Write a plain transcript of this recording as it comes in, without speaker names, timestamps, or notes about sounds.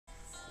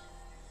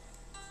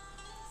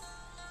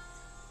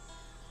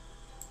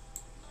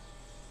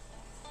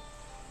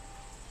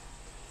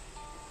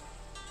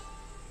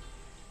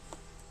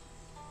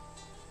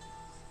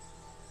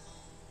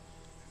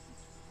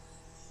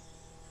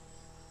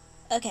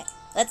Okay,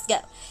 let's go.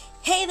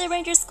 Hey there,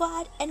 Ranger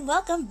Squad, and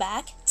welcome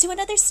back to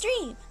another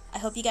stream. I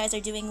hope you guys are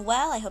doing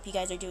well. I hope you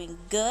guys are doing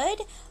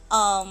good.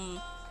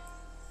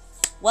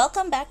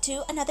 Welcome back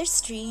to another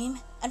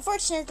stream.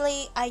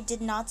 Unfortunately, I did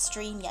not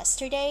stream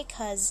yesterday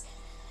because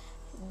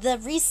the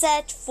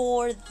reset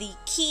for the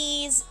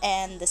keys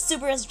and the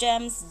Subarus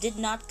gems did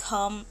not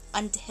come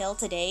until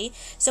today.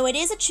 So it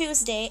is a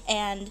Tuesday,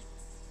 and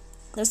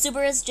the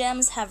Subarus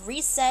gems have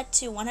reset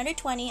to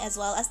 120 as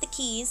well as the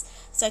keys,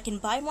 so I can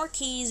buy more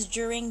keys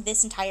during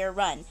this entire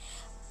run.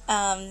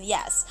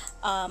 Yes,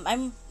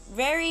 I'm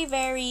very,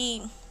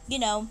 very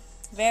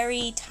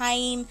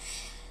time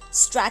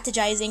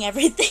strategizing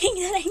everything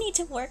that I need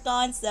to work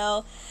on,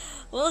 so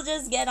we'll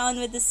just get on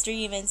with the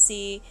stream and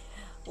see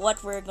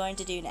what we're going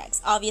to do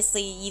next.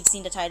 Obviously, you've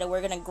seen the title.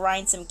 We're going to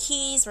grind some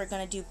keys, we're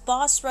going to do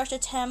boss rush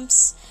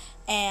attempts,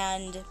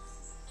 and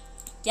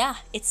yeah,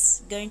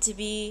 it's going to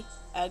be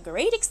a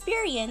great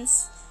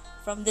experience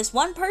from this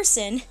one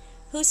person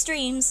who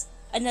streams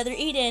Another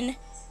Eden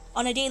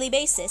on a daily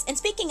basis. And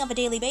speaking of a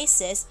daily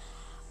basis,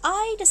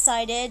 I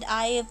decided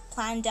I have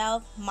planned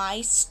out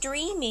my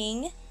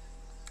streaming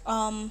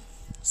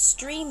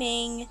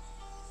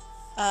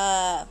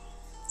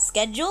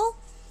schedule.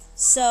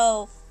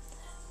 So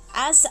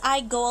as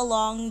I go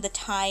along the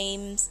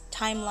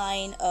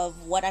timeline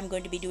of what I'm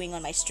going to be doing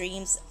on my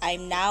streams,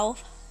 I'm now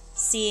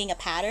seeing a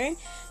pattern.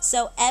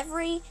 So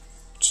every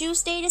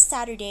Tuesday to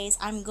Saturdays,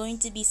 I'm going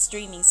to be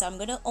streaming. So I'm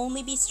going to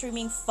only be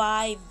streaming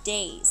 5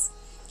 days.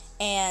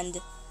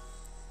 And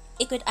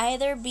it could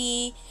either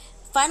be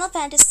Final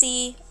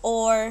Fantasy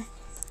or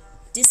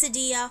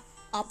Dissidia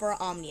Opera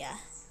Omnia.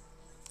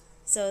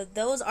 So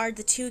those are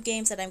the two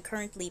games that I'm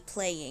currently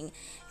playing.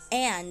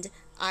 And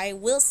I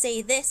will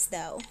say this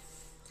though.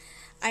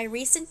 I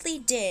recently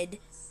did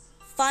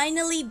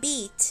finally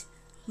beat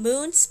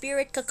Moon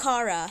Spirit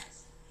Kakara,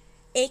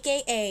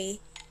 aka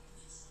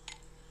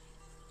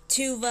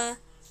Tuva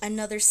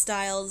Another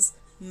Style's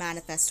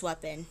manifest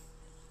weapon.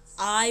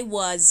 I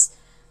was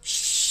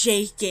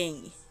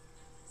shaking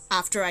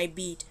after I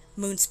beat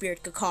Moon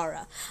Spirit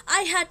Kakara.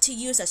 I had to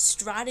use a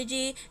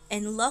strategy,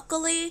 and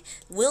luckily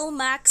Will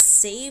Max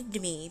saved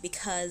me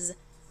because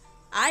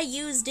I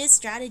used this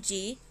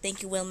strategy.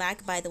 Thank you, Will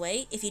Mac, by the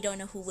way. If you don't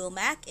know who Will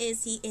Mac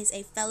is, he is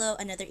a fellow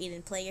Another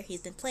Eden player.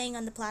 He's been playing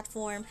on the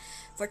platform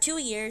for 2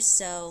 years,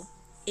 so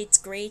it's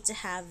great to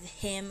have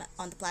him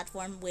on the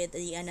platform with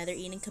the Another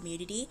Eden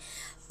community.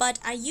 But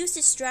I used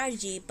this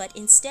strategy, but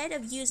instead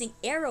of using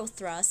arrow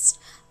thrust,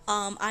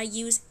 I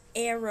used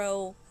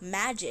arrow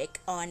magic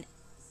on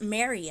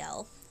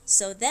Mariel.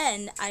 So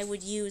then I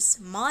would use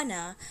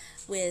mana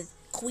with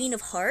Queen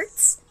of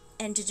Hearts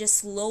and to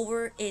just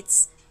lower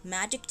its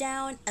magic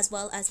down, as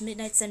well as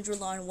Midnight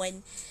Syndrolon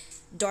when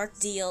Dark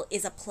Deal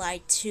is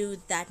applied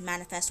to that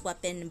manifest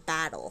weapon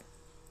battle.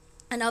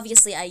 And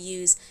obviously I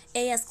use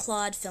AS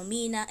Claude,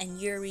 Filmina, and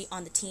Yuri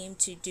on the team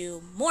to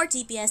do more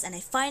DPS, and I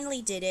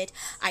finally did it.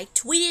 I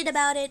tweeted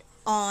about it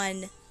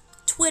on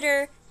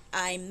Twitter.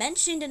 I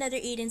mentioned Another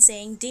Eden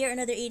saying, "Dear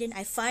Another Eden,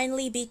 I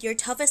finally beat your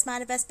toughest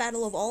manifest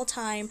battle of all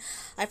time.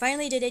 I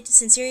finally did it.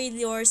 Sincerely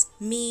yours,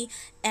 me."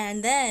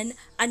 And then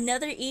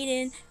Another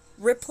Eden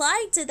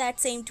replied to that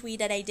same tweet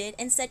that I did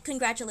and said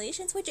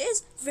congratulations, which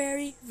is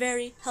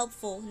very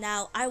helpful.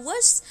 Now, I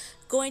was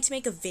going to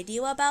make a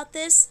video about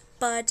this,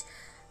 but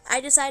I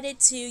decided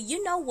to,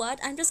 you know what,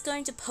 I'm just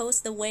going to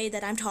post the way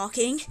that I'm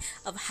talking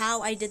of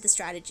how I did the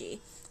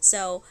strategy.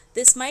 So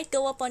this might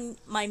go up on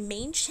my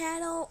main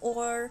channel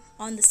or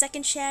on the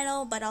second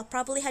channel, but I'll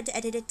probably have to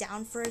edit it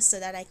down first so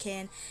that I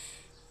can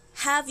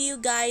have you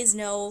guys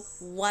know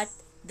what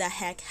the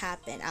heck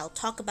happened. I'll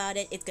talk about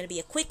it. It's going to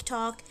be a quick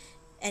talk,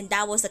 and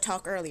that was the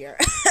talk earlier.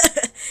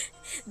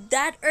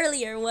 That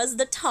earlier was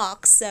the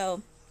talk,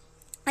 so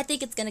I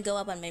think it's going to go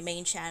up on my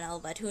main channel,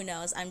 but who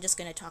knows, I'm just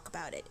going to talk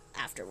about it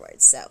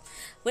afterwards. So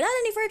without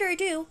any further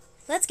ado,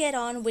 let's get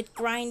on with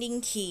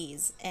grinding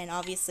keys. And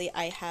obviously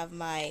I have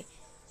my...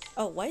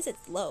 Oh, why is it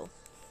low?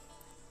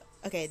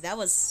 Okay, that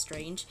was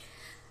strange.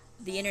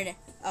 The internet...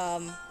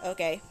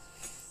 okay.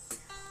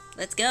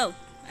 Let's go,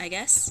 I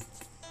guess.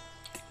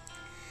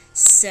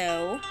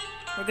 So,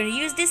 we're gonna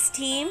use this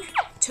team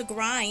to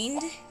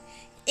grind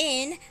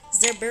in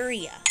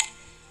Zerburia,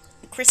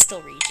 the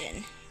crystal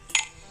region.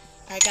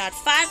 I got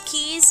 5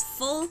 keys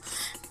full,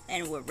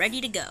 and we're ready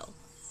to go.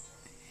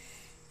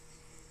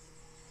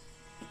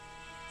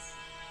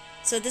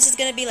 So this is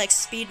gonna be like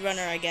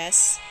speedrunner, I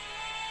guess.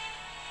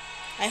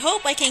 I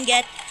hope I can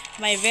get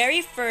my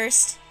very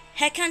first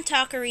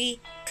Hekantakari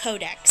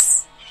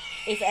Codex,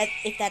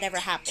 if that ever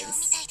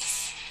happens.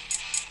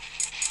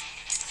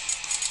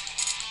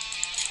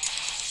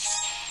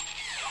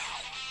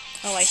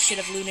 Oh, I should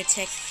have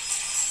lunatic.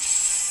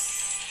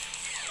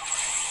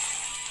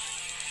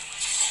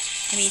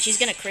 I mean, she's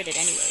gonna crit it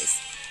anyways.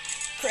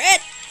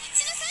 Crit!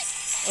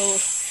 Oh,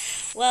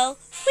 well,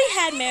 we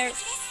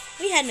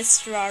had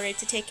Mistrari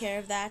to take care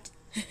of that.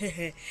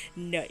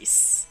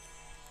 Nice.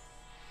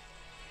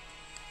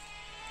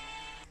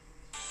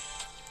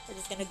 We're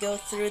just gonna go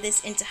through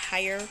this into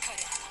higher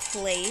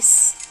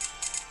place.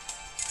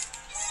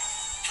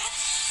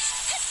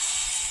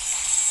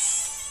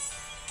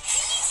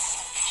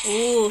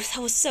 Ooh, that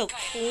was so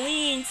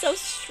clean, so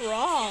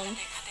strong.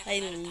 I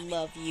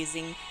love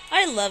using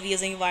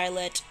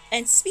Violet.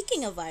 And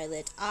speaking of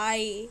Violet,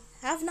 I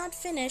have not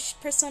finished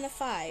Persona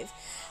 5.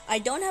 I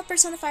don't have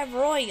Persona 5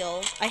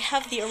 Royal. I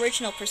have the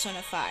original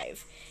Persona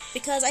 5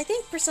 because I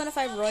think Persona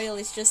 5 Royal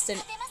is just an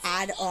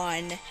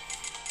add-on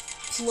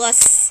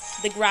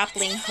plus the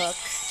grappling hook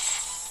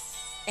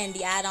and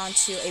the add-on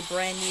to a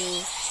brand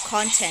new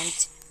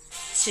content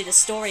to the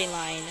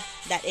storyline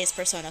that is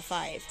Persona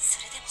 5.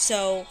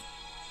 So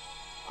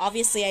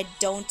obviously I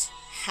don't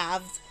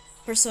have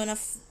Persona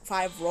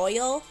 5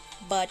 Royal,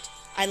 but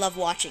I love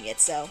watching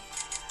it, so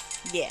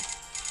yeah.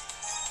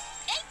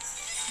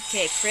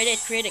 Okay, crit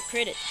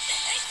it.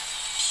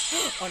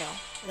 Oh no,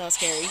 that was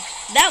scary.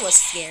 That was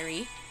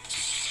scary.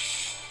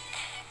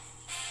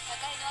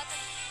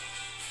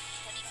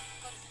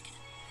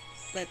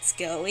 Let's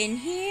go in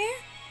here.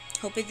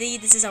 Hopefully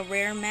this is a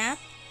rare map,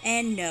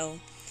 and no.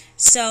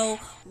 So,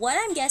 what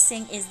I'm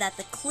guessing is that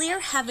the Clear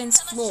Heavens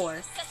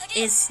floor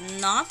is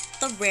not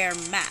the rare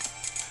map,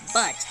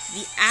 but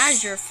the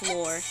Azure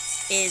floor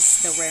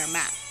is the rare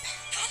map.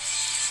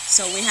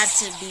 So we had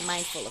to be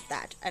mindful of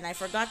that. And I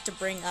forgot to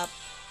bring up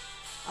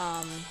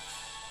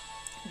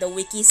the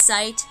wiki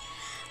site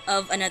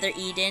of Another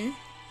Eden,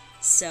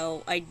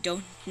 so I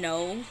don't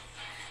know.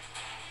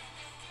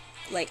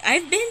 Like,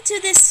 I've been to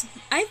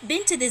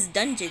this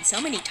dungeon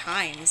so many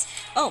times.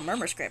 Oh,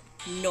 murmur script.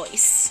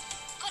 Nice.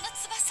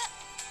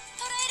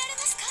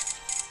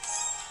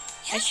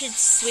 I should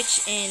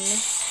switch in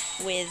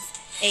with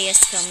AS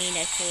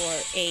Felmina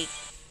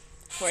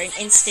for an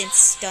instant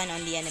stun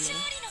on the enemy.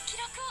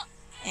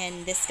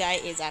 And this guy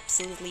is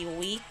absolutely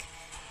weak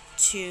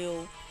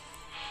to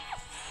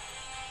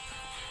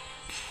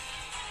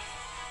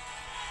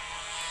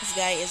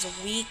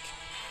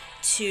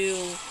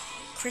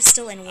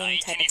crystal and wing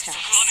type attacks.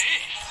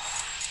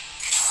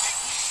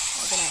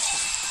 Oh, the nice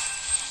one.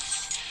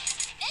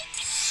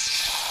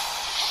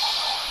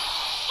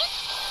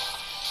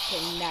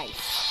 Okay, nice.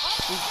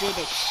 We did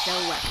it so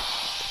well.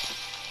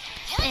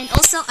 And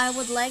also, I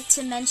would like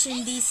to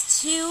mention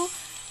these two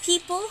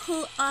people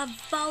who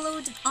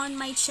followed on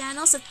my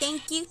channel. So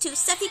thank you to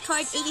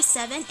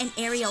SephiCard87 and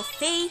Ariel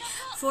Faye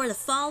for the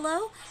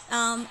follow.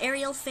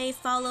 Ariel Faye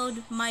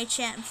followed my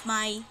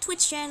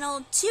Twitch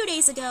channel 2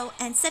 days ago,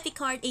 and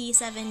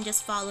SephiCard87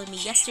 just followed me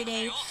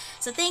yesterday.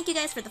 So thank you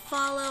guys for the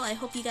follow. I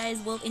hope you guys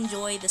will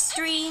enjoy the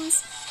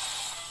streams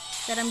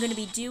that I'm going to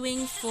be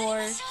doing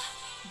for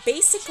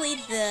basically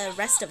the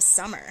rest of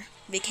summer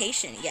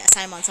vacation. Yes,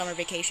 I'm on summer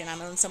vacation.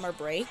 I'm on summer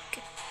break.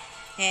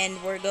 And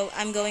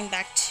I'm going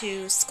back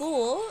to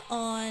school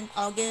in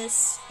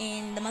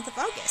the month of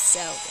August. So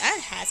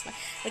that has my...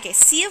 Okay,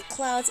 Sea of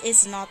Clouds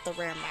is not the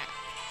rare map.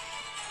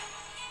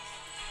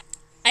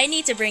 I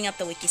need to bring up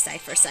the wiki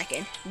site for a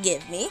second.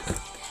 Give me.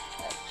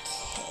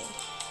 Okay.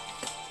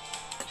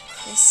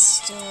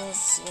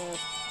 Crystals.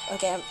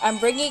 Okay, I'm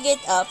bringing it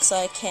up so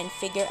I can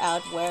figure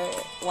out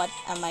what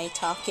am I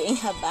talking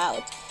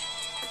about.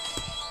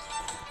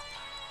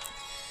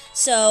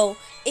 So,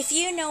 if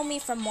you know me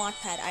from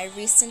Wattpad, I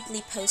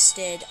recently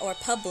posted or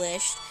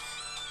published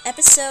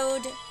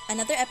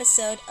another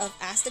episode of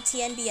Ask the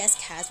TNBS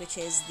cast, which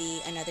is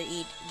the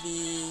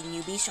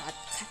newbie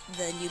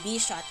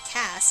shot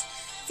cast,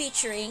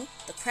 featuring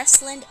the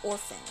Crestland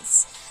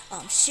Orphans,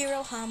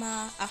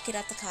 Shirohama,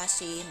 Akira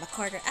Takashi,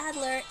 Macarthur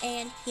Adler,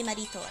 and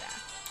Himari Tora.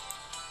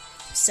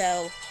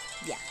 So,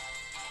 yeah.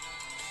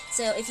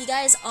 So if you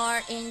guys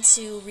are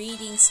into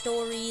reading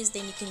stories,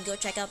 then you can go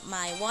check out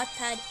my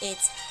Wattpad.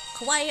 It's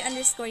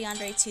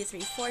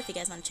Kawaii_Yandere234 if you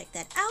guys want to check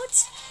that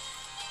out.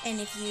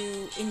 And if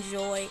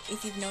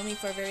you've known me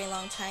for a very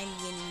long time,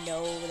 you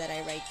know that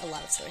I write a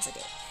lot of stories a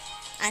day.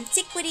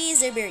 Antiquity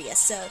Zerberia,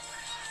 so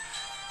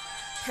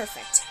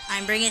perfect.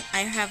 I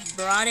have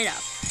brought it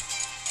up.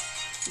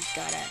 You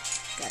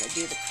gotta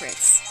do the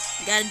crits.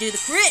 You gotta do the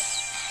crit!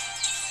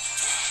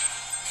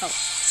 Oh,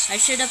 I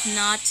should have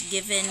not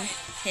given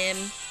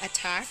him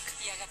attack.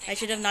 I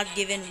should have not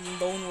given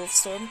Lone Wolf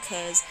Storm,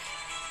 because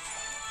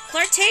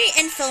Clarté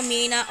and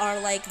Felmina are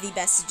like the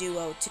best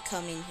duo to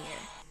come in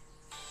here.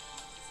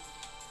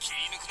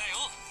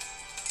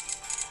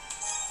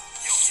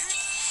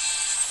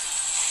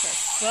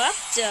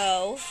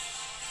 Perfecto!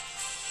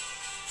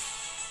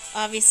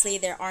 Obviously,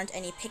 there aren't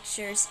any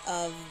pictures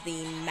of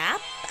the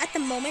map at the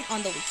moment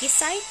on the wiki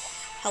site.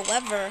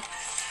 However,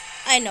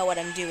 I know what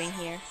I'm doing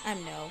here.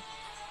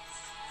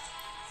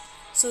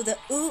 So the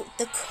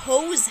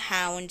Co's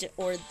Hound,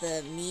 or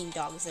the mean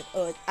dogs that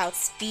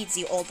outspeeds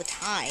you all the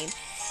time,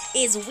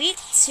 is weak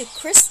to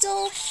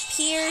crystal,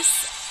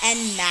 pierce,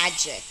 and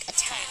magic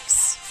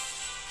attacks.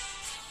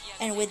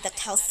 And with the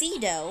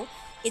Calcido,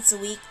 it's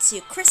weak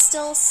to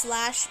crystal,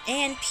 slash,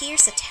 and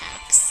pierce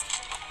attacks.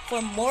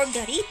 For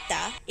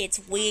Margarita, it's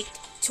weak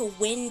to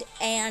wind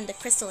and the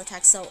crystal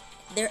attacks. So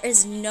there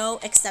is no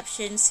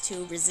exceptions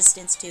to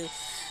resistance to...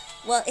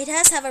 Well, it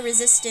is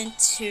resistant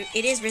to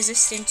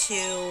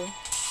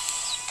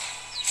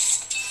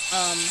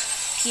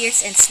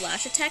pierce and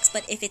slash attacks,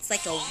 but if it's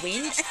like a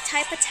wind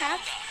type attack,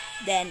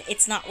 then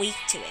it's not weak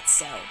to it,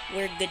 so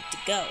we're good to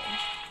go.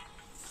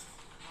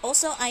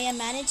 Also, I am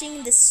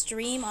managing the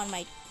stream on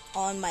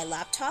my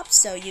laptop,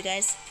 so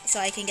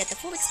I can get the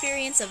full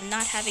experience of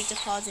not having to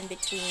pause in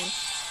between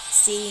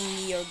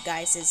seeing your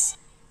guys's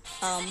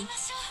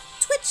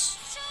Twitch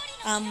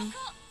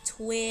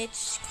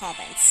Twitch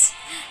comments.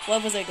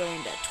 What was I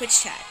going to?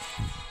 Twitch chat.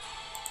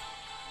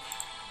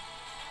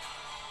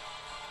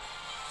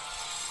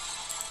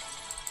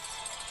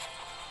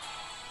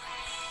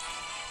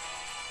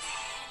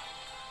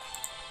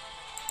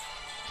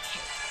 Okay,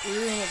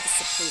 Room of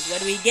Discipline. What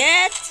do we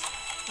get?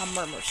 A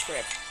Murmur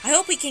Script. I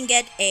hope we can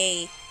get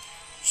a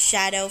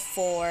shadow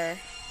for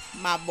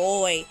my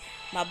boy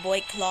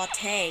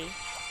Claute.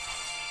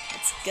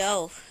 Let's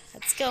go.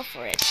 Let's go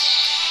for it.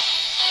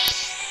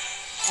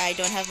 I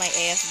don't have my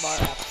AF bar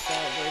up, so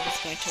we're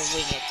just going to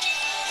wing it.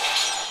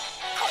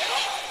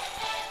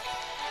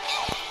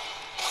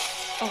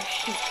 Oh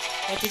shoot,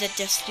 what did it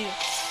just do?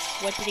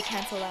 What did it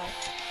cancel out?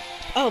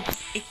 Oh,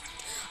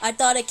 I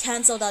thought it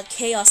canceled out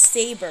Chaos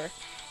Saber.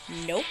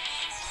 Nope.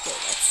 Okay,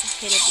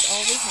 let's hit it with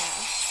all we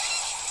have.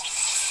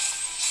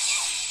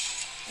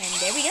 And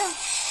there we go.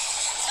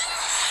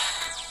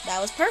 That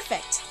was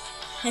perfect.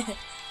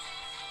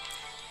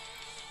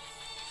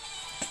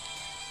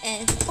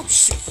 And, oh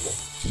shoot.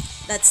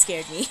 That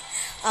scared me.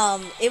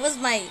 I'm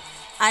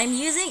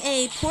using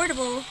a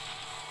portable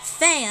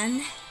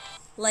fan,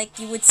 like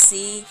you would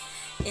see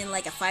in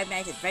like a Five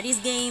Nights at Freddy's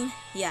game.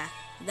 Yeah,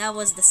 that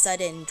was the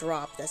sudden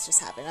drop that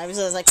just happened. I was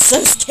like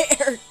so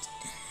scared.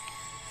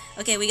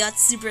 Okay, we got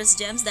Super's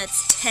Gems.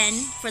 That's 10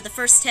 for the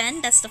first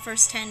 10. That's the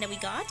first 10 that we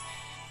got.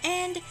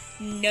 And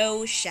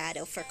no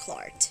shadow for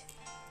Claute.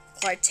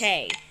 I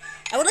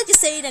would like to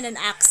say it in an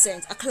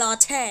accent. A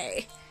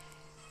Claute.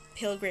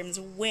 Pilgrim's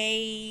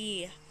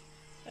Way.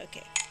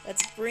 Okay,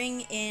 let's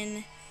bring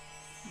in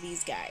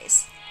these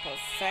guys.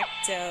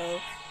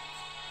 Perfecto.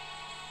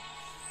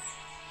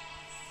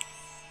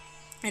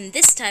 And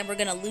this time we're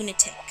gonna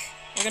Lunatic.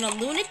 We're gonna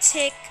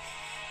Lunatic,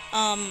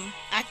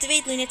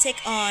 activate Lunatic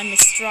on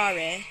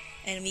Mistrare,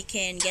 and we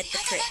can get the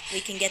crit.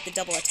 We can get the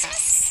double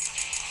attacks.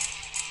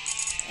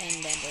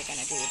 And then we're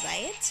gonna do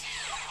it.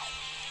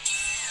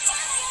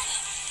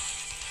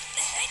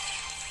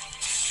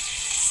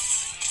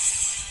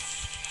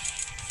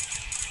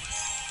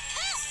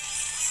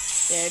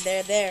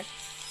 There.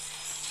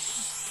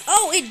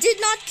 Oh, it did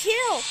not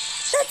kill!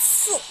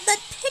 That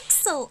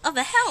pixel of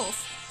a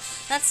health!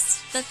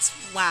 That's,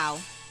 wow.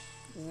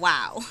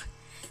 Wow.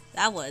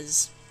 That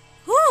was,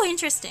 whoo,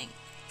 interesting.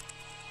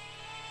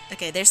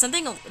 Okay, there was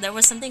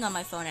something on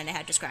my phone and I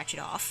had to scratch it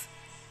off.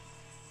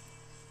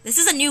 This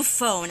is a new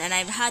phone and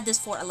I've had this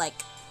for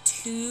like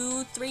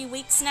 2-3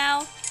 weeks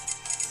now.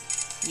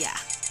 Yeah.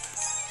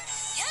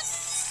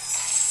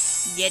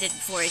 Get it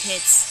before it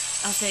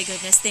hits. Oh, thank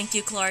goodness. Thank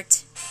you,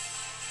 Claute.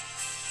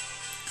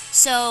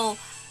 So,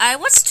 I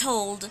was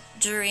told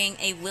during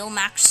a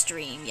Wilmax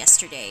stream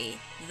yesterday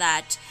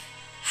that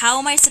how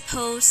am I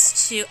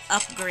supposed to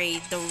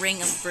upgrade the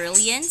Ring of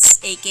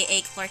Brilliance,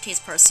 aka Clarte's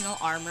personal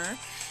armor,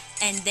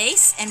 and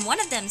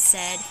one of them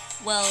said,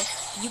 well,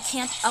 you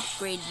can't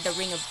upgrade the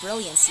Ring of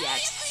Brilliance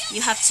yet.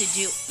 You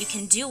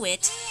can do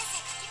it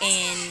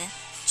in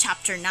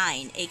Chapter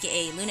 9,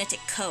 aka Lunatic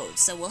Code,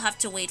 so we'll have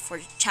to wait for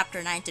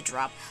Chapter 9 to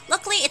drop.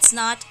 Luckily, it's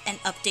not an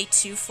update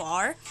too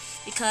far,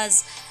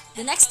 because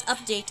the next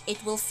update,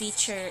 it will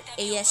feature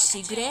AS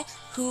Shigure,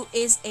 who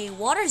is a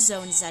water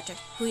zone setter,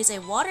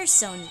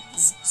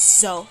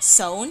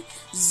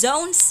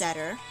 zone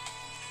setter,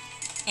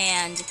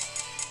 and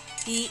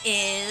he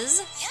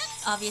is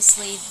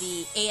obviously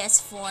the AS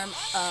form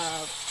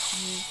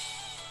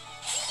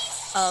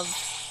of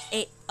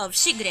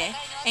Shigure,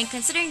 and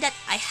considering that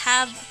I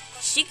have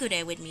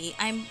Shigure with me,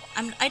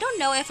 I don't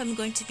know if I'm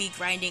going to be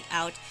grinding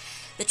out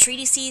the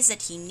 3DCs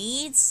that he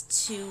needs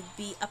to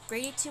be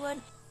upgraded to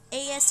an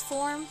AS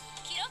form.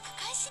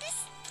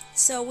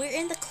 So we're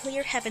in the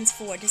Clear Heavens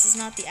floor. This is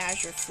not the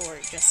Azure floor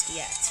just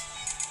yet.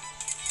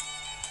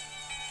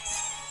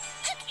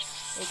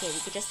 Okay, we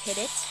could just hit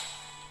it.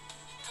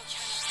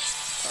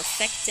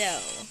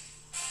 Perfecto.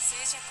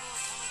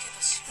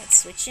 Let's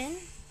switch in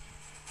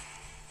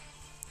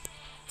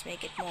to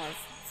make it more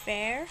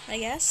fair, I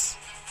guess.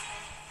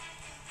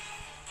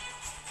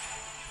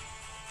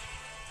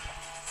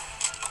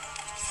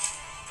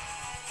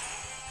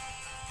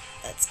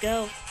 Let's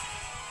go.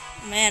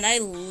 Man, I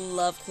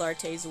love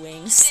Clarte's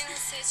wings.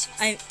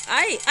 I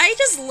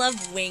just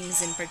love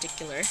wings in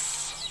particular.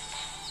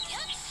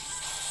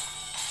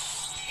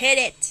 Hit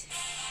it.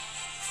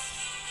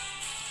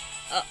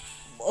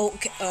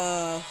 Okay.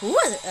 Who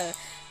was it?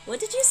 What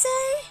did you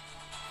say?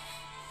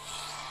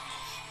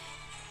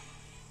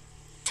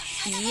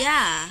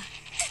 Yeah.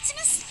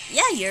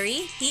 Yeah,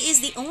 Yuri. He is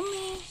the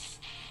only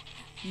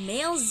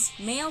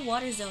male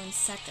water zone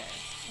setter.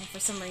 And for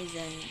some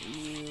reason,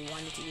 you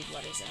wanted to use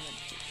water zone.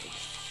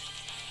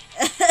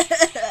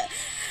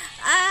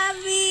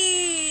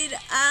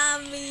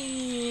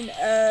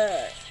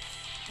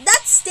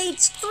 That's stage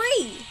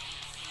 3.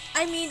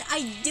 I mean,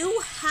 I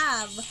do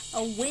have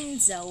a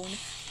wind zone,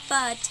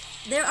 but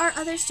there are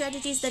other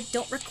strategies that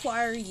don't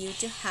require you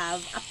to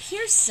have a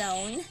pierce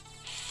zone.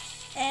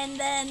 And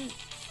then...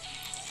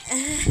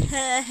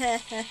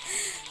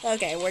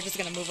 okay, we're just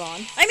gonna move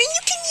on. I mean,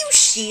 you can use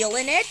shield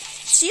in it.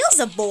 Shield's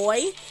a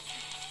boy.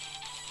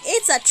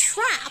 It's a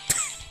trap.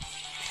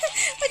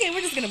 Okay,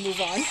 we're just gonna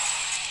move on.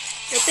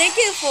 But thank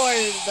you for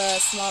the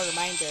small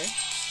reminder.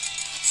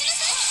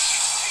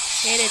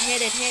 Hit it,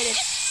 hit it, hit it.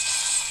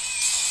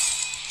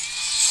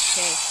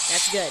 Okay,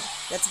 that's good.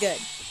 That's good.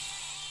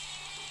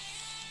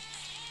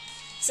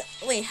 So,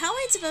 wait, how am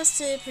I supposed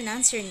to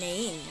pronounce your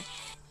name?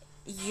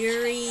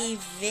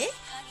 Yurivich?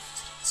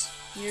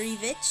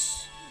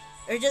 Yurivich?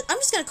 Or I'm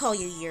just gonna call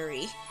you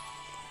Yuri.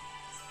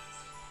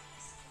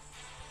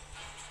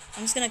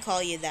 I'm just gonna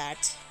call you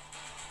that.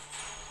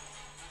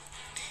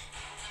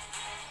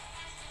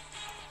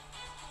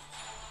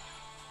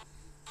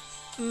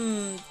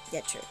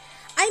 Yeah, true.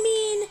 I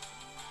mean,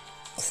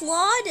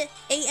 Claude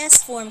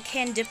AS form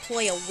can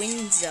deploy a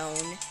wind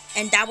zone,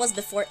 and that was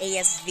before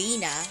AS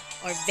Vena,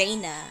 or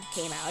Vena,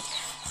 came out.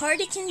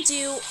 Hardy can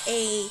do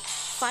a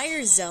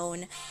fire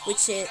zone,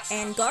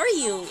 and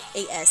Garyu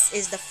AS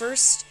is the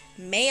first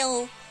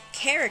male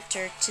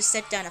character to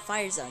set down a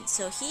fire zone.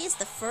 So he is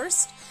the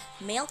first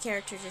male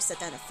character to set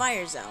down a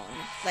fire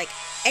zone, like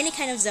any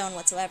kind of zone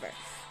whatsoever.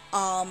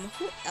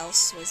 Who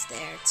else was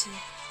there to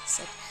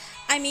set?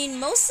 I mean,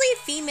 mostly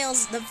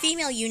females. The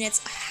female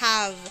units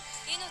have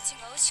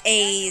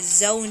a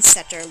zone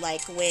setter,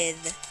 like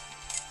with,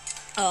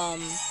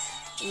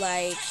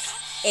 like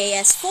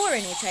AS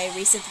Foreign, which I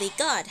recently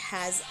got,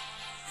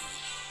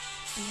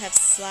 you have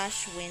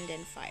slash, wind,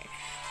 and fire.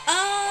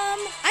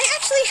 I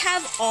actually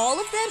have all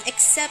of them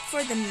except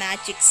for the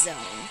magic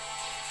zone.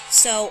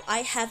 So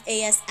I have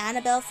AS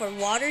Annabelle for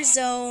water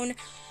zone,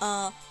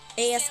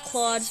 AS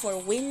Claude for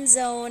wind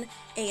zone,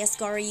 AS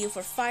Garyu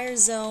for fire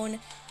zone,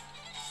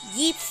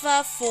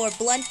 Yipfa for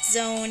blunt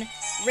zone,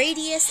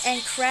 Radius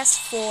and Crest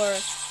for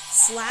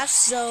slash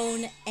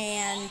zone,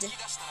 and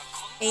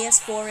AS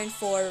Foreign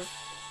for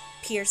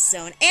pierce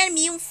zone, and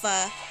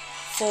Mumfa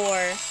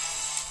for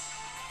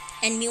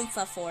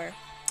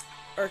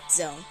earth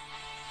zone.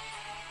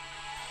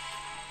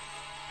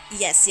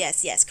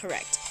 Yes,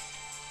 correct.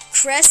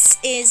 Crest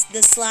is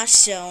the slash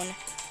zone,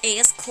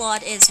 AS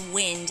Claude is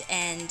wind,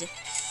 and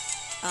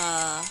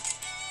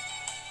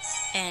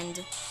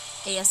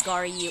AS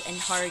Garyu and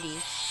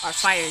Hardy are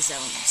fire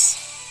zones.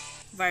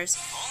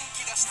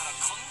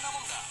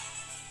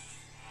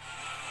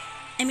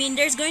 I mean,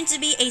 there's going to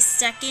be a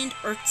second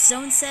Earth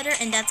Zone setter,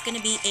 and that's going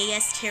to be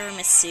AS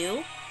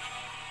Tiramisu.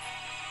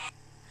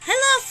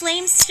 Hello,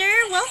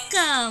 Flamester!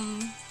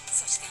 Welcome!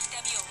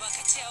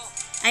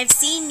 I've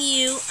seen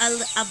you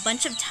a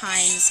bunch of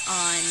times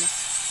on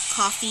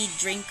Coffee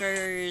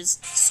Drinkers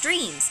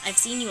streams. I've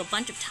seen you a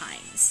bunch of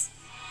times.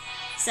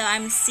 So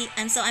I'm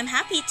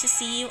happy to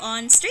see you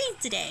on stream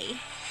today.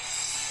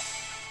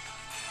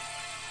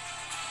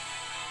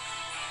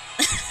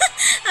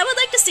 I would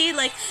like to see,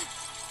 like,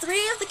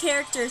 3 of the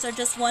characters are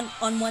just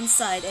on one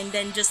side and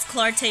then just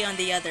Clarté on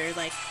the other.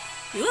 Like,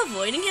 you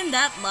avoiding him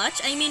that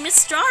much? I mean, Miss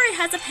Strawberry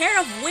has a pair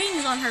of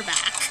wings on her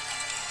back.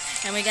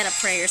 And we got a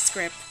prayer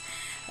script.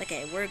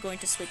 Okay, we're going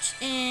to switch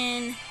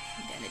in.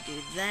 We're gonna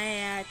do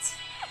that.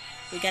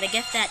 We gotta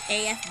get that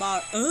AF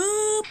bar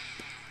up.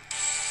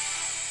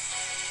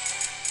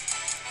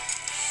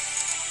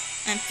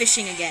 I'm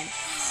fishing again.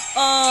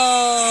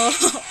 Oh,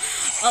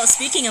 oh.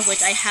 Speaking of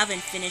which, I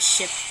haven't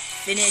finished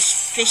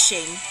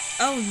fishing.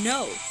 Oh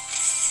no,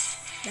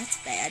 that's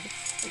bad.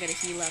 We gotta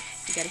heal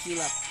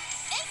up.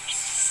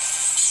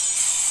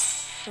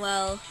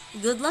 Well,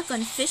 good luck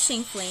on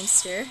fishing,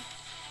 Flamester.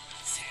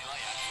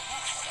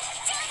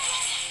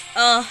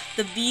 Oh,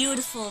 the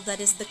beautiful. That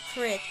is the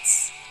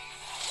crits.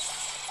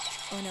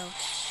 Oh no.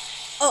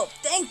 Oh,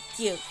 thank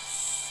you.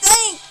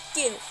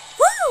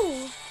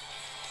 Woo!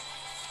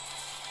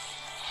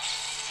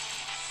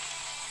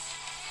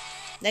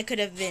 That could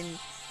have been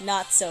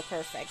not so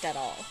perfect at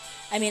all.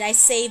 I mean, I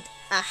saved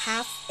a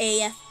half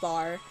AF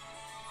bar,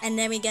 and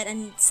then we get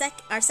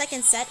our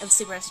second set of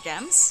Super S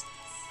gems.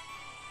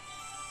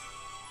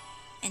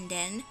 And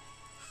then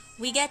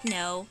we get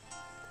no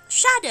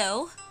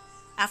Shadow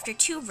after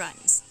 2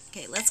 runs.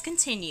 Okay, let's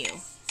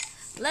continue.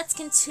 Let's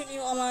continue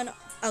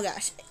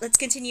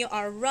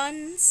our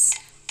runs.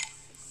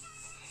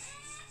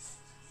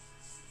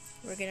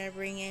 We're gonna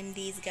bring in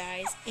these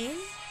guys in.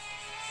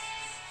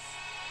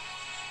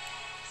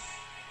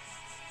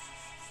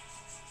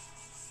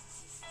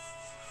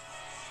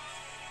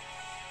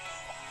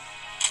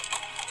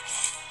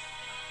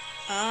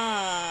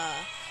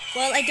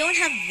 Well, I don't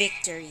have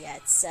Victor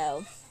yet,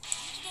 so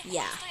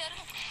yeah.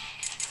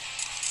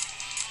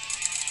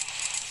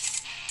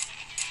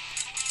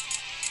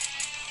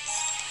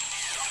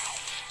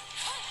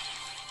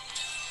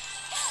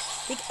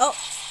 Oh,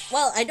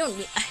 well,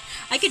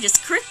 I could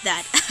just crit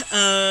that.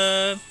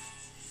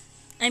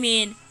 I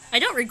mean, I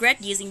don't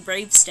regret using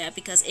Brave Step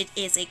because it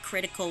is a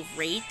critical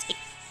rate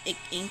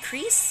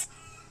increase,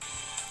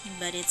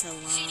 but it's a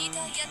long...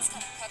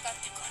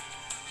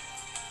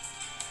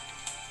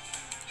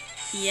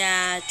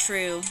 Yeah,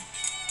 true.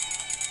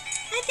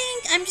 I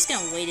think I'm just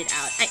gonna wait it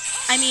out.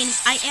 I mean,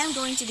 I am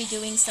going to be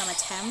doing some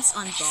attempts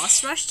on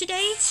Boss Rush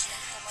today.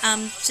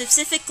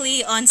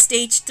 Specifically on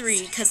Stage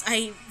 3, because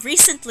I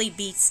recently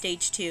beat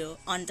Stage 2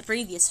 on the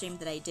previous stream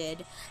that I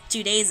did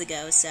 2 days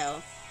ago,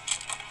 so...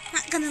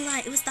 Not gonna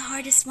lie, it was the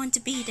hardest one to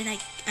beat, and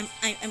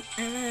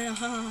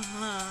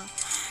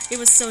it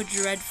was so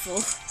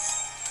dreadful.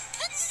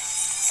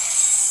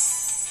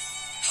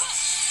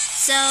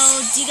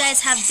 So, do you guys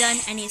have done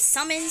any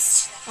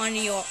summons on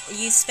your...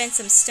 You spent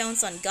some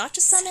stones on gacha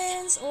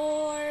summons,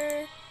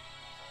 or...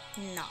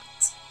 not?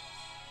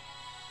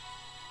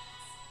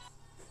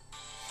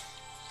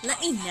 Let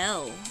me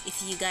know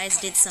if you guys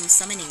did some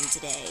summoning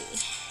today.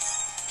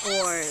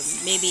 Or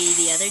maybe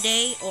the other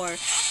day. Or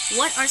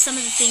what are some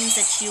of the things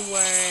that you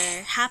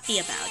were happy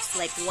about?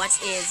 Like what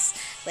is...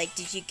 Like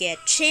did you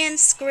get chant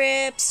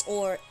scripts?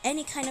 Or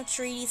any kind of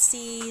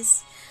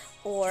treatises?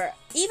 Or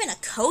even a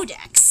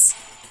codex?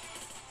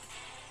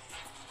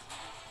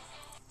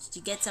 Did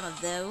you get some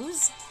of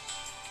those?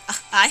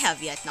 I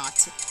have yet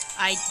not.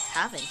 I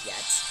haven't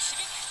yet.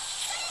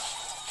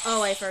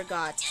 Oh, I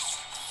forgot.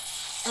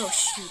 Oh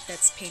shoot,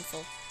 that's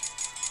painful.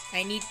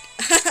 I need...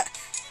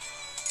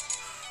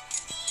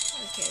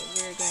 Okay,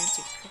 we're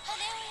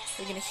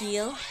gonna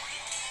heal.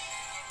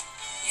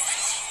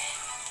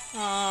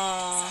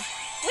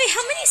 Wait,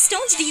 how many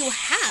stones do you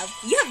have?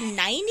 You have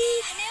 90?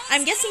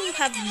 I'm guessing you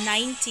have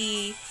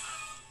 90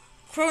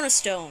 chrono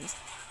stones.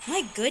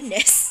 My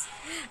goodness.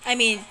 I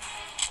mean,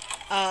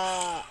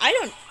 I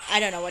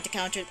don't know what to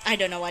counter. I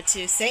don't know what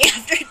to say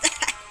after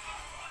that.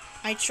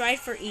 I tried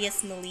for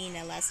ES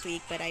Melina last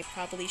week, but I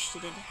probably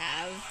shouldn't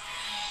have.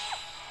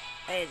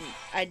 And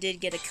I did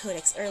get a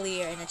codex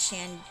earlier and a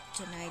chant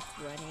tonight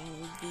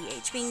running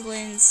VH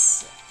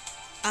England's.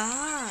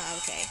 Ah,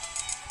 okay.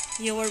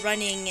 You were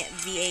running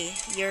VA.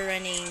 You're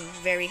running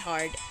very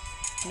hard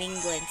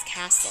Mingland's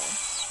castle.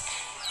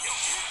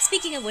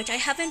 Speaking of which, I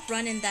haven't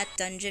run in that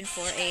dungeon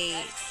for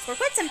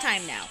quite some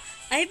time now.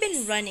 I've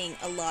been running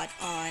a lot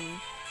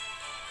on...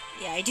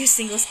 Yeah, I do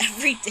singles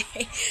every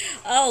day.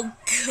 Oh,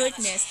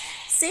 goodness.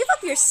 Save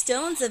up your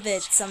stones a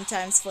bit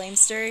sometimes,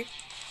 Flamester.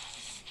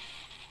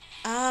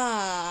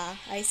 Ah,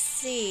 I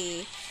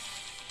see.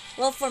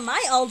 Well, for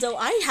my Aldo,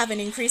 I haven't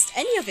increased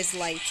any of his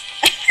light.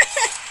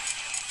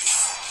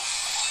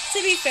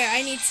 To be fair,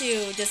 I need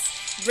to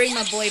just bring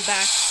my boy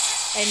back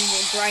and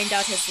grind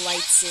out his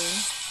light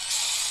soon.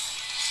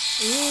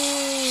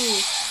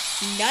 Ooh,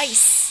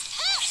 nice.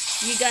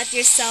 You got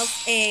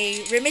yourself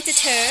a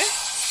remittitor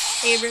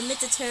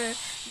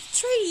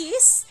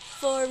trees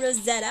for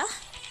Rosetta.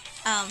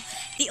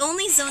 The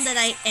only zone that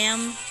I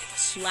am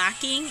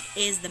lacking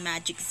is the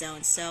magic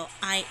zone, so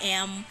I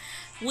am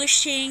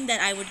wishing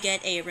that I would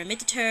get a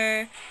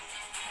remittitor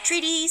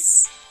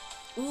treatise.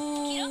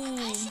 Ooh,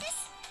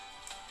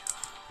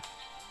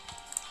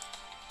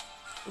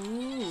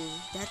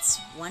 that's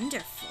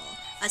wonderful.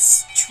 A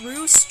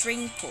true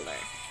string puller.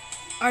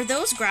 Are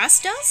those grass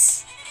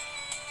dust?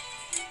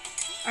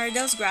 Are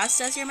those grass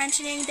dust you're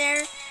mentioning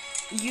there,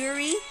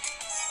 Yuri?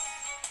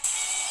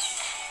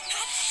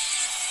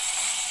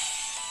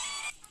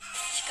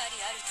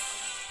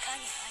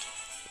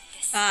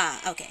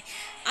 Ah, okay.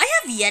 I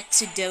have yet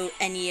to do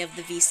any of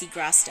the VC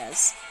grass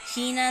dust.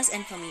 Hina's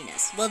and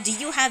Felina's. Well, do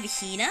you have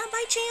Hina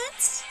by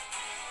chance?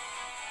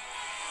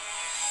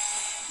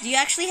 Do you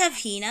actually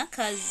have Hina?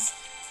 Cause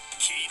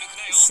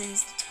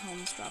since the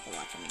tomes drop a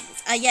lot from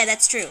English. Yeah,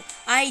 that's true.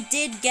 I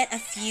did get a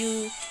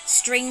few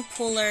string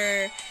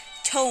puller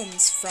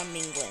tomes from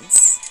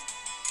England's.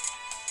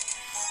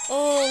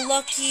 Oh,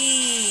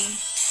 lucky.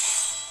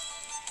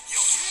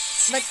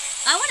 But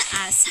I want to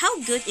ask,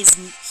 how good is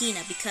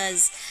Hina?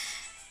 Because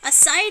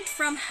aside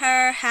from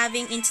her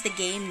having into the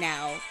game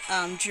now,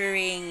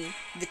 during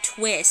the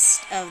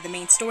twist of the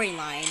main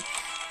storyline,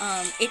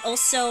 it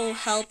also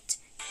helped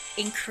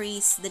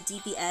increase the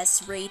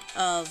DPS rate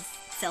of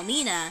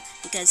Felina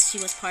because she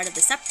was part of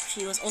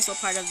she was also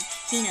part of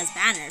Hina's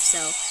banner.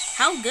 So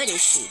how good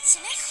is she?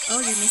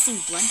 Oh, you're missing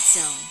Blunt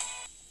Zone.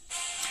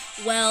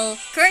 Well,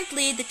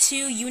 currently the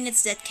two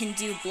units that can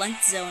do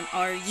Blunt Zone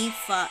are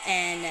Yifa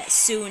and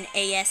soon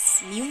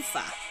AS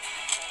Mumfa.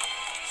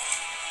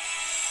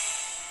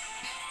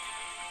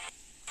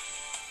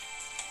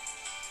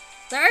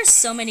 There are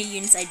so many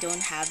units I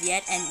don't have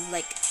yet, and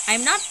like,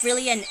 I'm not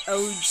really an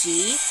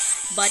OG,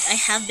 but I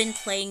have been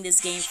playing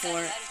this game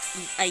for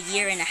a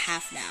year and a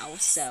half now,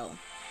 so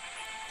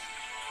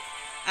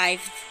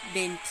I've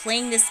been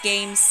playing this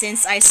game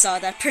since I saw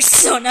that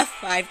Persona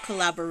 5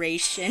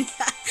 collaboration.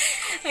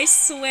 I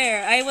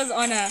swear, I was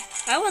on a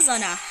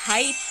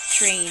hype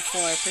train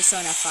for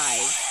Persona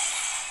 5.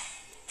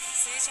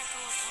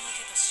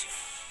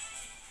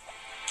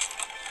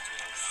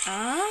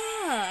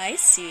 Ah, I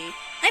see.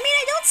 I mean,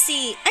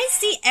 I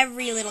see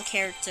every little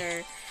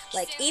character,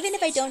 like, even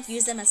if I don't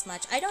use them as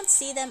much, I don't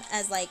see them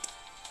as, like,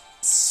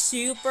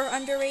 super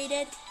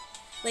underrated.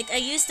 Like, I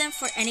use them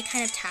for any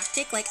kind of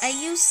tactic. Like, I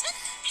use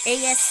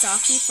AS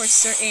Saki for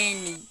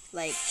certain,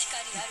 like,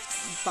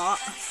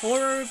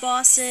 horror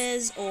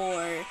bosses,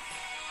 or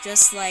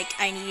just, like,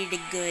 I needed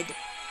a good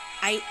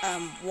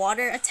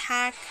water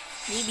attack.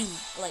 Maybe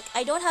like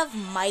I don't have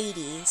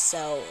mighty,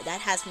 so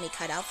that has me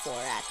cut out for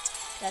that.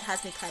 That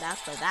has me cut out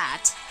for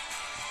that.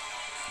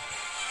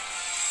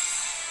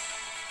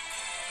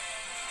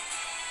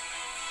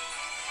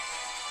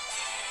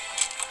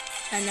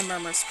 And the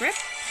murmur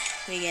script.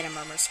 We get a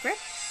murmur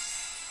script.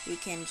 We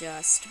can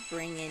just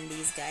bring in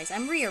these guys.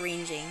 I'm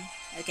rearranging.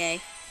 Okay,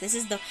 this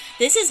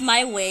is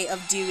my way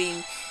of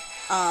doing.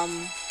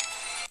 I'm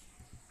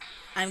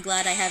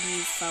glad I have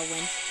Yufa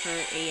when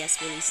her AS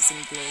releases in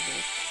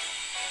global.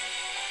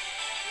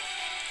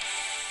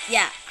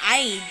 Yeah,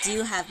 I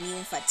do have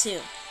Yufa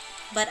too.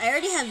 But I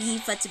already have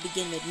Yufa to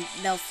begin with,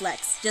 no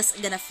flex.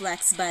 Just gonna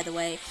flex, by the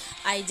way.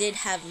 I did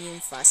have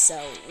Yufa,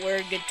 so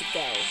we're good to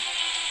go.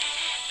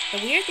 The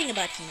weird thing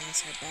about Hina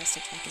is her best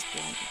attack is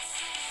blind.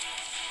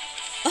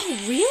 Oh,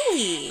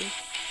 really?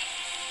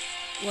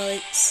 Well,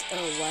 it's...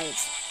 Oh, well,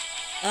 it's...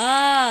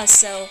 Ah,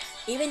 so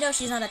even though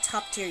she's not a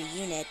top tier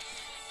unit...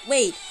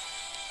 Wait.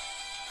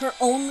 Her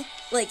own...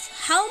 Like,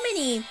 how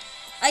many...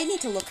 I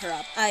need to look her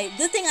up.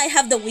 Good thing I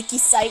have the wiki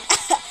site.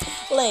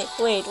 Wait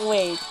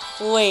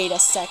a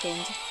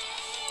second.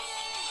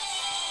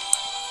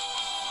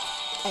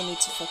 I need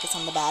to focus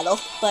on the battle.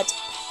 But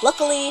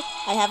luckily,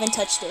 I haven't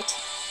touched it.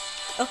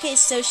 Okay,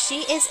 so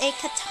she is a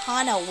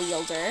katana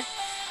wielder.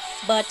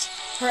 But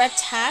her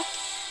attack,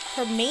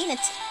 her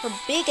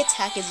big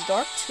attack is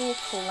Dark Tool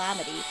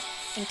Calamity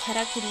and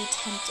Karakuri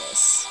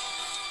Tempest.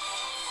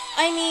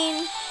 I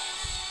mean,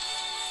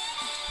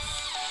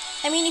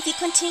 if you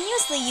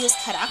continuously use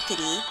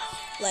Karakuri,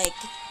 like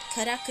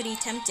Karakuri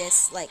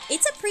Tempest, like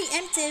it's a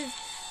preemptive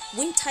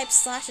wind type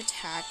slash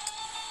attack,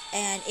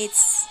 and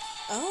it's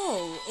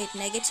it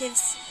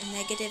negatives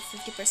negative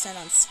 50%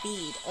 on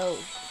speed. Oh,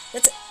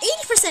 that's an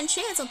 80%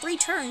 chance on 3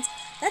 turns.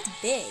 That's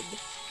big.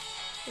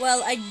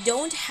 Well, I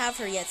don't have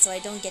her yet, so I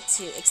don't get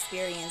to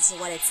experience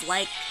what it's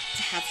like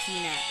to have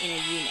Hina in a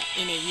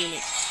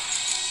unit.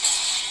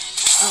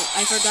 Oh,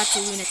 I forgot to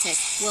lunatic.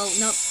 Well,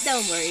 no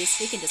worries.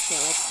 We can just kill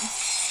it.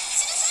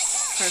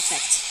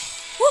 Perfect.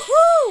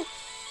 Woohoo!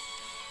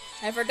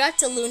 I forgot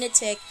to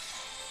lunatic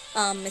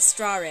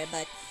Mistrare,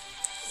 but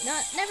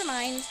never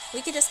mind.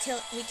 We can just kill.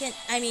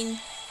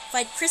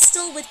 Fight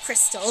crystal with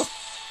crystal.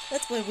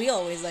 That's what we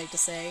always like to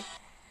say.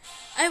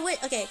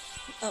 Okay.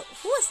 Oh,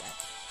 who was that?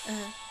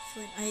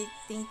 I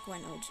think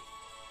one OG.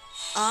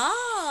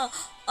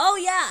 Oh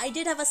yeah, I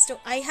did have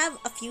I have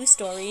a few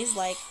stories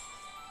like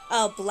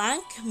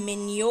Blanc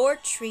Minor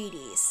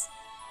Treaties.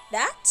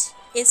 That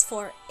is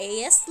for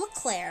AS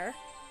Leclerc,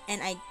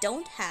 and I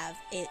don't have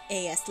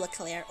AS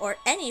Leclerc or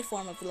any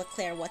form of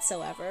Leclerc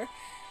whatsoever.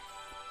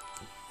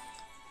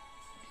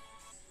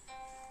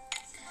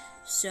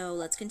 So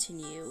let's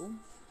continue.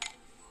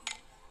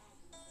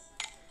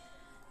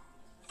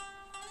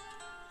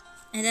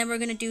 And then we're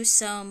gonna do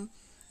some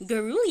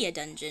Garulia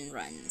dungeon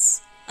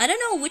runs. I don't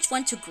know which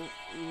one to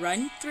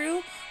run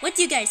through. What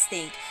do you guys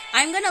think?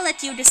 I'm gonna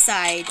let you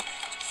decide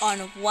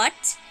on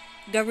what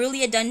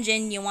Garulia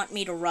dungeon you want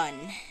me to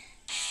run.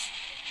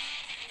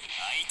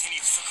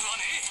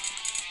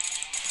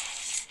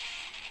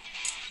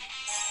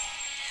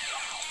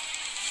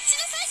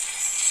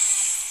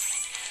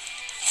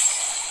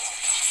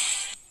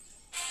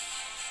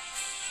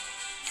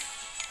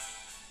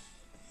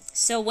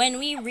 So when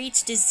we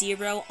reach the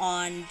 0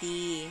 on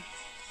the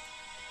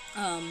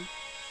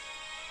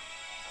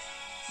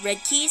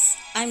red keys,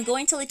 I'm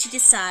going to let you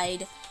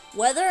decide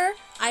whether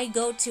I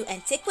go to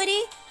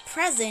Antiquity,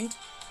 Present,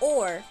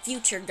 or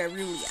Future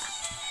Garulia.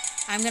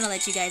 I'm gonna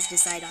let you guys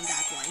decide on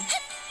that one.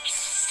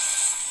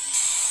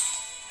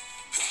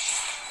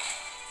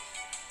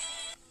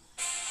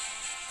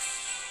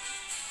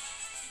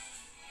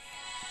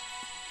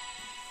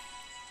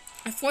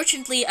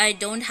 Unfortunately, I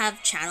don't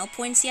have channel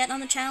points yet on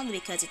the channel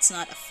because it's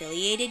not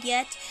affiliated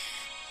yet.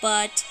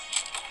 But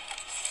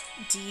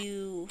do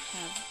you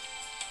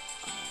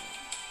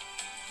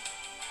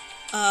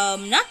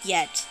have... not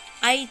yet.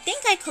 I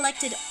think I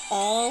collected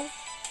all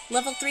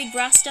level 3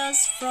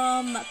 Grastas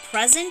from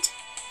Present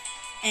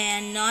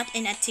and not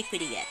in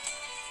Antiquity yet.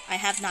 I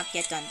have not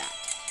yet done that.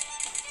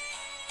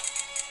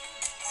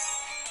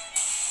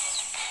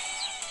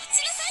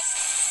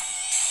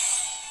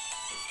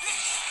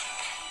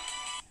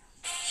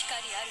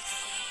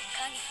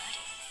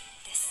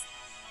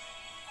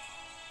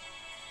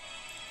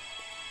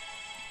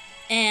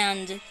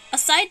 And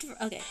aside from,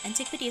 okay,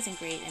 Antiquity isn't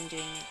great. I'm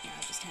doing it now.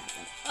 Just have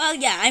them. Well,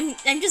 yeah,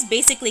 I'm just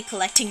basically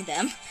collecting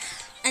them.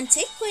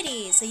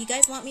 Antiquity. So you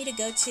guys want me to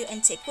go to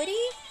Antiquity?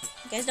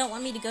 You guys don't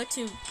want me to go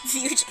to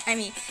Future?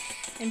 And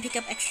pick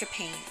up extra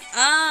pain.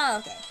 Ah,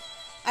 okay.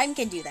 I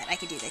can do that.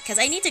 Because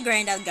I need to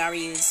grind out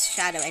Garyu's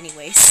shadow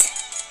anyways.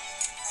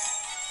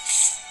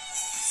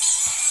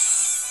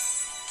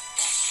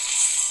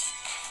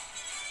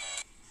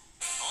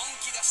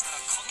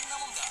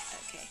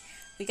 Okay.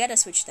 We gotta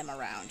switch them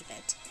around a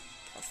bit.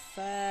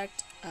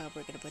 Perfect.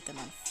 We're gonna put them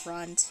on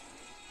front.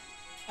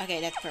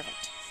 Okay, that's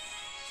perfect.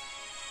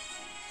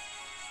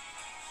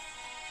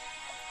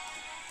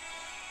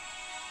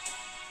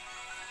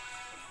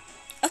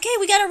 Okay,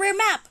 we got a rare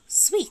map.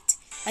 Sweet.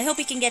 I hope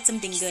we can get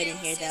something good in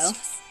here, though.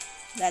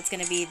 That's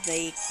gonna be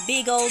the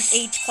big old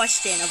H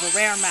question of a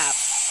rare map.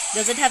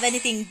 Does it have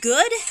anything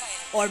good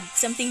or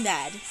something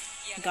bad?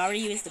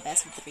 Garyu is the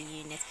best with the 3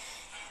 units.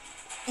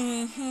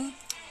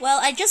 Well,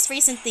 I just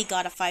recently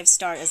got a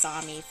 5-star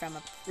Azami from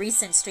a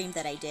recent stream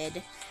that I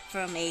did,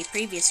 from a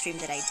previous stream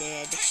that I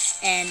did,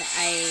 and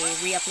I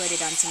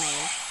re-uploaded onto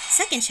my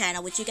second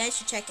channel, which you guys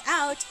should check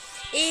out.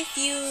 If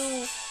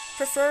you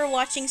prefer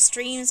watching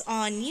streams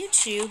on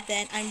YouTube,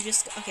 then I'm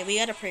just... Okay, we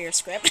got a prayer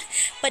script.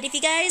 But if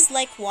you guys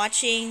like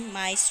watching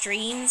my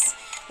streams,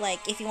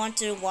 like if you want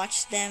to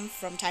watch them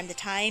from time to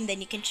time,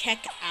 then you can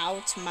check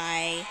out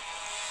my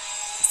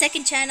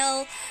second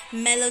channel,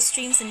 Mellow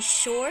Streams and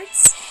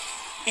Shorts.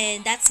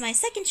 And that's my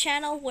second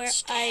channel where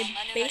I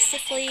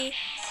basically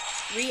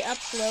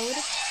re-upload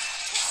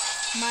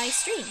my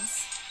streams.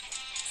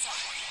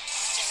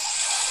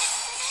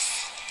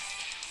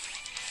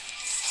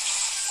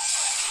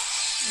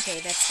 Okay,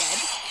 that's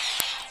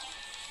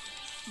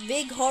good.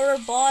 Big horror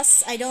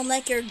boss, I don't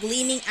like your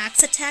gleaming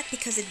axe attack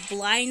because it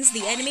blinds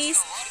the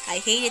enemies. I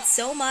hate it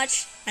so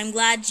much. I'm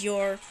glad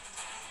you're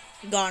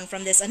gone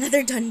from this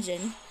another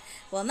dungeon.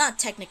 Well, not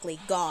technically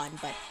gone,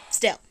 but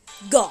still,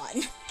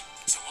 gone.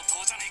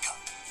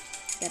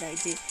 That I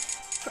do.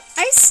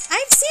 I've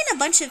seen a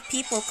bunch of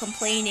people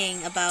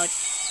complaining about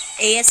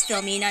AS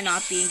Filmina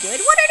not being good.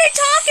 What are they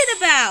talking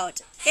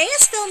about?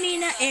 AS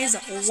Filmina is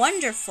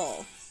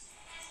wonderful.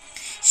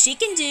 She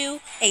can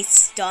do a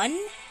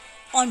stun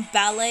on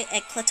Ballet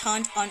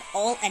Eclatant on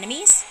all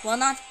enemies. Well,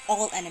 not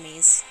all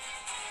enemies,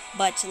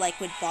 but like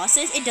with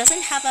bosses, it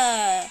doesn't have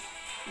a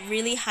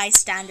really high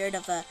standard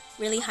of a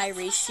really high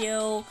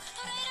ratio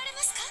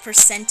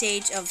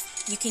percentage of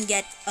you can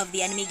get of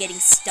the enemy getting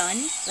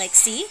stunned. Like,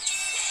 see?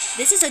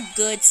 This is a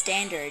good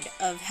standard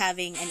of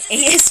having an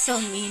AS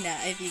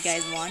Filmina if you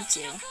guys want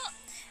to.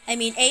 I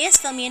mean, AS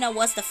Filmina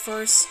was the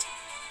first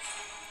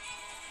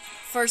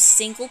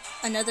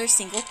another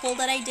single pull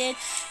that I did.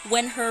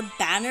 When her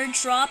banner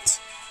dropped,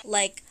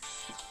 like,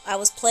 I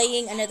was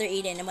playing another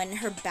Eden, and when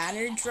her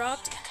banner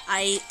dropped,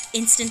 I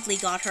instantly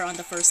got her on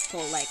the first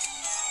pull. Like,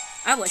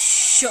 I was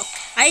shook.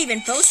 I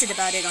even posted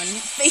about it on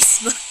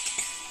Facebook.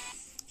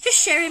 Just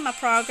sharing my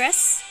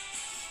progress.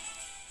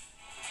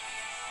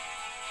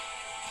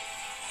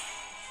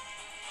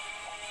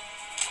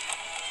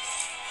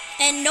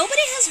 And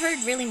nobody has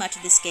heard really much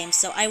of this game,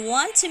 so I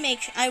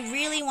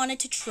really wanted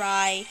to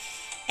try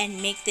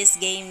and make this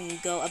game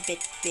go a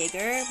bit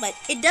bigger, but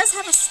it does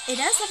have a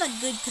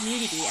good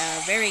community, a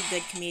very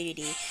good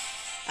community.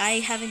 I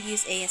haven't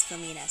used AS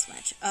Filmina as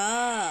much.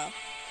 Oh,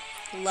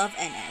 love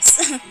NS.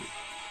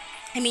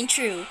 I mean,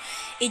 true.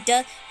 It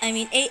does. I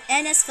mean,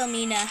 NS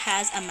Filmina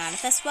has a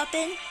manifest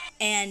weapon,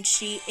 and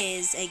she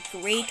is a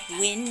great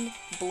wind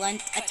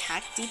blunt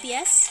attack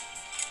DPS.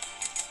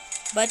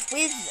 But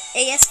with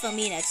AS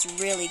Filmina, it's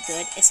really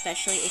good,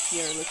 especially if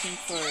you're looking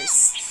for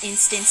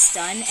instant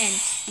stun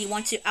and you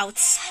want to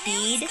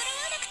outspeed,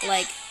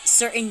 like,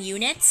 certain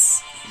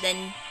units,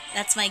 then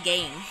that's my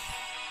game.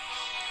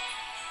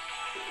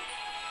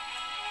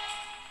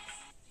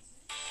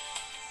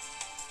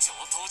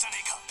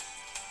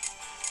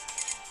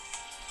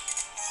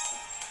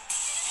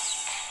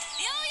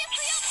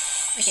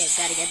 Okay,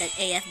 gotta get that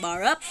AF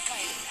bar up.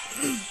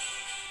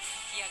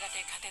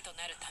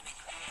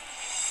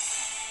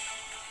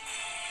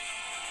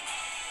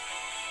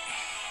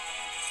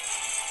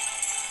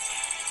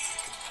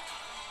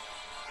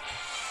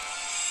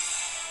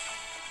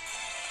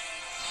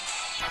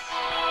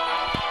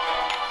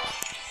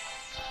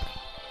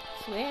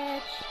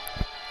 Switch.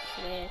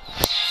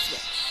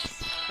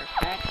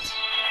 Perfect.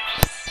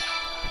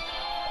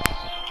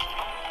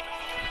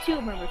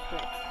 2 murmur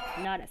splits.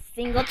 Not a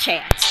single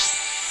chance.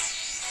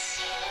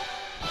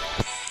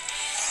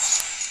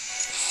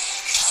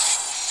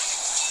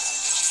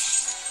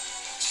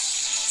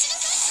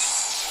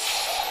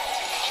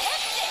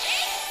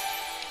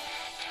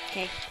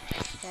 Okay,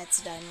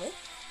 that's done with.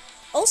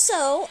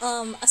 Also,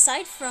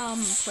 aside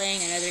from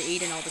playing another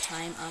Eden all the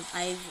time,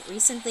 I've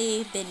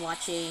recently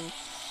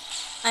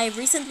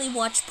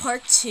watched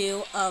part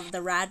 2 of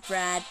the Rad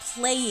Brad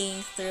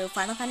playing through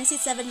Final Fantasy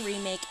VII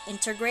Remake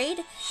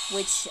Intergrade,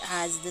 which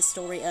has the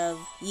story of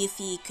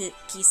Yuffie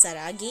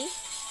Kisaragi.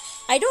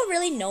 I don't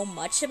really know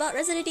much about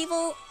Resident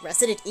Evil?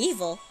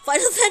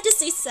 Final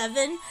Fantasy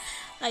VII?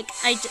 Like,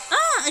 a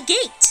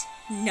gate!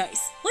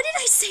 Nice. What did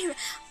I say?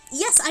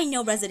 Yes, I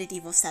know Resident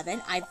Evil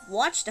 7. I've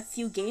watched a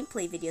few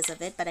gameplay videos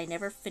of it, but I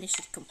never finished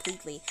it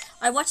completely.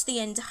 I watched the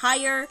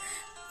entire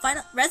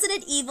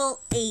Resident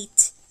Evil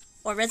 8,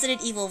 or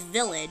Resident Evil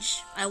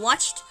Village. I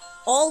watched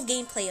all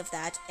gameplay of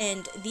that,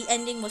 and the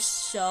ending was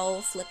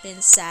so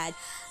flippin' sad.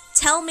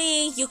 Tell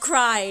me you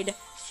cried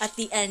at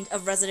the end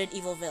of Resident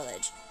Evil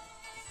Village.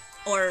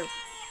 Or,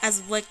 as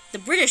what the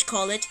British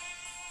call it,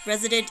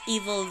 Resident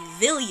Evil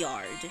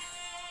Villiard.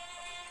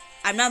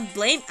 I'm not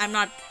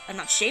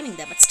shaming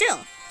them, but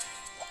still.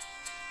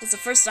 It's the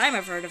first time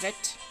I've heard of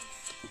it.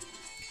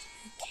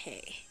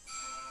 Okay.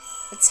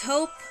 Let's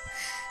hope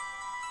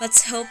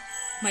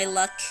my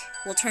luck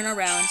will turn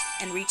around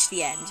and reach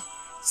the end.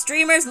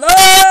 Streamers,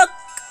 look!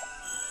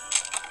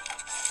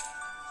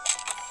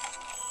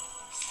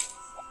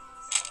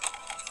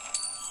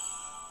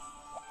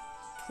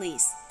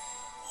 Please.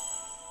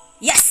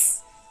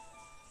 Yes!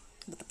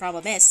 But the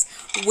problem is,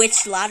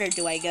 which ladder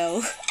do I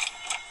go?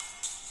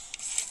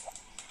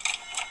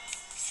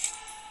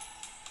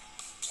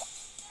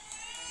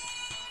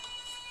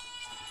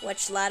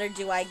 Which ladder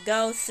do I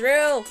go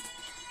through?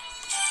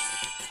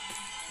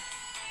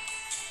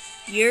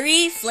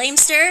 Yuri,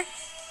 Flamester,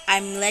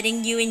 I'm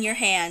letting you in your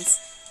hands.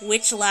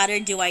 Which ladder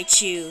do I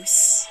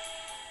choose?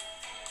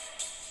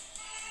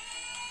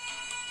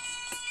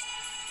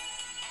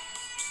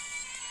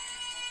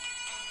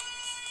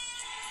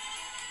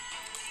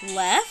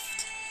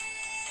 Left?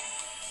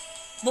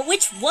 But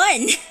which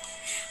one?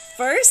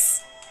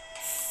 First,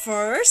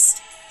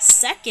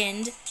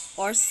 second,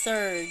 or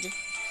third?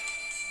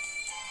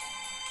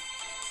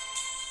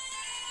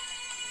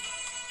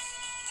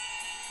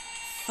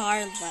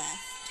 Far left.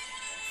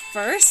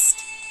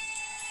 First?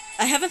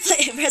 I haven't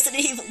played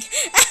Resident Evil.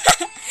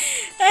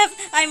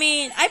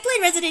 I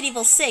played Resident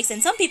Evil 6,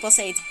 and some people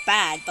say it's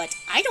bad, but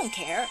I don't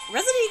care.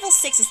 Resident Evil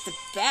 6 is the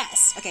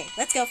best. Okay,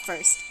 let's go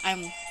first.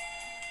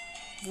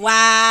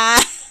 Wow.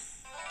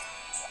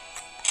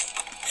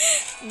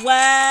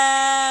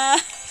 Wow.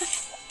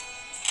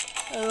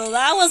 Well,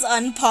 that was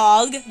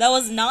unpog. That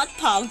was not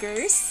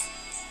poggers.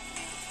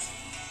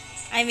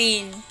 I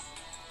mean,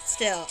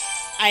 still,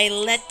 I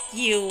let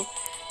you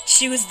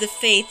choose the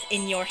fate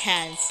in your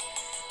hands.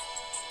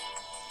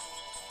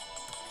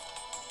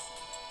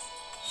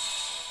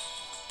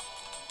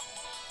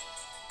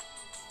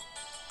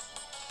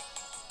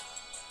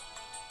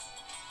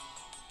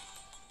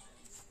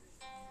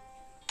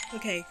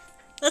 Okay,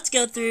 let's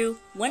go through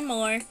one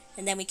more,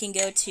 and then we can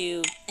go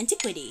to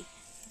antiquity,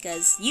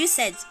 because you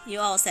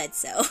all said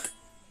so.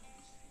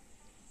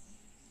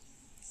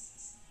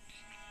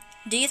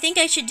 Do you think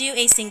I should do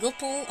a single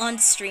pull on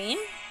stream?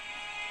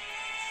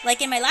 Like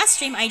in my last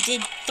stream, I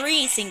did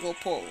 3 single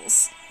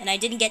pulls, and I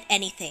didn't get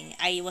anything.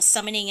 I was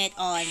summoning it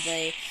on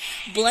the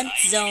Blunt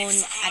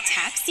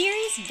Attack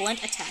series.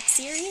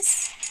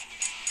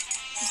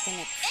 Just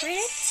gonna crit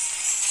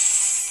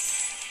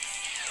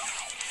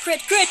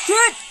it.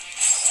 Crit!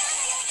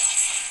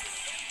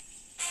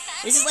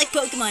 This is like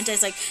Pokemon,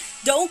 just like,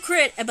 don't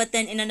crit, but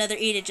then in another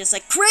edit, just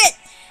like, crit!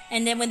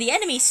 And then when the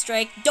enemies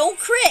strike, don't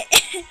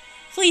crit!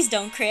 Please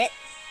don't crit.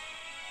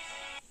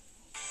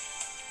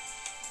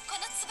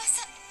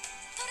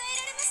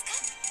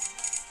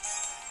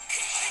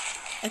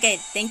 Okay,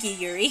 thank you,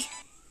 Yuri.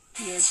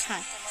 You're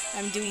kind.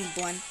 I'm doing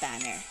Blunt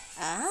Banner.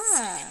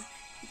 Ah.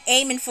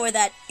 Aiming for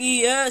that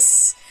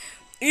ES!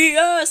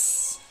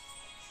 ES!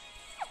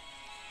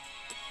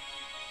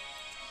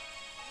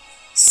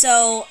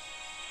 So,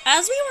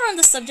 as we were on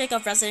the subject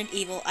of Resident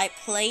Evil, I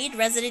played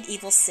Resident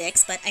Evil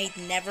 6, but I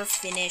never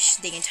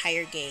finished the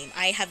entire game.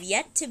 I have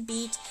yet to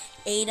beat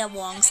Ada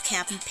Wong's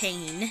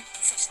campaign,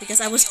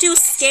 because I was too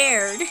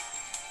scared.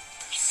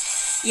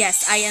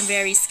 Yes, I am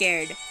very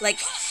scared.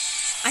 Like,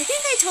 I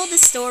think I told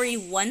this story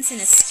once in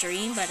a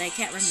stream, but I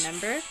can't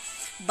remember.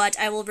 But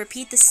I will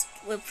repeat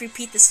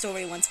the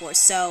story once more.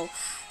 So,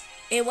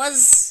 it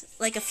was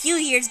like a few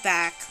years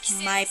back,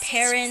 my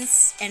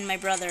parents and my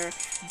brother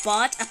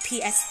bought a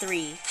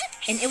PS3,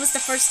 and it was the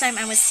first time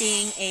I was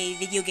seeing a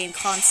video game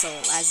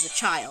console as a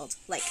child.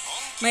 Like,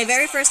 my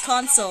very first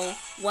console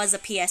was a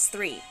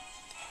PS3.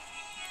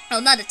 Oh,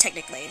 not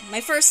technically.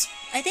 I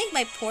think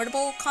my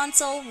portable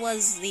console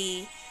was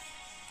the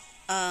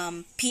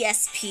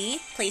PSP,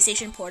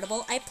 PlayStation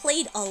Portable. I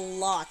played a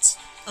lot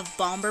of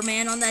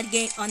Bomberman on that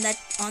game, on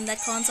that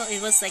console.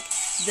 It was like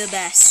the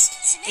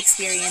best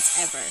experience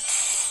ever.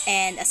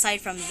 And aside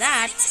from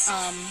that,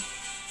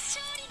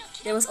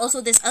 there was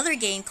also this other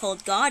game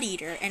called God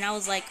Eater, and I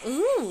was like,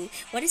 ooh,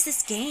 what is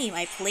this game?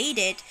 I played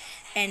it,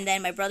 and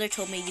then my brother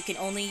told me you can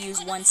only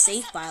use 1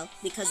 save file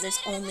because there's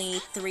only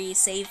 3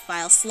 save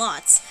file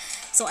slots.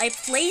 So I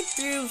played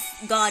through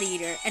God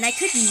Eater, and I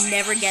could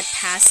never get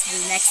past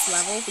the next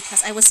level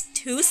because I was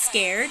too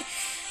scared.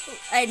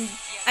 And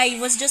I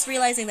was just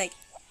realizing, like,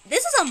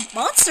 this is a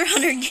Monster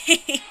Hunter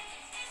game.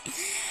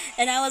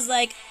 And I was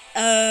like,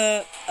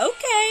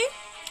 okay.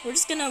 We're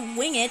just gonna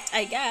wing it,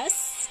 I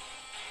guess.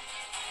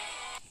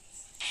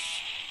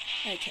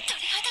 Okay.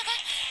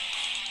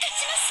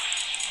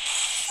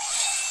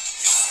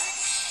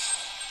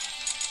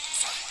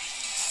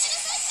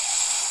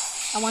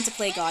 I want to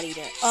play God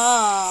Eater.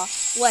 Oh,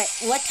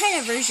 what kind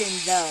of version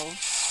though?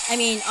 I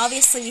mean,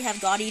 obviously we have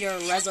God Eater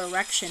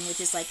Resurrection, which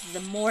is like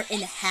the more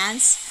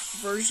enhanced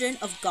version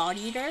of God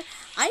Eater.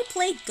 I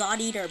played God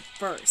Eater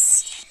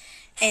Burst,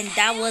 and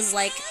that was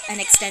like an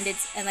extended,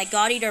 and like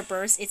God Eater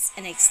Burst, it's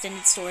an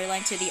extended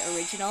storyline to the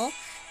original.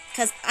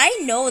 Because I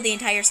know the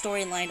entire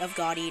storyline of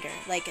God Eater.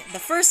 Like, the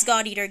first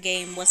God Eater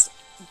game was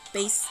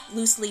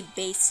loosely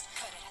based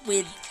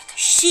with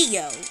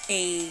Shio,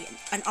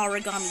 an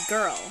origami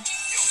girl.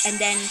 And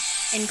then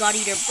in God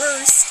Eater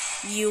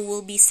Burst, you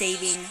will be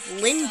saving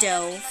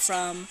Lindo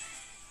from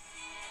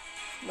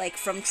like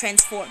from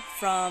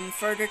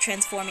further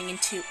transforming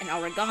into an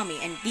origami.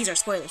 And these are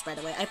spoilers, by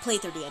the way. I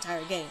played through the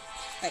entire game.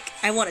 Like,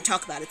 I want to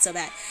talk about it so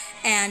bad.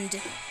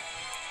 And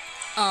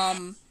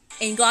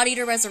in God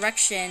Eater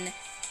Resurrection,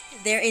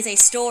 there is a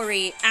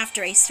story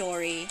after a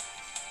story.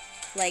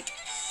 Like,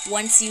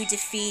 once you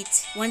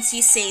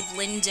save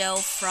Lindo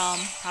from,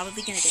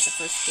 probably gonna get the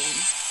first game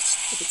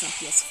if it's on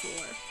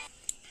PS4.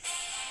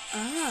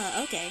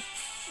 Ah, okay.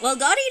 Well,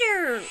 the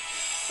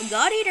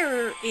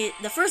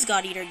first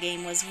God Eater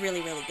game was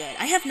really, really good.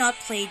 I have not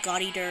played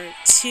God Eater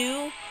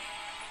 2.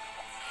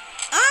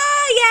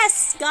 Ah,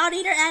 yes! God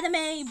Eater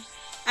anime!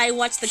 I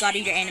watched the God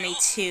Eater anime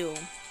too.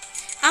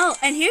 Oh,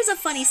 and here's a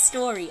funny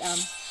story.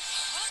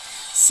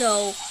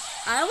 So,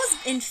 I was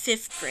in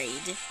 5th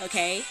grade,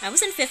 okay? I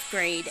was in 5th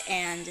grade,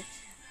 and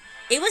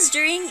it was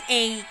during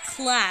a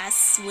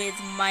class with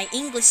my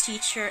English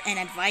teacher and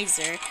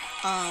advisor.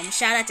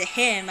 Shout out to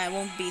him. I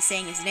won't be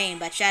saying his name,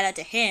 but shout out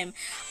to him.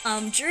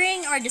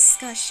 During our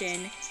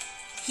discussion,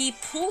 he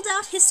pulled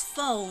out his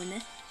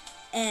phone,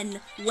 and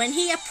when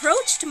he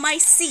approached my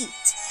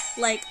seat,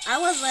 like, I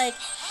was, like,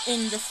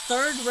 in the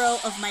 3rd row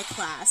of my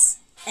class,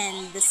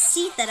 and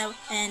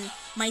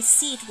my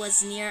seat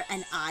was near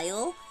an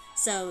aisle,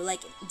 so,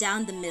 like,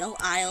 down the middle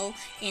aisle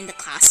in the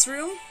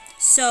classroom.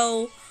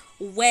 So,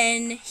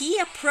 when he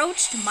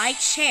approached my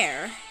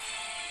chair,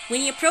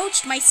 when he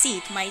approached my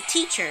seat, my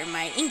teacher,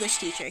 my English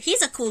teacher,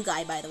 he's a cool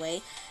guy, by the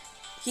way.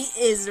 He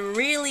is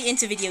really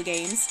into video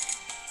games.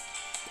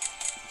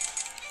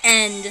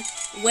 And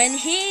when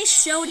he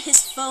showed his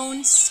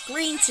phone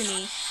screen to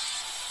me,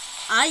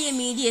 I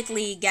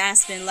immediately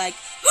gasped and, like,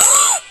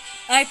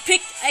 I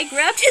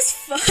grabbed his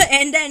phone,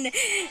 and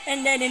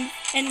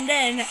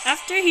then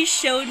after he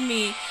showed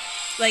me,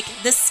 like,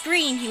 the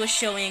screen he was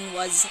showing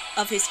was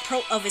of his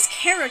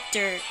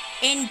character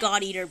in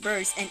God Eater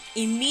Burst, and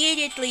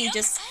immediately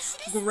just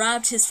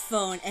grabbed his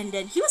phone, and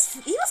then he was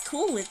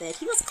cool with it.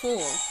 He was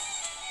cool.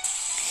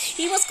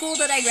 He was cool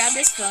that I grabbed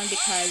his phone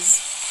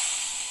because,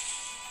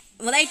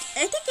 well, I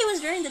think it was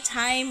during the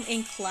time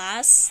in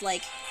class,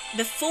 like,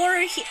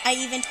 before I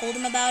even told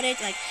him about it,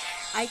 like,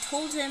 I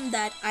told him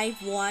that I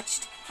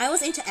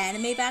was into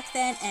anime back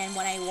then, and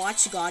when I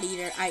watched God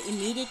Eater, I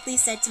immediately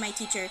said to my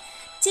teacher,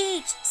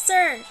 "Teach,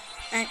 sir,"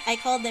 and I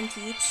called them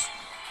Teach.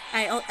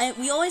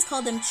 We always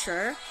called them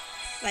Chur,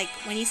 like,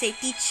 when you say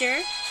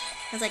teacher,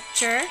 I was like,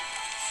 Chur,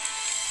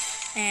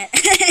 and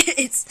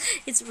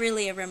it's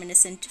really a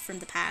reminiscent from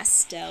the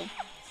past, though.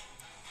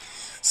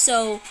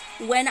 So,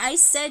 when I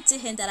said to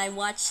him that I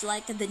watched,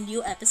 like, the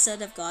new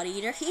episode of God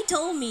Eater, he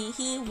told me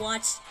he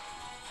watched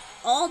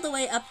all the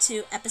way up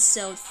to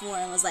episode 4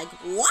 and was like,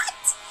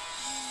 "What?"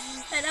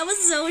 And I was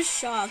so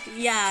shocked.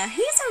 Yeah,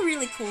 he's a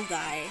really cool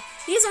guy.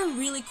 He's a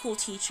really cool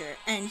teacher,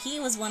 and he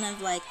was one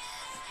of, like,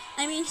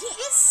 I mean, he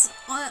is,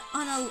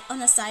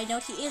 on a side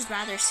note, he is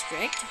rather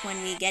strict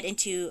when we get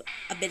into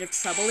a bit of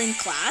trouble in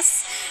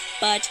class,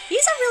 but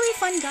he's a really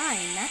fun guy,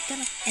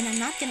 and I'm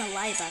not gonna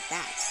lie about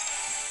that.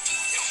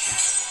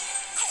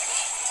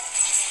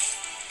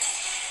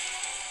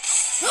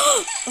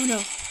 Oh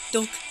no,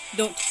 don't.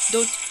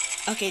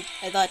 Okay,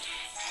 I thought,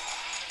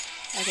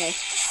 okay.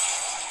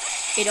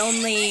 It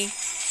only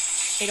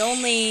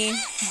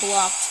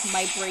blocked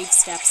my brave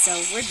step,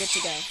 so we're good to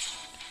go.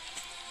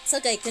 So,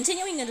 okay,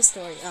 continuing in the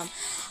story,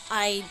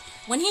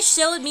 when he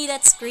showed me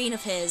that screen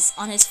of his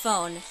on his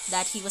phone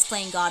that he was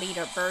playing God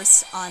Eater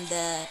Burst on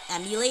the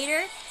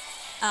emulator,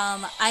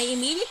 I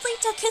immediately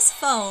took his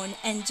phone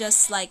and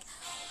just, like,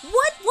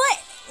 what,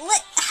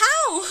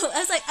 how?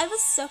 I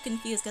was so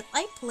confused, because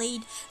I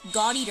played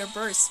God Eater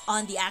Burst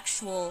on the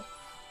actual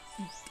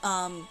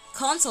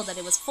console that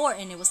it was for,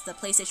 and it was the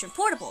PlayStation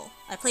Portable.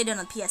 I played it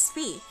on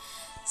PSP.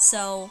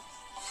 So,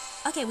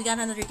 okay, we got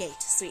another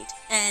gate. Sweet.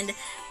 And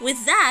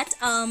with that,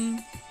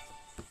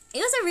 it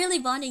was a really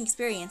bonding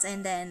experience.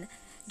 And then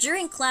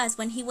during class,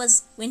 when he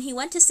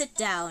went to sit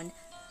down,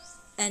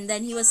 and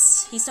then he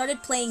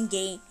started playing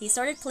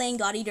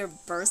God Eater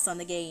Burst on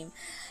the game,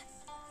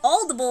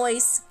 all the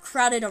boys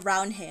crowded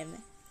around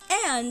him,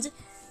 and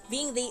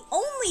being the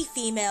only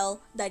female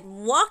that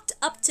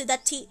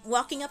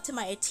walking up to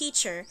my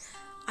teacher,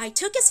 I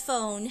took his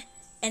phone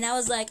and I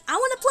was like, I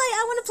want to play.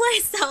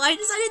 So I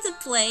decided to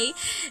play,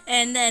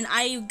 and then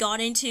I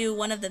got into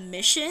one of the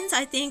missions.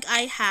 I think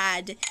I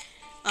had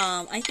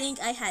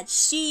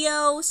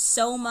Shio,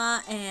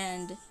 Soma,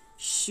 and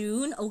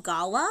Shun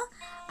Ogawa.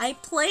 I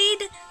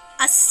played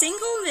a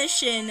single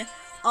mission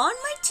on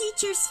my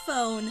teacher's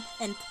phone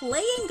and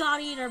playing God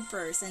Eater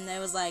Burst, and I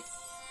was like,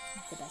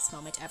 the best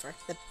moment ever.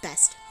 The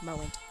best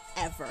moment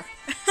ever.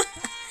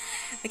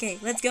 Okay,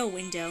 let's go,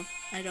 window.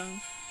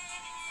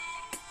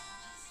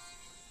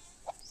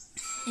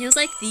 It was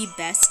like the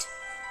best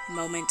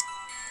moment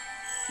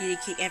you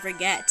could ever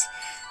get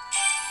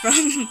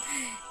from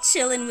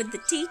chilling with the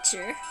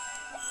teacher.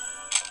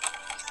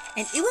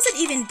 And it wasn't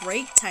even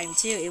break time,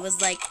 too. It was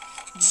like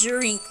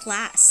during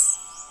class.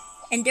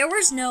 And there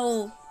was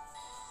no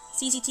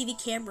CCTV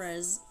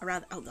cameras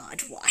around. Oh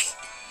god, why?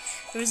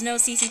 There was no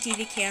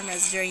CCTV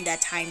cameras during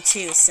that time,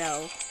 too,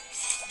 so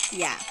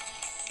yeah.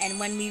 And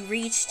when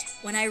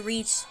I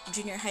reached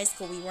junior high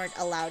school, we weren't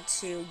allowed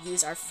to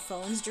use our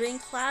phones during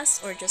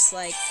class or just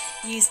like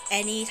use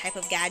any type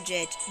of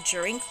gadget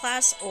during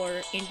class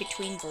or in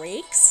between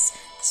breaks.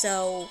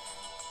 So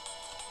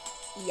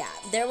yeah,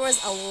 there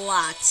was a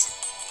lot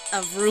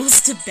of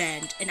rules to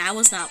bend, and I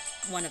was not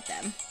one of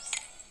them.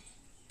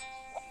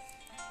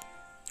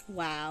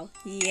 Wow.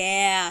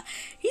 Yeah.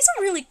 He's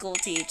a really cool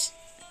teach.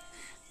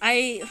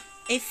 I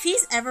if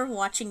he's ever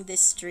watching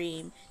this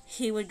stream,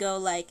 he would go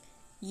like,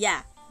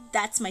 "Yeah,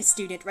 that's my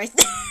student right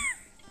there."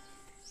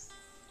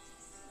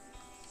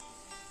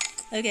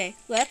 Okay,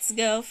 let's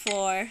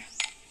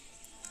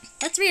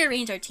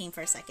rearrange our team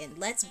for a second.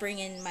 Let's bring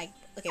in my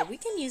okay, we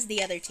can use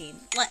the other team.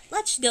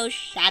 Let's go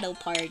Shadow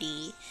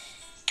Party.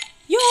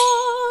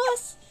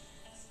 Yes.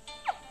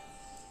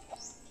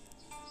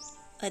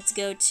 Let's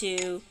go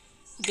to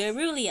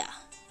Garulia.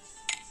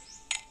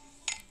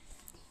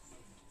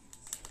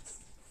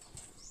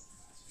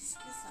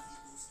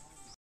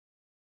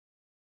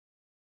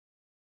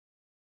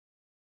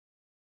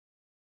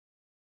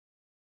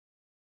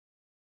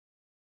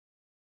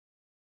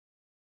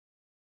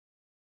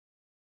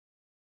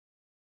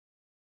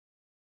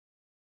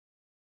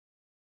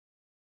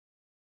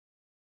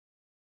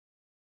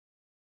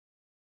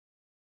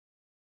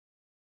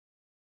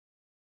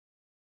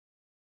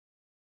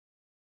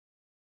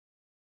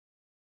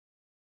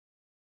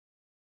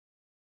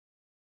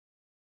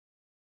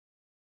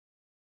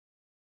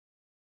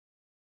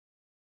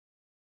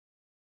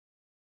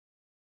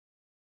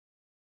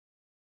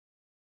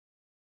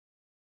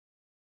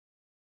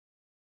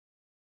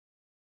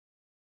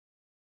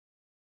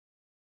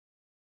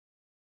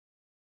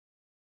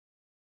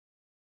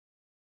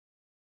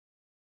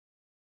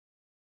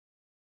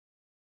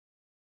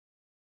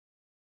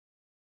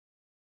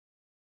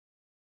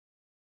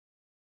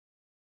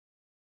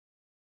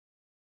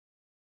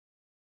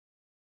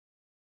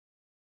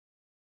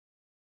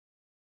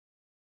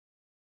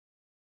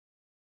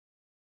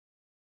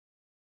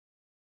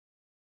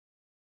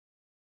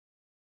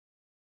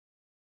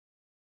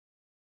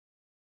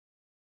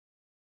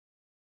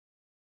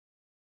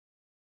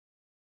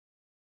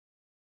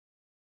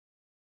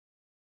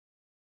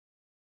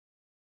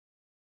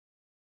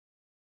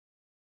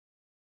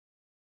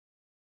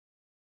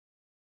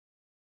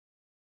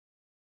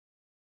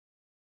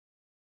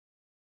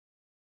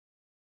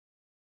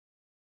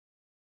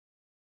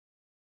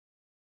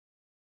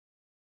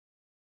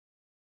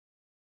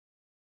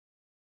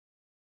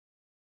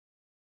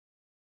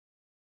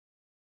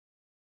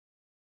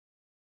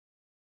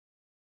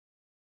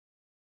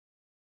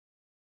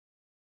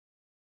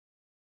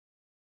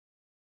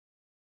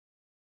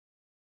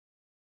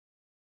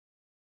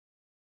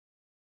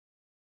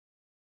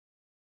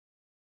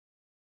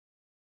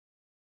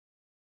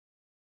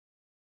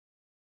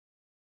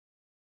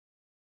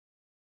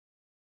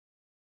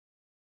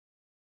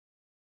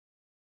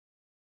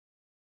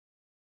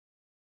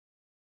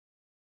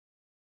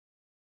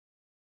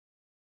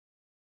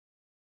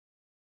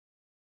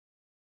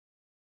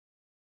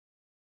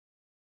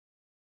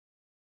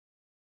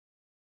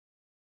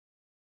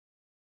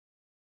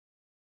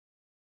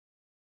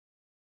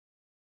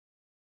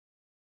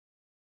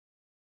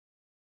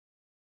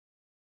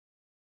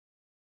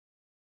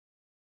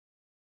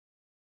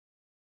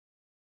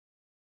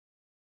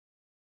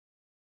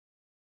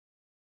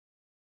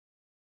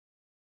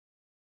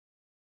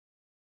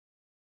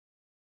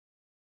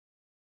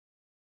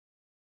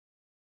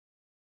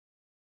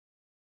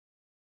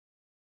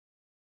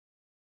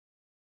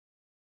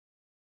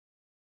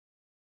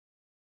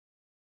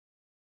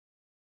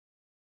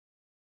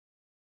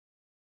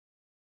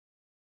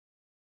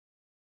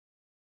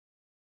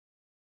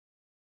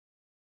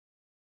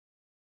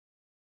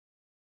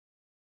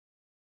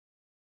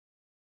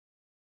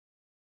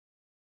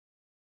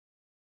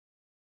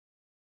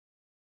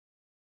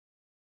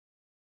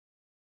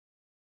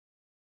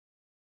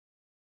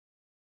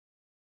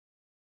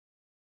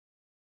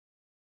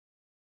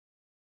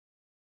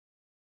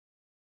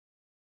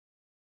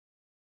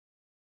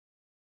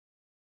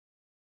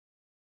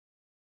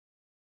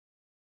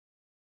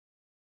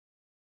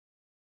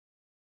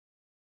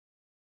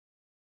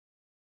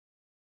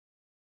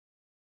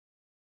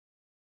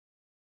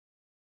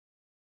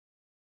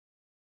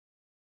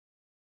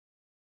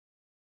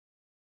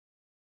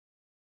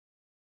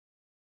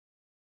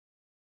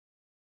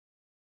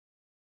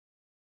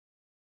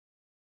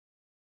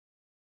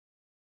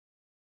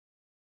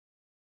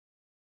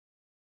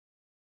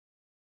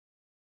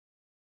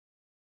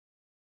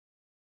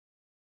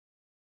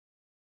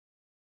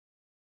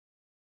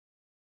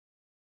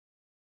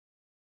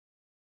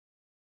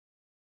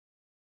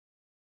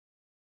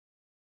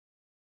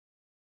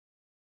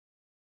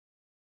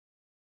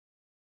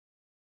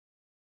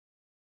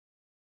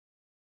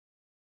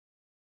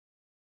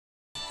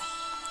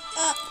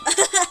 Uh,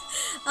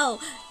 oh,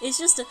 it's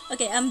just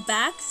okay. I'm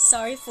back.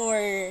 Sorry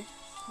for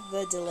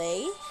the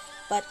delay,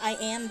 but I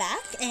am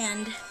back,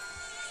 and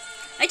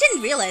I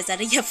didn't realize that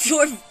I have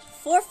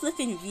four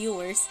flipping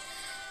viewers.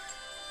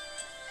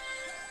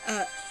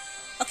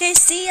 Okay,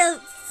 see ya,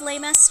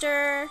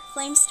 Flamester,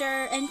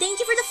 and thank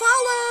you for the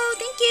follow.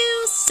 Thank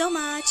you so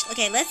much.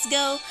 Okay, let's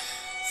go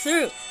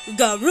through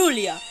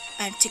Garulia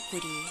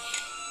Antiquity.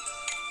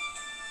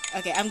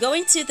 Okay, I'm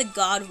going to the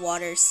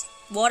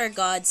Water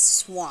God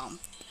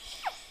Swamp.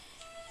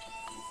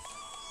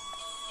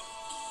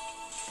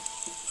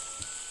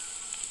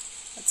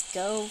 Let's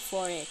go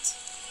for it.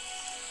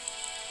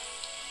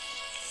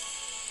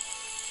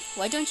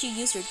 Why don't you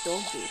use your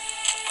Dogu?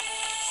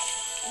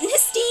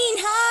 Nistine,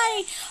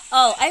 hi!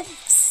 Oh, I'm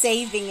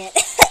saving it.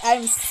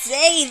 I'm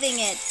saving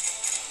it.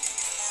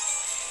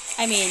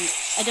 I mean,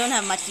 I don't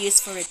have much use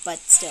for it, but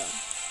still.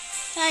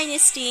 Hi,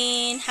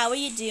 Nistine. How are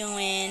you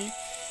doing?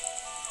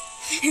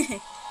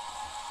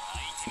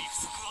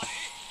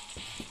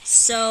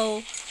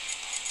 So,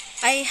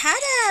 I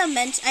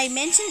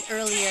mentioned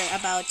earlier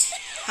about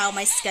how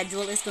my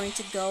schedule is going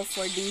to go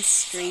for these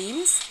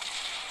streams.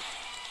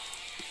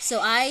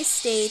 So I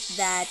state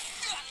that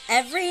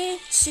every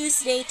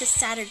Tuesday to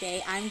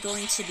Saturday I'm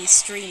going to be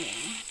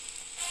streaming,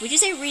 which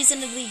is a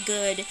reasonably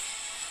good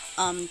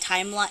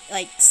timeline,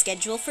 like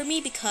schedule for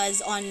me,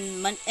 because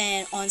on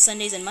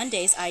Sundays and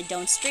Mondays I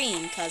don't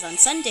stream, because on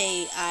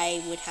Sunday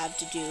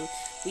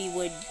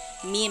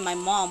me and my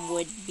mom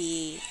would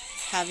be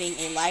having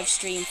a live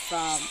stream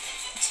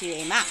to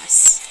a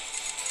mass.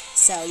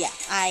 So yeah,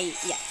 I'm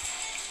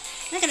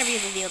not gonna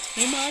reveal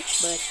too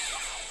much, but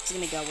just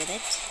gonna go with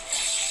it.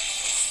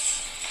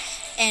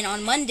 And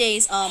on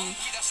Mondays,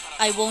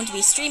 I won't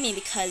be streaming,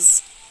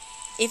 because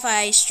if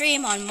I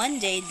stream on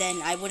Monday, then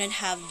I wouldn't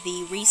have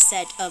the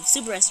reset of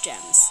Subarus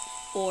gems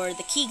or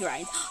the key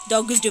grind.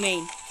 Dogu's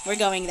domain. We're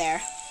going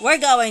there. We're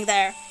going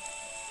there.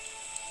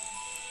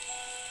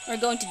 We're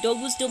going to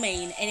Dogu's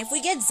domain, and if we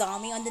get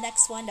zombie on the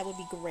next one, that would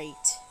be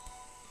great.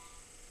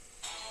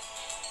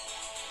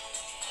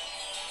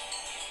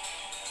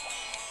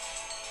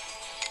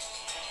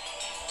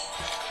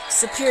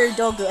 Superior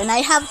Dogu, and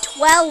I have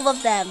 12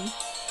 of them.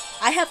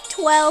 I have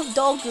 12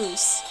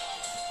 Dogus.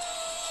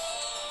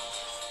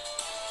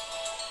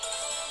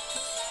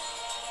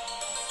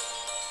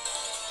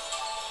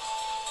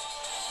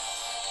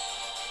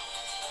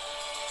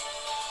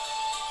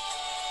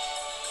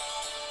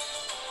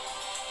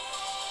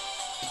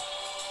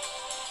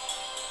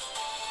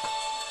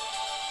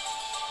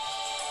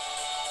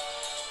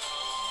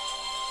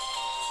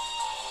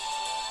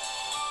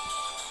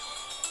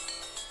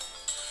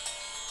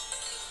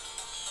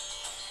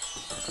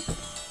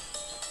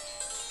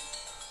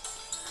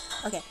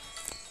 Okay.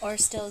 Or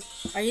still,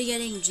 are you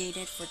getting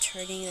jaded for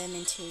turning them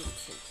into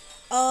food?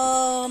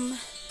 Not.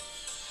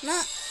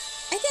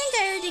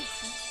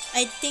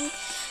 I think,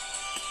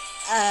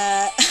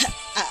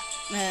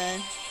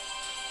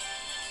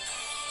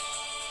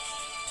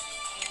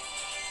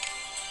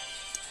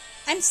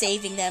 I'm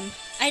saving them.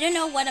 I don't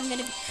know what I'm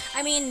gonna be.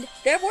 I mean,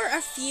 there were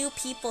a few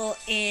people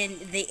in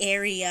the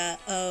area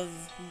of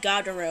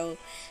Godoro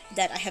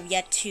that I have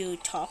yet to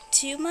talk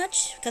to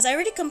much, because I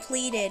already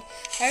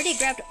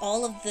grabbed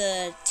all of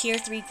the tier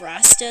 3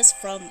 Grastas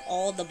from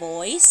all the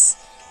boys,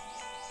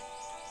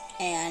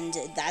 and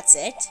that's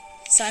it.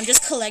 So I'm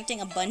just collecting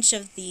a bunch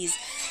of these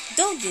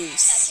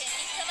Dogus,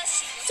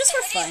 just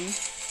for fun.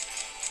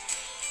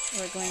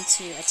 We're going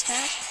to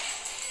attack.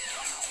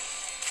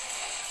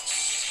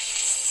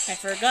 I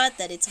forgot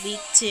that it's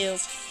weak to.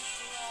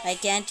 I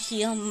can't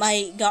heal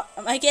Okay,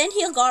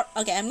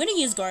 I'm gonna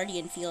use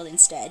Guardian Field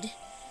instead.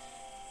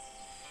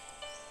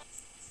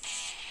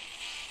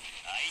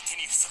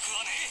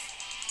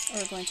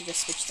 We're going to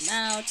just switch them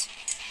out.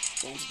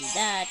 Going to do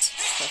that.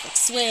 Perfect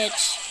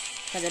switch.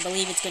 Because I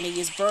believe it's going to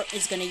use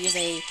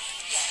a.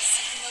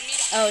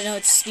 Oh no,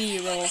 it's speedy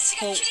roll.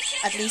 Oh,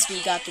 at least we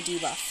got the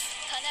debuff.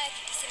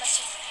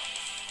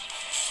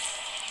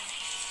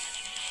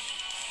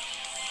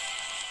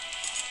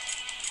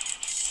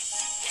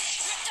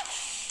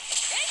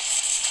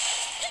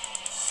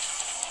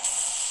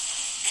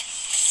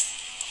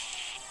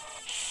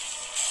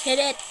 Hit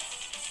it!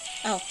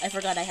 Oh, I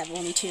forgot I have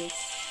only 2.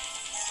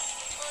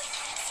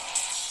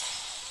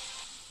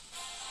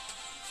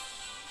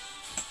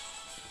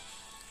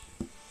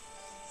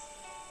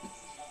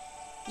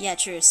 Yeah,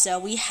 true. So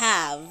we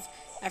have...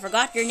 I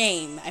forgot your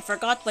name. I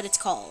forgot what it's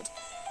called.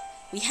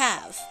 We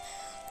have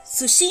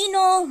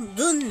Tsushino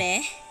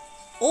Gunme,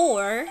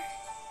 or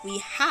we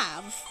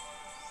have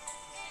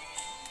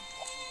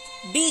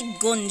Big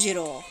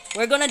Gonjiro.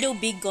 We're gonna do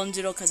Big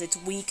Gonjiro because it's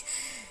weak.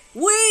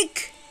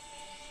 Weak!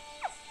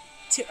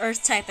 To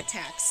earth type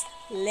attacks.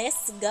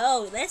 Let's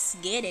go. Let's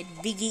get it.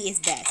 Biggie is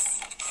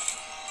best.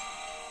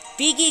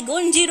 Biggie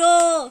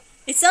Gonjiro!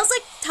 It sounds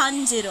like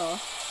Tanjiro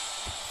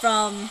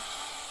from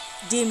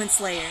Demon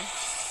Slayer.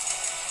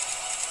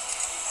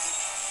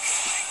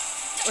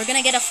 We're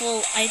gonna get a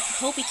full... I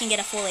hope we can get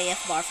a full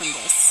AF bar from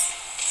this.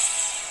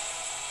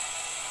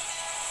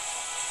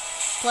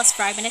 Plus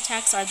fragment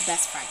attacks are the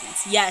best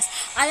fragments. Yes,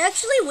 I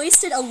actually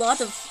wasted a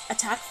lot of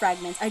attack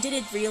fragments. I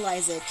didn't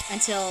realize it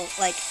until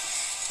like,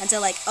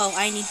 oh,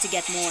 I need to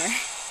get more.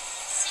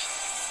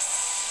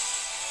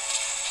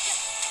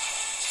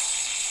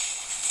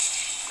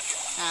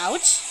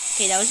 Ouch.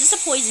 Okay, that was just a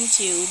poison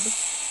tube.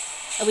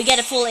 And we get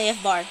a full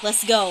AF bar.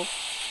 Let's go.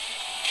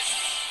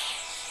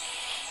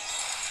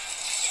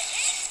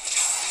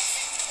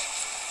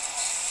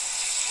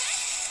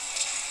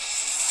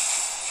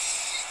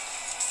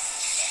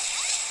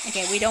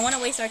 Okay, we don't want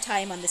to waste our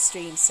time on the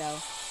stream, so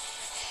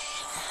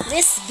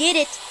let's get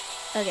it.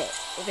 Okay,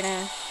 we're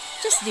gonna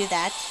just do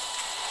that.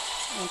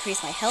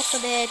 Increase my health a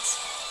bit.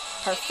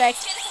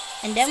 Perfect.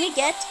 And then we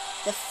get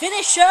the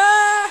finisher!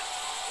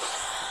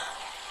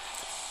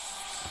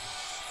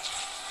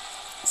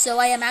 So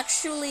I am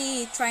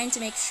actually trying to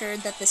make sure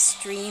that the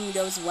stream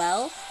goes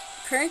well.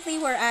 Currently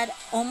we're at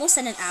almost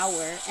an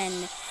hour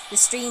and the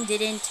stream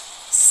didn't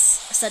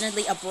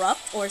suddenly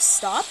abrupt or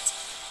stopped.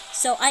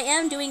 So I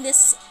am doing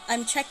this,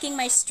 I'm checking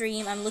my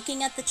stream, I'm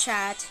looking at the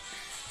chat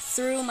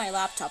through my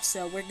laptop,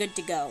 so we're good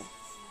to go.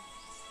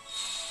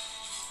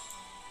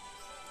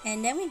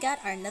 And then we got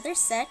our another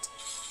set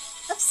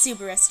of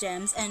Subarus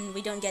gems, and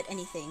we don't get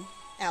anything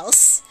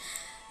else.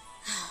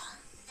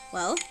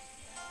 Well,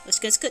 let's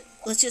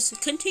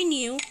just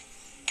continue.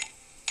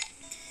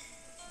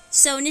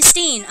 So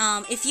Nistine,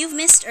 if you've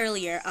missed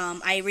earlier,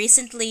 I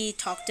recently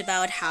talked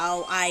about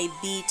how I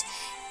beat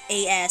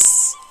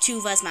AS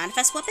Tuva's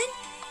Manifest Weapon.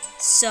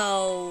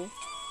 So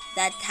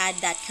that had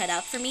that cut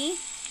out for me,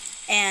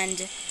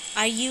 and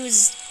I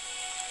used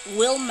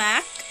Will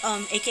Mac,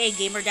 aka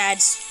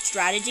GamerDad's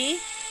strategy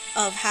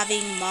of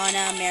having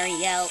Mana,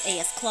 Marielle,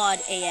 AS Claude,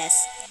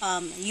 AS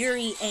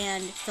Yuri,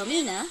 and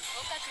Filmina.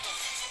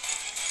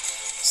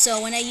 So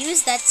when I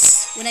used that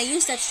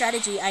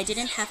strategy, I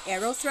didn't have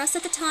arrow thrust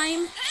at the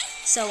time,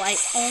 so I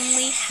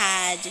only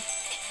had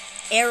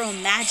arrow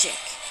magic,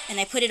 and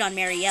I put it on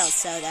Marielle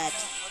so that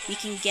we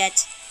can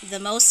get the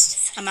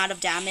most amount of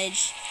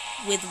damage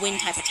with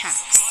wind type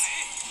attacks.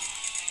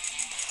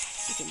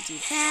 We can do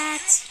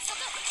that.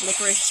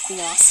 Licorice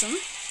Blossom.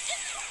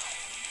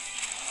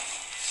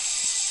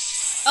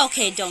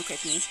 Okay, don't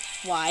crit me.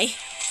 Why?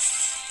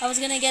 I was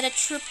gonna get a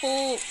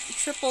triple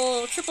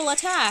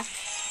attack.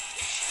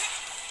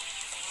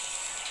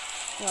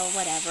 Well,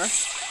 whatever.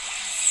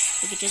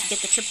 We could just get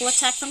the triple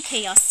attack from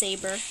Chaos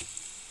Saber.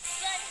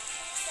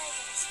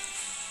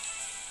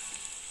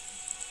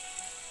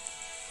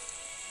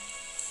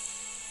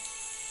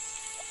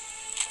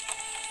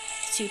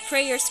 Two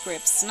prayer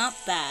scripts, not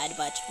bad,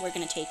 but we're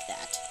gonna take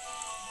that.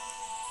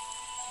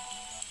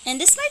 And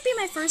this might be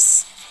my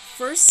first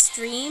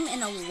stream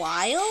in a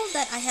while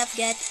that I have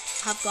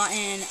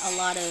gotten a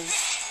lot of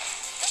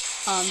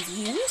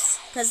views,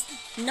 because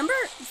number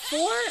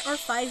 4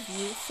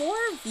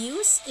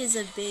 views is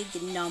a big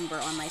number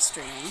on my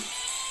stream.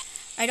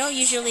 I don't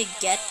usually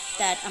get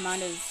that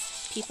amount of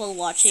people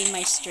watching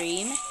my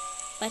stream,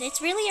 but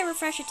it's really a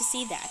refresher to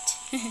see that.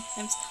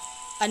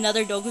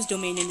 Another Dogu's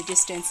Domain in the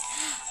distance.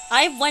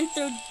 I went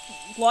through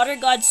Water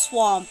God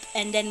Swamp,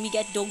 and then we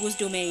get Dogu's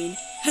Domain.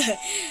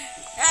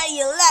 How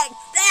you like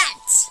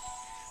that?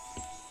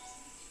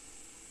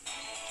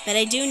 But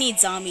I do need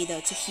Zombie,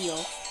 though, to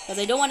heal, because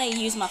I don't want to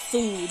use my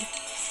food.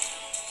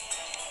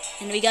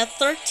 And we got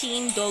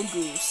 13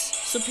 Dogus,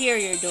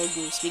 superior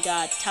Dogus. We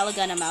got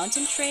Talagana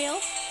Mountain Trail,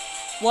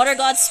 Water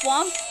God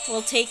Swamp,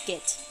 we'll take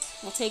it.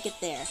 We'll take it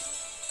there.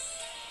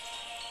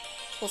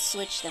 We'll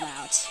switch them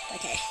out.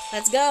 Okay,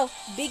 let's go.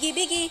 Biggie,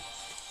 biggie.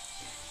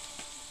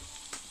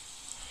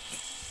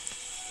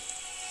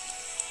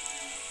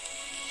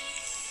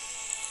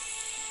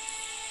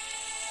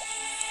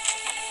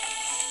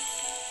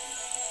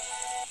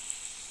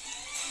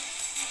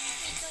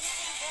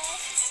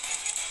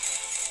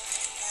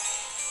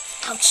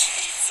 Ouch.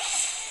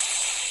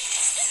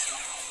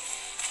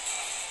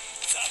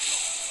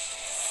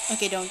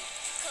 Okay, don't.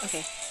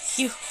 Okay.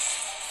 Phew.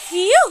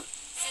 Phew!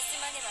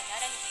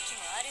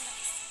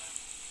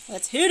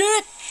 Let's hit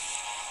it!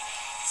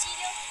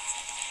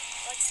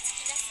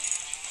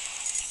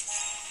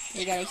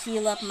 We gotta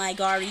heal up my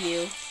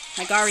Garyu.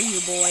 My Garyu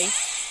boy.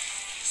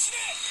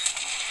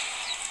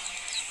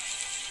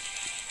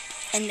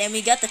 And then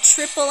we got the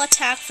triple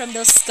attack from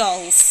those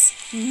skulls.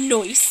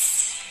 Nice.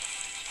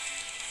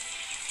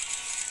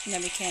 And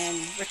then we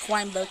can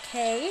Requiem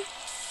Bouquet.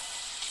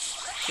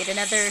 Get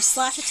another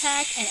slash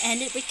attack and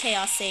end it with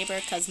Chaos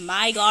Saber, because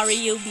my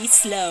Garyu be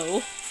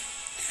slow.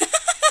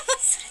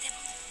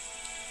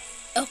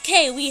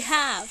 Okay, we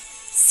have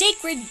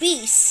Sacred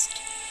Beast.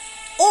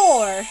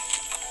 Or,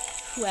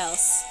 who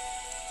else?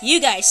 You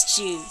guys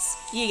choose.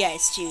 You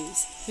guys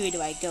choose. Who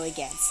do I go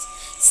against?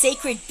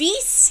 Sacred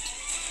Beast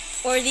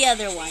or the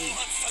other one?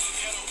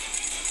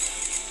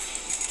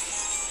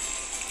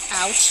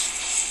 Ouch.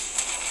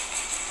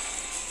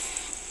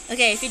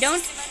 Okay, if you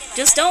don't,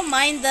 just don't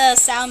mind the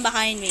sound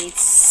behind me.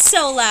 It's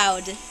so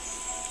loud.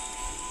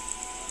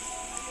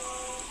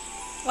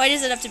 Why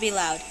does it have to be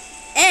loud?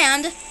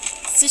 And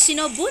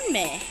Tsushino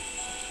Bunmei.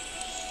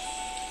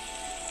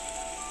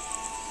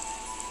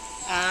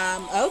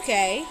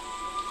 Okay.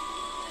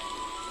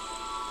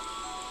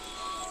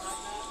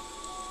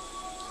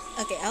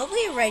 Okay, I'll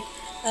be right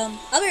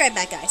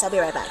back, guys. I'll be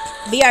right back.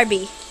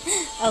 BRB.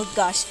 Oh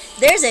gosh.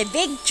 There's a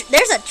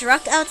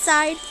truck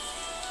outside.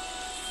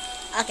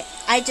 Okay,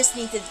 I just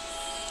need to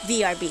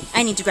VRB.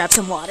 I need to grab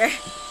some water.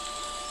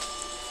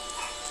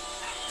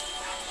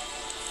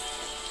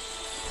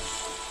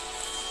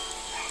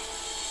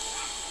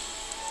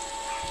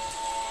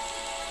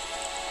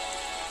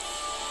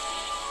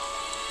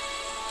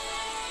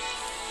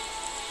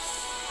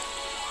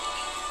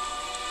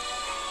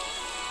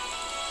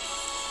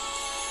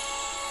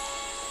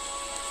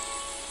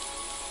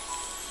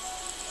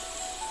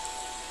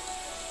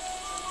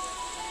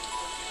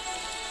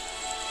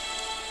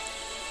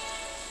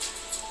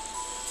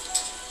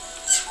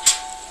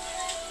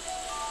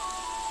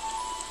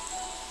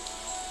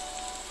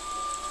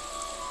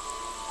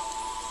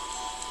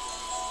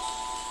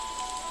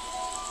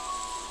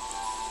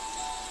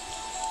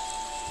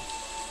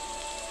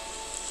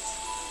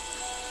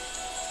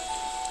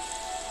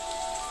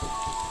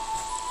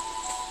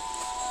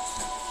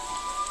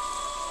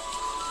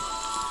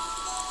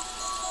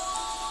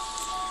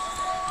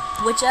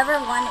 Whichever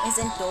one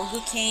isn't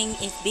Dogu King,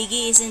 if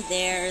Biggie isn't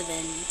there,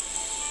 then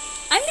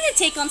I'm gonna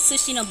take on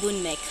Sushi no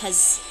Bunme,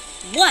 cause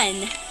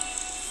one,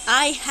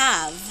 I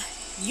have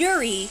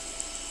Yuri,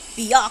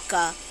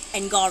 Byakuya,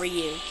 and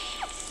Garyu.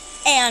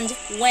 And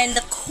when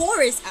the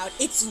core is out,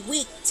 it's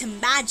weak to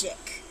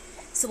magic.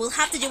 So we'll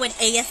have to do an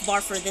AF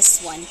bar for this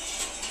one,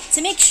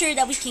 to make sure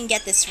that we can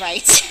get this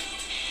right.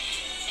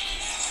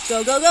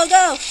 Go, go, go,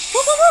 go!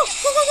 Go, go, go!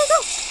 Go, go, go,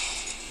 go!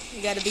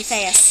 You gotta be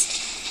fast.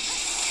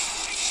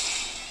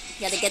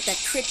 You gotta get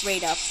that crit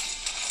rate up.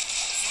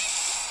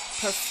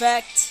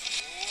 Perfect.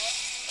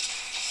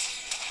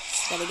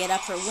 Gotta get up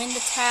her wind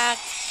attack,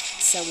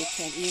 so we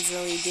can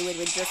easily do it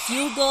with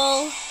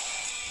Refugal.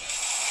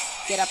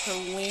 Get up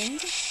her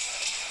wind.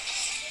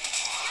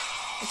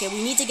 Okay,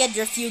 we need to get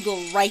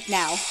Refugal right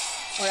now,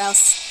 or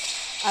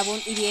else I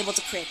won't be able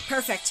to crit.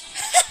 Perfect.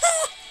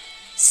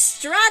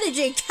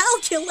 Strategy,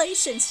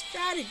 calculation,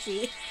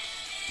 strategy.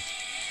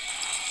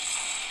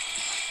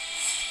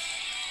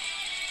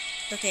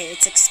 Okay,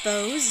 it's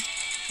exposed.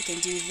 We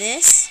can do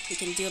this. We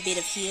can do a bit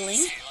of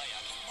healing.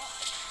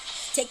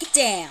 Take it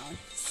down.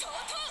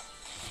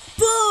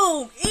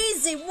 Boom!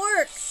 Easy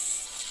work!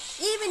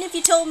 Even if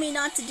you told me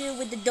not to do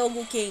with the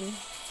Dogu King.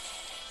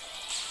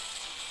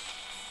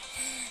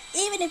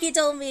 Even if you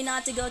told me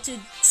not to go to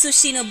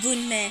Sushi no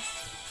Bunme,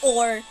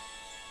 or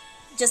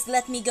just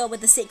let me go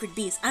with the Sacred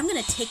Beast, I'm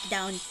gonna take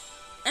down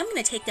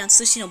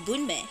Sushi no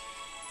Bunme.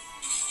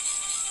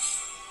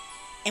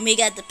 And we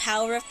got the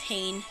Power of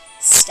Pain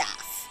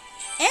staff.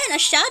 And a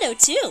shadow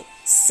too.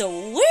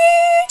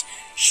 Sweet!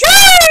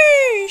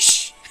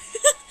 Sheesh!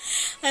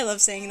 I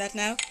love saying that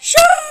now.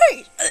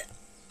 Sheesh!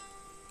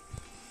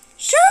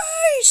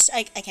 Sheesh!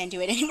 I can't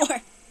do it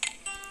anymore.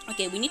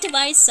 Okay, we need to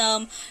buy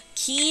some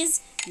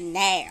keys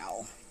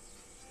now.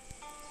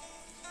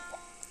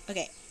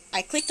 Okay,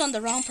 I clicked on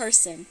the wrong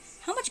person.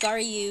 How much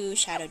Garyu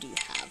shadow do you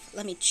have?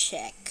 Let me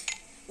check.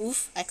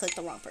 Oof, I clicked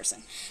the wrong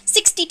person.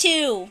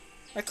 62!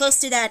 We're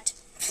close to that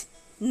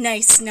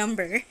nice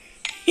number.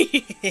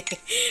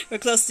 We're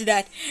close to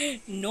that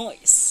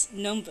nice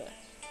number.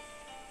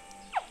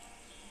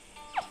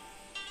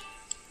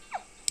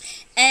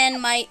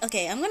 And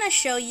okay, I'm gonna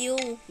show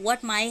you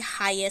what my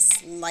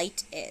highest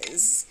light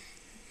is.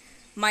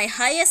 My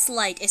highest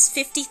light is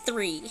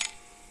 53,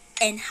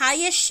 and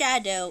highest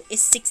shadow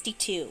is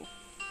 62.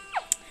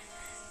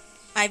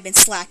 I've been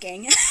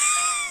slacking.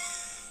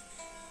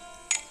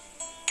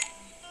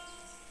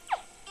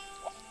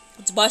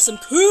 Let's buy some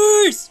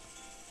keys!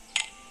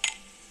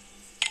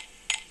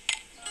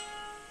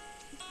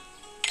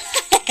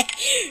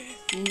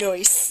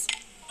 Nice.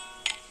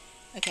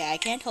 Okay, I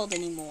can't hold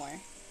anymore.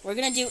 We're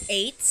gonna do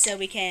 8 so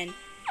we can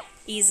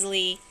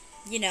easily,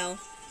 you know,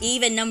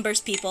 even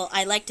numbers, people.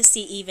 I like to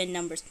see even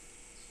numbers.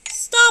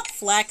 Stop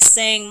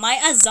flexing. My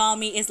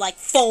Azami is like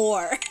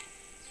 4.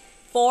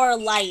 4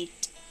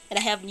 light. And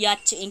I have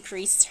yet to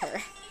increase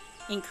her.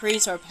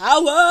 Increase her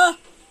power!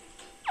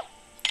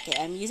 Okay,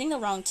 I'm using the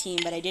wrong team,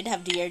 but I did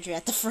have Deirdre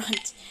at the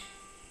front.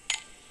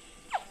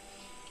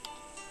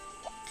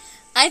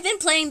 I've been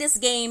playing this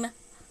game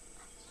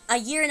a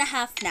year and a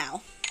half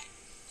now.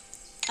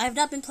 I've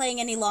not been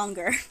playing any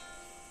longer.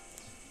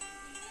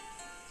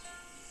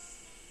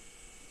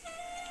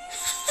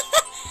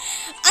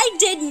 I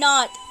did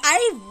not.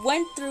 I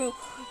went through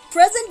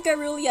Present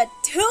Garulia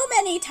too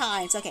many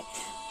times. Okay,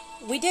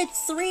 we did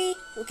 3.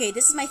 Okay,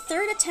 this is my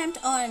 3rd attempt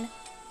on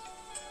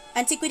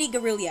Antiquity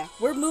Garulia.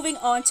 We're moving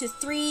on to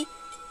 3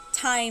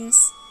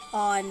 times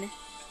on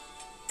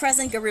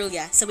Present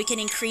Garulia, so we can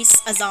increase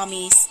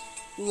Azami's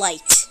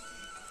light.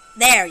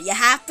 There, you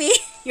happy?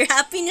 You're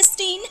happy,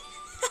 Nastine?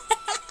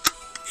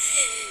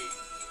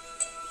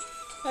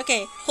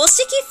 Okay,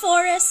 Hoshiki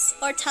Forest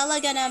or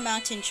Talagana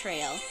Mountain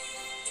Trail.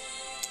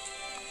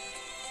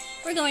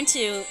 We're going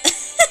to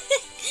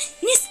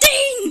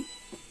Nastine!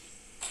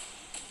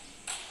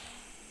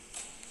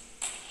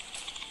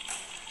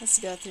 Let's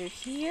go through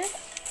here.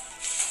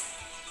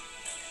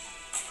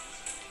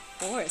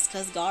 Forest,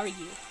 cause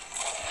Garyu.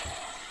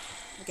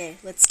 Okay,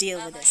 let's deal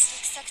with this.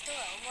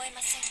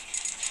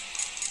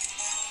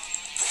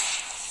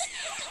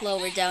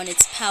 Lower down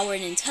its power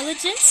and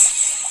intelligence.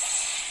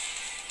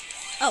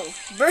 Oh,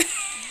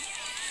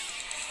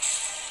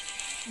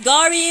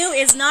 Garyu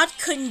is not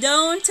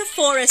condoned to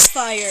forest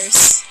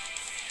fires.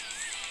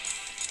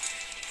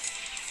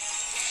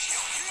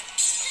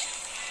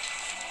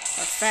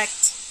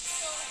 Perfect.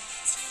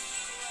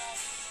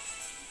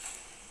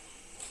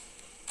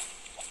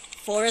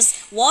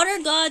 Forest Water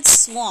God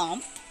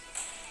Swamp.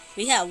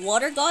 We have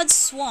Water God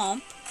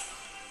Swamp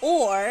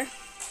or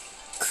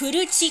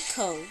Kuruchi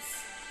Cove.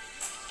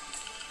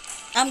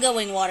 I'm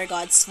going Water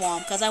God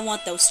Swamp because I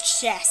want those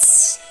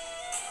chests.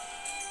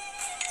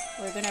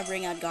 We're gonna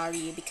bring out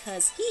Garyu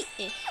because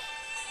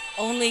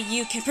only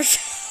you can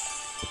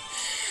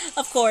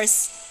Of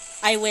course,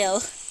 I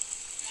will.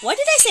 Why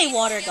did I say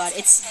Water God?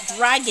 It's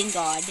Dragon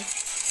God.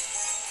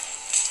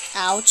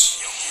 Ouch.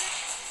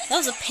 That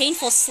was a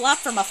painful slap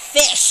from a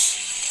fish.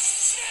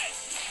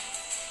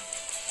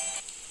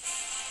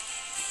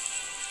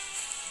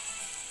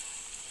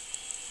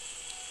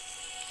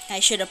 I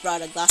should have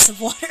brought a glass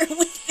of water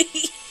with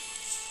me.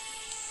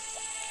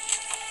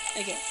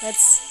 Okay,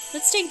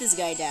 let's take this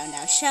guy down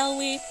now, shall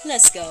we?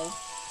 Let's go.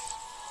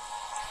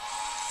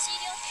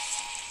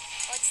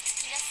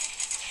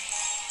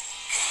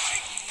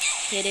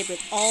 Hit it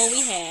with all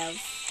we have.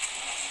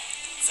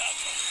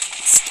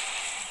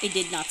 It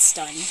did not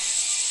stun.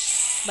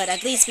 But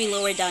at least we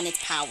lowered down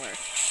its power.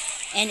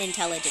 And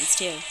intelligence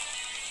too.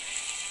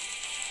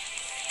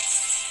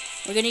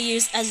 We're gonna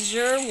use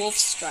Azure Wolf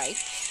Strike.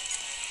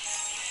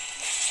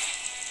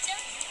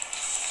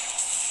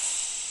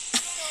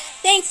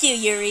 Thank you,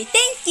 Yuri.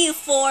 Thank you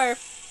for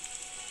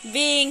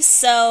being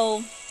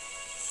so...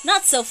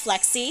 not so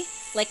flexy,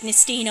 like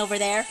Nistine over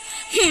there.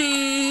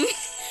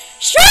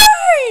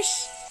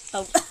 Shush!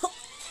 Oh.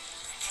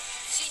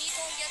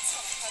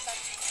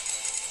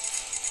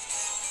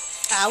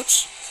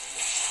 Ouch.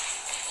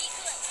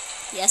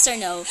 Yes or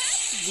no?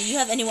 Do you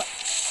have anyone?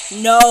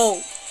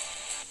 No!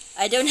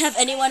 I don't have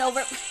anyone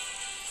over...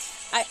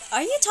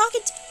 Are you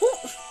talking to... Who?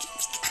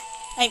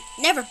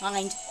 Never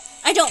mind.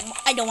 I don't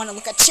want to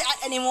look at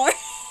chat anymore.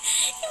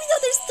 Even though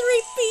there's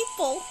 3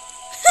 people.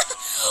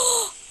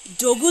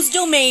 Dogu's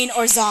Domain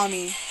or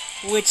Zami?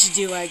 Which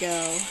do I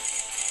go?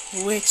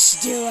 Which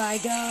do I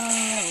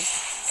go?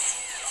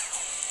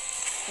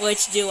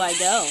 Which do I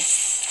go?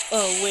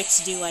 Oh,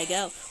 which do I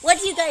go? What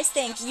do you guys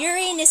think?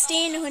 Yuri,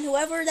 Nistine, and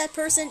whoever that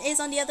person is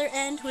on the other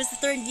end, who is the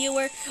 3rd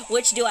viewer,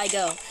 which do I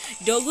go?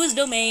 Dogu's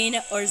Domain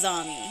or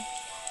Zami?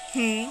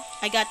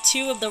 I got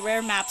 2 of the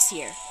rare maps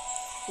here.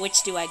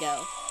 Which do I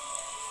go?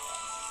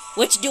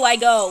 Which do I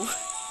go?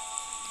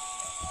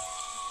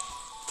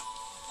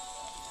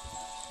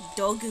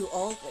 Dogu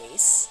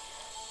always.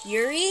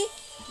 Yuri,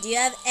 do you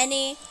have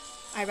any...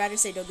 I'd rather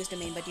say Dogu's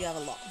Domain, but you have a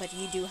lot. But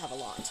you do have a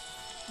lot.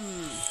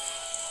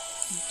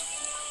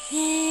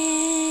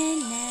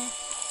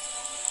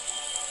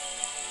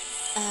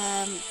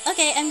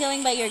 Okay, I'm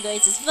going by your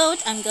guys'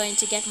 vote. I'm going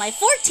to get my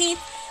 14th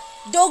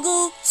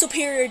Dogu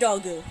Superior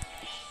Dogu.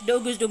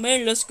 Dogu's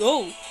Domain, let's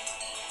go.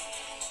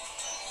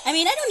 I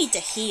mean, I don't need to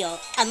heal,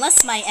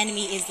 unless my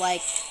enemy is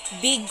like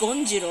Big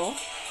Gonjiro.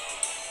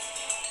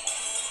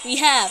 We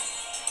have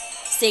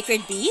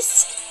Sacred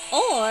Beast,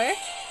 or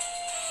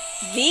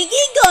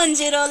Biggie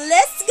Gonjiro,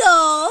 let's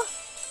go!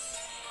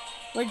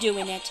 We're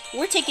doing it.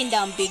 We're taking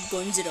down Big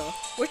Gonjiro.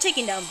 We're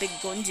taking down Big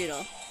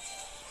Gonjiro.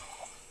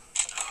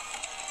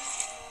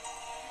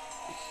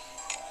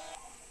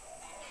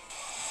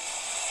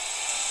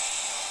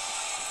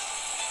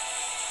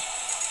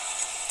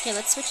 Okay,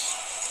 let's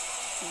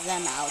switch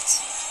them out.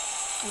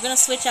 We're gonna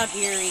switch out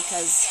Yuri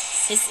because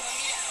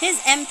his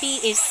MP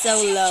is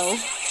so low.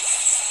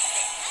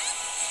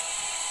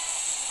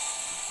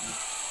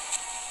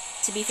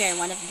 To be fair,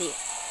 one of the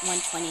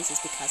 120s is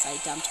because I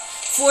dumped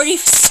 40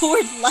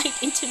 Sword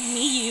Light into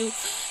Miyu.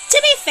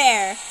 To be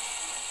fair,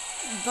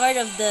 part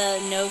of the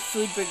no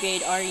food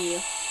brigade are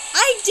you?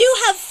 I do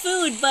have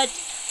food, but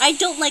I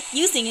don't like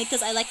using it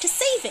because I like to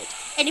save it.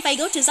 And if I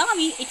go to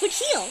Zami, it would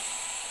heal.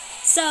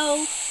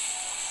 So,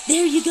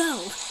 there you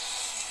go.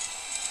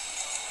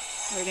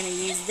 We're gonna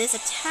use this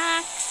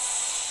attack.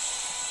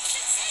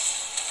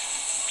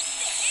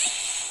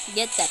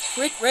 Get that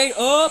crit rate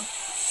up.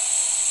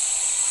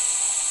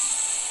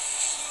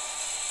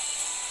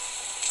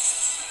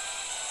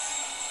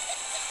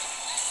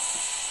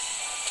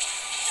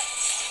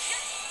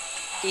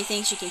 Do you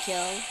think she can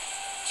kill?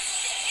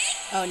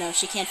 Oh no,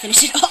 she can't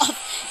finish it off.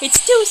 It's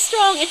too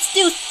strong. It's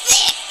too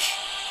thick.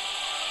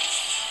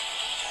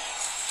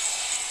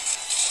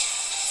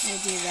 I'll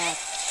do that.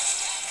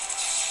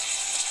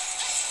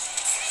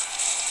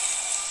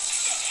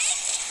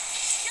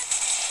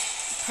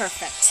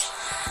 Perfect.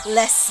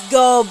 Let's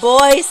go,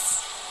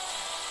 boys.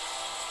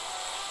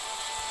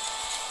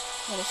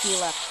 Gotta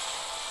heal up.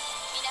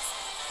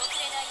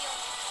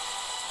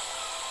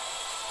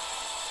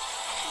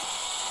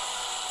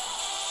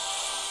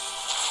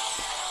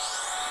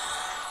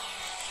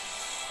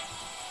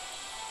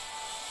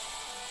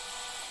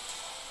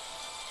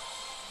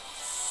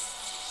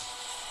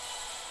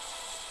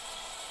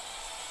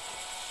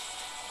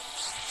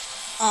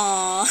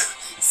 Aww.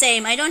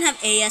 same. I don't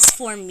have AS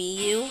for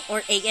Miyu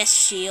or AS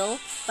Shield,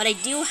 but I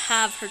do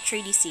have her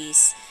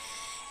 3DCs.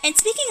 And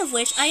speaking of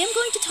which, I am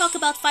going to talk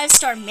about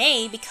 5-star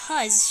Mei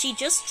because she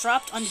just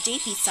dropped on the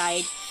JP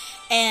side,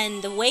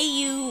 and the way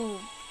you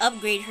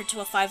upgrade her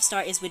to a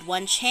 5-star is with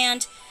 1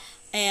 chant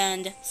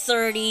and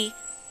 30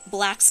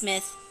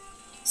 blacksmith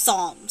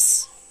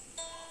psalms.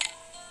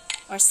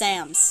 Or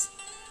Sams.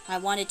 I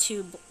wanted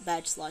 2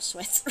 badge slots, so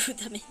I threw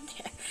them in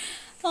there.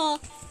 Oh,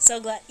 so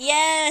glad.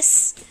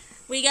 Yes!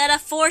 We got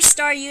a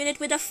 4-star unit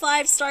with a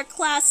 5-star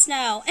class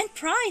now. And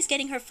Prize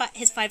getting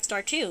his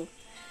 5-star too.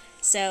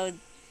 So,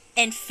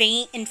 and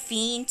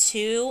Fiend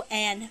too.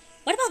 And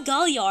what about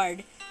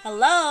Galliard?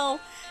 Hello?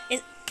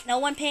 Is no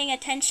one paying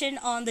attention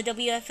on the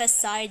WFS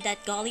side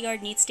that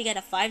Galliard needs to get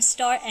a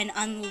 5-star and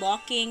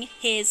unlocking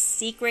his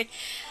secret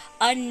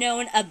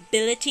unknown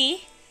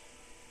ability?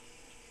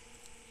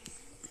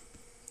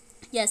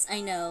 Yes,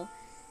 I know.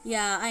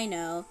 Yeah, I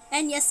know.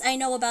 And yes, I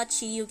know about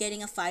Chiyu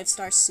getting a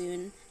 5-star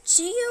soon.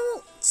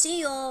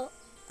 Chiyu,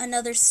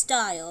 another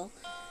style.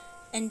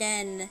 And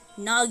then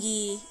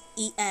Nagi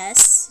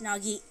ES,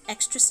 Nagi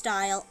extra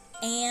style,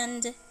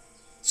 and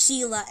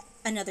Sheila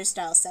another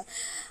style. So,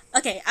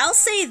 okay, I'll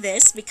say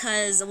this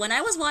because when I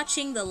was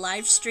watching the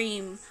live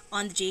stream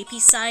on the JP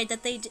side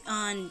that they did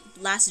on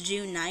last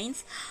June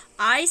 9th,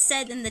 I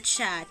said in the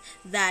chat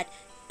that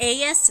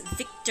AS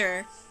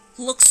Victor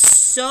looks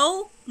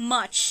so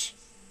much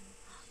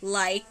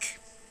like,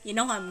 you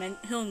know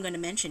who I'm gonna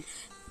mention.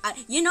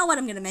 You know what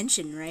I'm gonna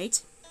mention,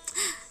 right?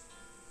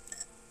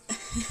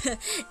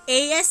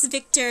 AS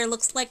Victor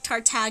looks like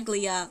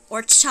Tartaglia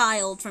or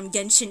Child from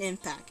Genshin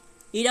Impact.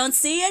 You don't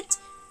see it?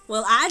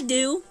 Well, I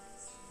do.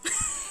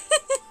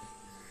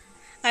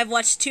 I've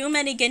watched too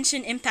many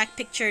Genshin Impact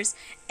pictures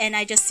and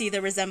I just see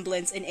the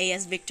resemblance in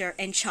AS Victor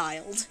and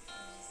Child.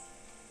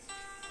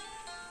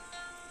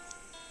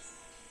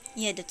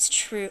 Yeah, that's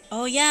true.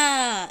 Oh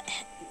yeah!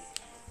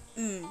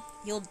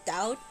 You'll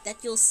doubt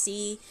that you'll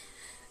see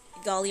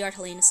Galliard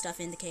Helena stuff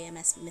in the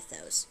KMS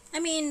Mythos. I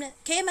mean,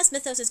 KMS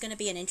Mythos is going to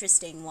be an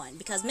interesting one,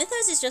 because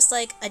Mythos is just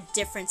like a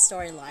different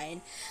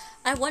storyline.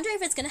 I wonder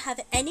if it's going to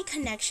have any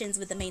connections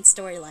with the main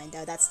storyline,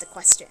 though. That's the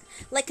question.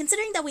 Like,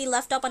 considering that we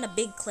left up on a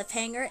big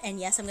cliffhanger, and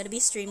yes, I'm going to be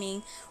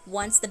streaming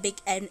once the big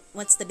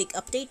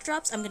update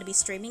drops, I'm going to be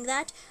streaming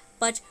that.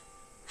 But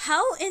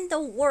how in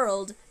the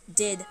world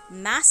did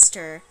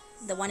Master,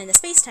 the one in the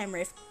Space-Time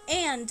Rift,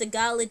 and the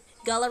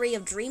Gallery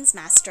of Dreams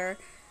Master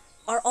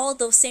are all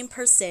the same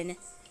person?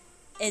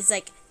 It's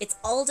like, it's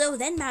Aldo,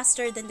 then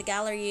Master, then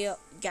the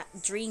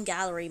Dream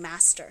Gallery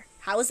Master.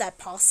 How is that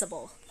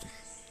possible?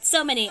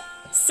 So many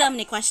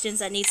questions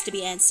that needs to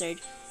be answered.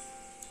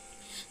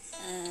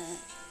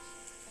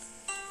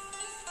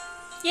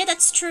 Yeah,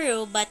 that's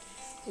true, but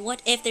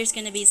what if there's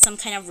gonna be some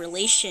kind of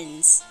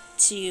relations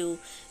to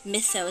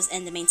Mythos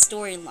and the main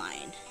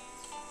storyline?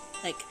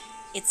 Like,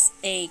 it's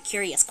a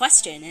curious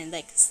question, and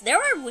like,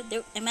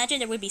 imagine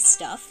there would be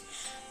stuff.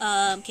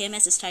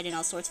 KMS is tied in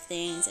all sorts of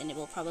things, and it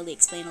will probably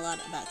explain a lot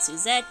about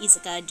Suzette,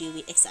 Isaka,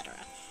 Dewey, etc.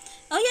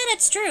 Oh yeah,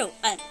 that's true.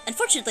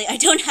 Unfortunately, I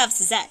don't have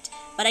Suzette,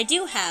 but I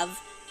do have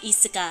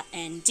Isaka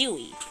and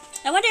Dewey.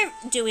 I wonder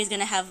if Dewey's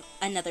gonna have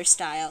another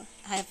style,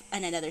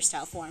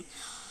 form.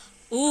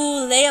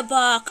 Ooh,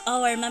 Leabok.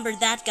 Oh, I remember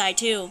that guy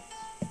too.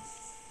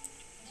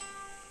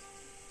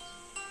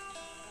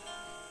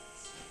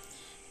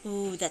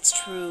 Ooh, that's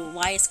true.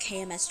 Why is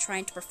KMS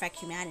trying to perfect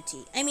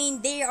humanity? I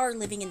mean, they are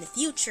living in the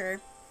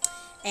future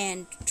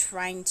and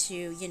trying to,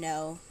 you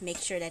know, make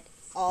sure that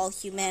all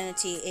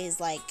humanity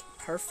is, like,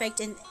 perfect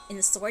in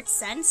a sort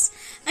sense.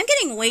 I'm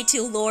getting way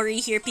too lore-y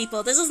here,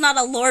 people. This is not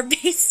a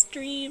lore-based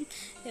stream.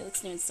 It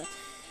looks new and stuff.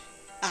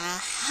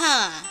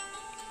 Aha.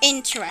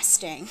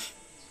 Interesting.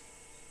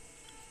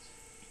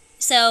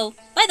 So,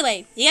 by the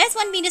way, you guys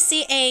want me to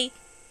see a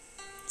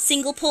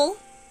single pull?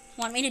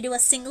 Want me to do a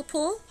single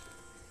pull?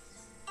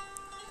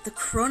 The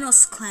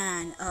Kronos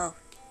clan. Oh,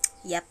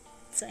 yep.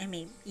 So, I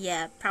mean,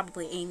 yeah,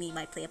 probably Amy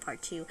might play a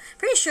part too.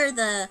 Pretty sure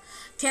the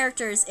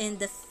characters in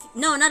the...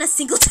 No, not a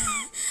single...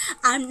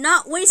 I'm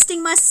not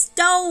wasting my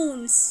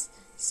stones!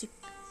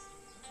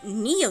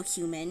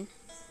 Neo-human?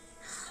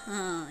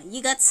 Huh,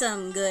 you got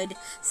some good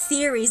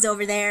theories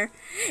over there.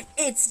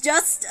 It's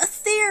just a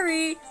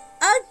theory!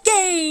 A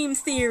game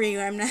theory!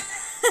 I'm not...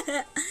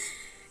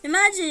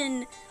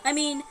 Imagine... I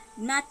mean,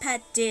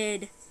 MatPat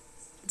did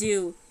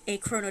do a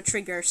Chrono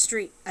Trigger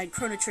theory,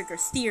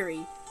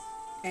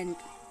 and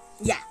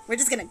yeah, we're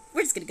just gonna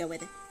go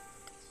with it.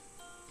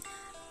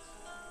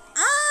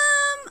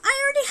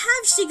 I already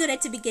have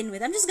Shigure to begin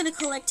with. I'm just gonna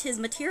collect his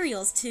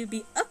materials to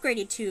be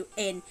upgraded to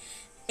an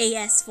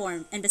AS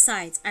form, and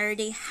besides, I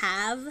already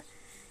have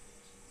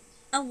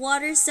a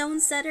Water Zone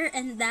setter,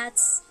 and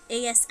that's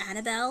AS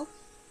Annabelle.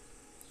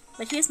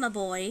 But here's my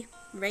boy,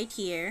 right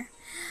here.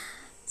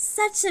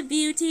 Such a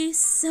beauty,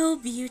 so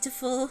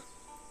beautiful.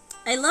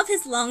 I love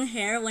his long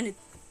hair when it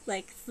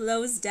like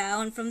flows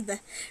down from the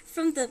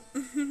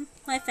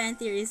my fan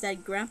theory is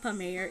that Grandpa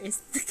Mayor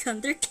is the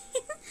Thunder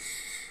King.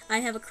 I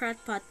have a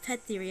crackpot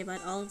pet theory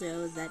about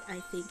Aldo that I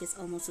think is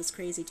almost as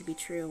crazy to be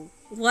true.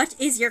 What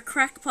is your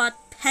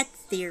crackpot pet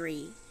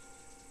theory?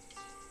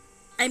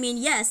 I mean,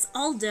 yes,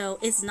 Aldo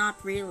is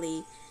not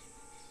really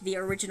the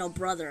original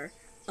brother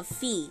of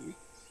Fiend,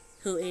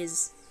 who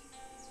is...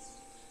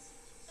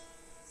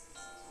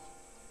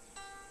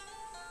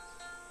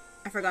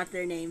 I forgot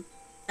their name.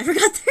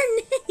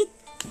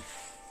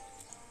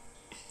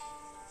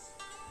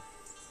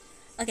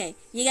 Okay,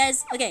 you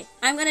guys, okay,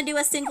 I'm gonna do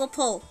a single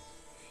pull.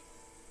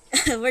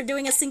 We're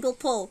doing a single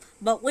pull,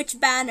 but which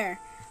banner?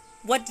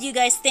 What do you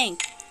guys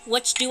think?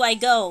 Which do I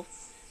go?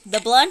 The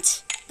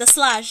blunt, the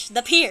slash,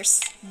 the pierce,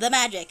 the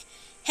magic,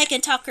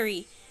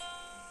 Hekentakery,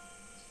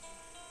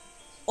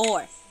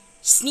 or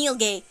sealed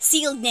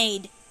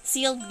nade,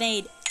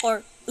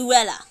 or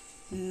Uella?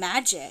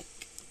 Magic.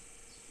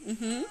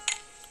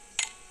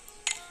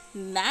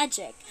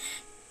 Magic.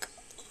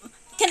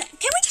 Can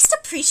we just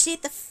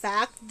appreciate the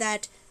fact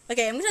that...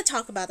 Okay, I'm gonna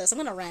talk about this. I'm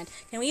gonna rant.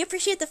 Can we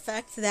appreciate the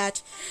fact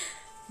that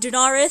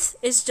Dunarith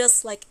is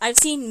just like... I've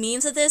seen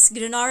memes of this.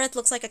 Dunarith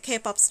looks like a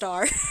K-pop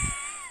star.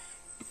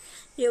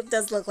 He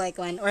does look like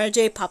one. Or a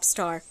J-pop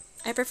star.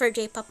 I prefer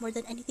J-pop more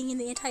than anything in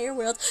the entire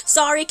world.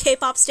 Sorry,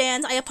 K-pop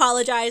stans. I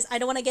apologize. I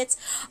don't want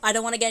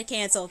to get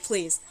canceled,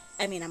 please.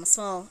 I mean, I'm a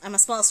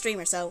small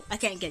streamer, so I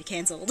can't get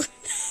canceled.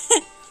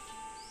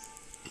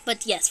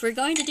 But yes, we're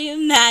going to do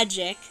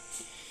magic.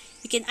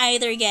 You can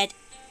either get...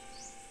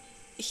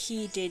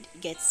 He did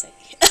get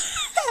sick.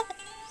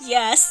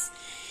 Yes.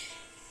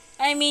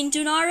 I mean,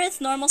 Dunarith,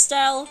 normal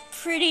style,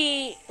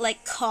 pretty,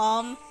 like,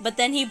 calm, but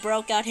then he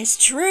broke out his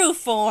true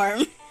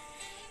form.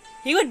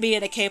 He would be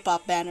in a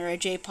K-pop band or a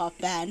J-pop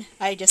band.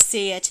 I just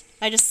see it.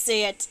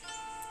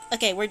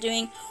 Okay, we're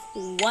doing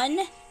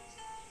one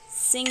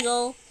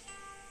single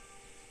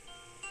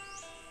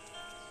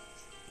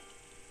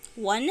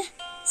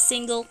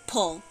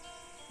pull.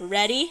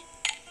 Ready?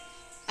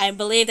 I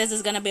believe this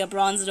is gonna be a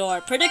bronze door.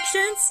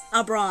 Predictions?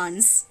 A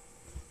bronze.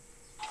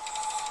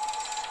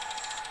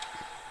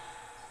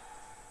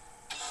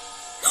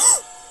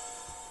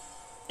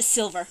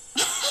 Silver.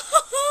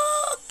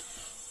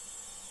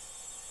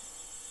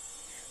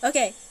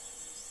 Okay.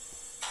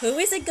 Who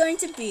is it going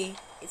to be?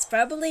 It's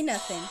probably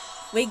nothing.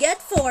 We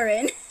get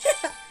foreign.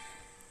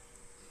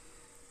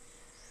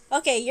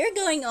 Okay, you're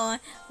going on.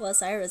 Well,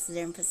 Cyrus is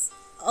there.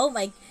 Oh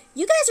my...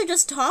 You guys are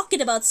just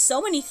talking about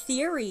so many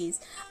theories.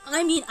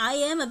 I mean, I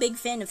am a big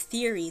fan of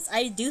theories.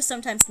 I do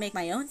sometimes make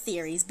my own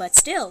theories, but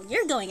still,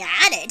 you're going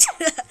at it.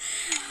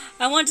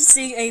 I want to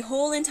see a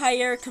whole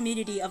entire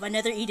community of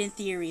Another Eden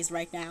theories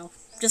right now.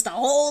 Just a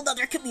whole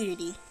other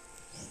community.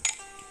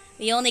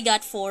 We only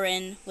got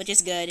foreign, which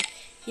is good.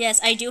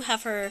 Yes, I do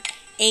have her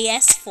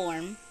AS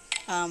form,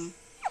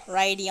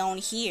 right on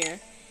here.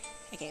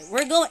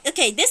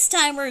 Okay, this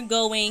time we're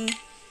going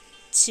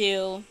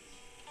to...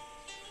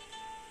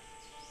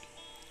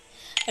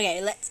 Okay,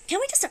 I'm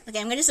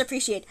gonna just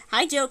appreciate.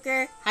 Hi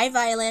Joker, hi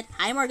Violet,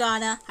 hi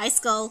Morgana, hi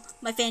Skull,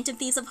 my Phantom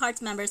Thieves of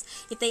Hearts members.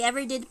 If they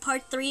ever did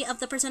part 3 of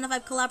the Persona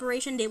 5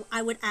 collaboration,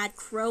 I would add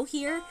Crow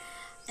here,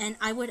 and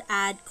I would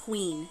add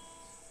Queen.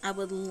 I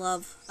would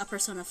love a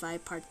Persona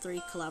 5 part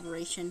 3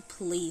 collaboration.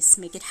 Please,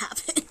 make it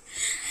happen.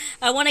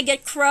 I want to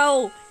get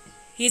Crow.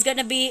 He's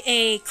gonna be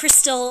a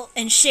Crystal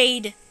and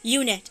Shade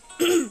unit.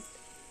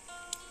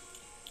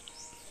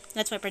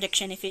 That's my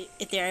prediction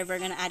if they're ever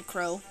gonna add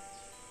Crow.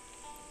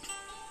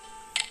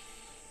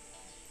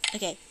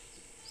 Okay,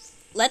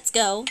 let's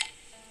go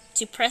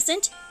to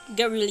present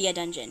Guerrilla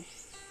Dungeon.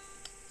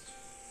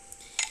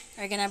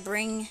 We're gonna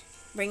bring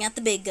out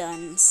the big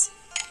guns.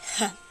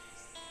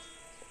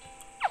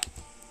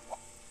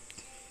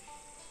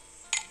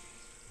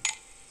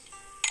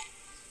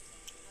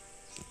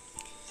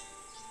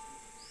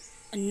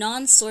 A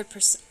non-sword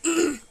person.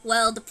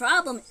 Well, the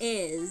problem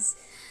is,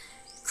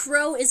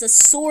 Crow is a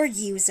sword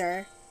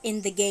user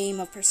in the game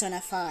of Persona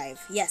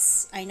 5.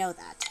 Yes, I know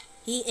that.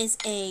 He is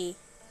a...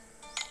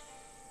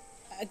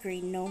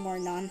 Agreed, no more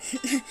non...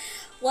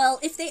 Well,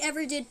 if they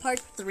ever did part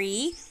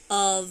 3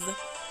 of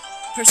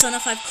Persona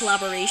 5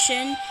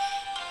 collaboration,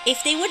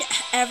 if they would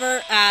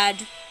ever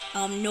add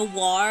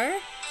Noir,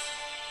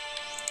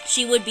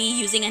 she would be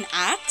using an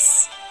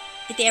axe.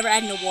 If they ever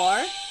add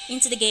Noir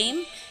into the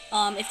game,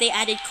 if they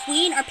added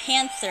Queen or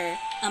Panther,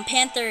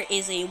 Panther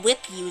is a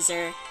whip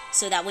user,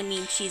 so that would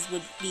mean she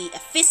would be a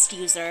fist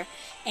user.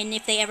 And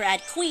if they ever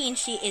add Queen,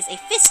 she is a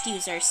fist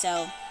user,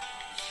 so...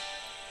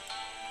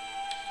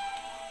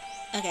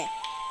 Okay.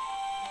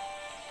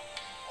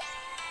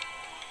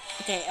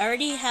 Okay, I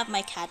already have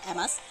my cat,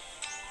 Emma's.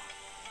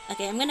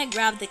 Okay, I'm gonna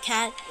grab the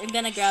cat. I'm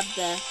gonna grab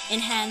the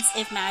enhance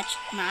if match.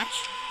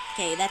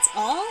 Okay, that's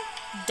all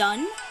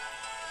done.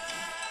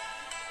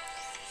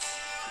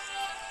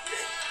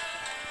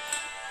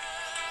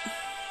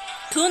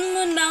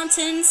 Kunlun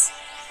Mountains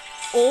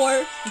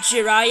or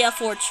Jiraiya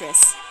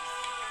Fortress.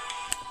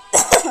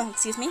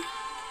 Excuse me.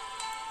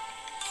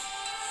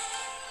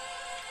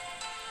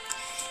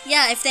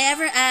 Yeah, if they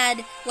ever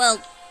add,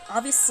 well,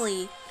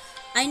 obviously,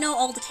 I know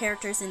all the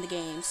characters in the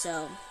game,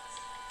 so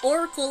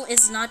Oracle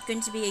is not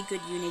going to be a good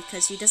unit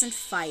because she doesn't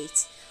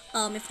fight.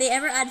 If they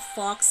ever add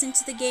Fox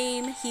into the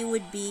game, he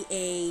would be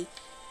a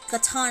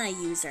katana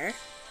user.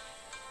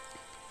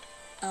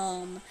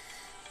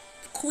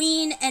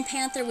 Queen and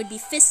Panther would be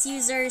fist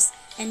users,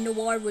 and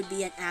Noir would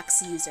be an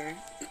axe user.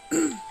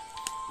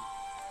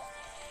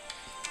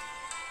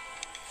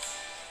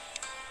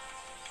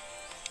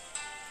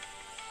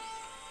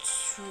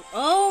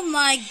 Oh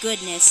my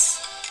goodness.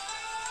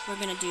 We're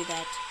gonna do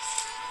that.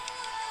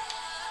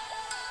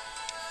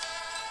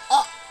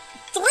 Oh,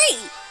 3!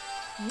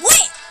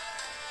 Wait!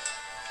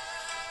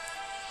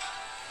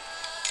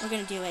 We're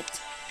gonna do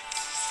it.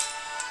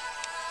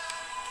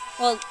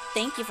 Well,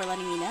 thank you for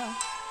letting me know.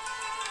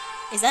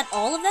 Is that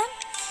all of them?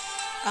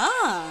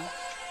 Ah.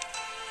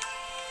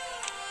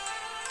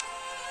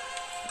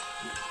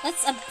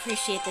 Let's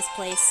appreciate this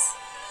place.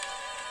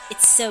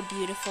 It's so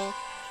beautiful.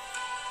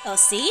 Oh,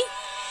 see?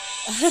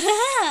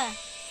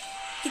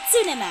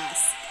 Kitsune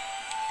mask.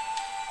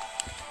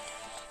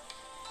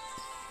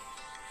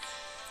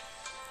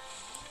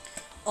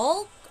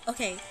 Oh,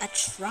 okay, a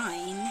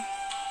shrine.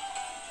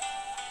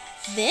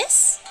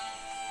 This?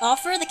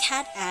 Offer the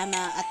cat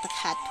Amma at the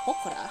cat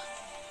Hokora.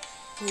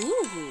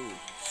 Ooh.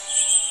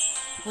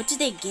 What do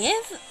they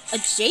give? A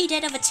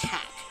Jaded of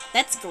Attack.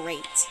 That's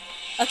great.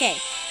 Okay,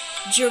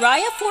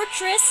 Jiraiya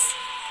Fortress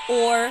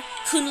or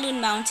Kunlun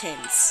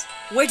Mountains?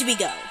 Where do we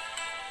go?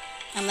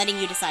 I'm letting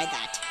you decide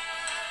that.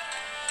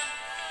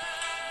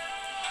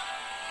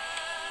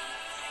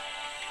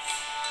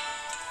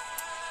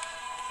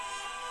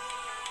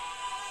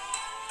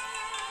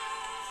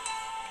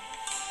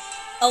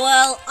 Oh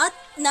well, at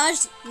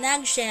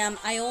Nagsham,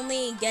 I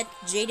only get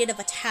Jaded of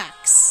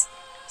Attacks.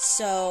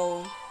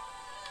 So...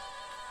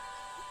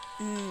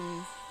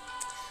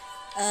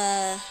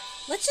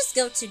 let's just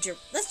go to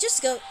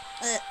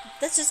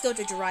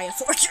Jiraiya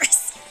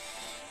Fortress.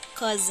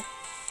 Cause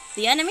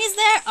the enemies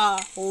there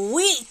are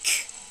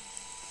weak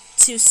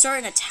to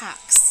certain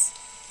attacks.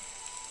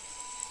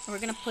 We're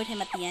gonna put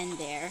him at the end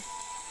there.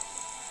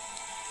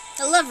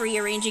 I love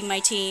rearranging my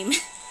team.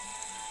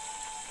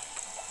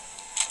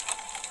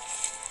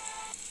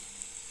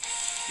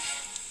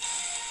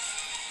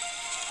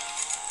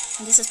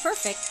 And this is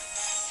perfect.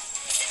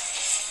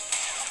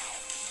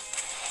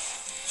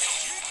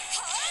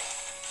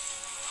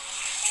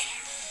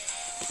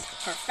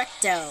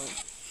 Perfecto.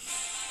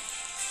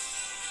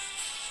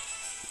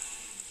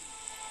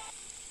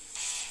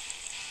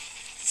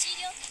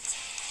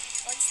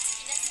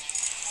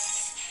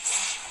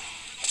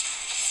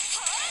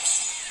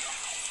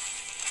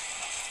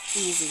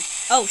 Easy.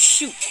 Oh,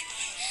 shoot.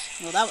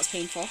 Well, that was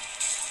painful.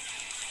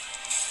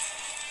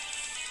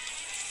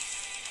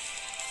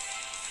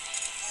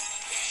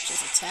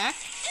 Just attack.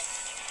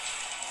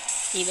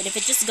 Even if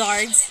it just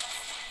guards.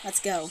 Let's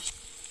go.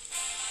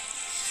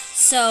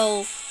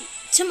 So,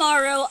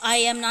 tomorrow I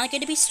am not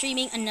going to be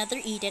streaming another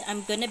Edit.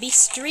 I'm going to be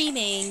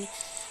streaming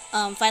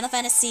Final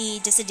Fantasy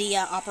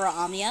Dissidia Opera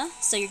Omnia.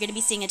 So you're going to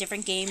be seeing a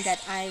different game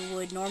that I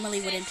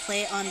wouldn't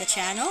play on the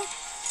channel.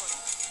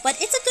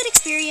 But it's a good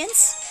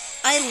experience.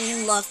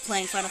 I love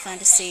playing Final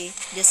Fantasy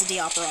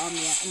Dissidia Opera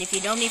Omnia. And if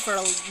you know me for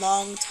a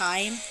long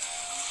time,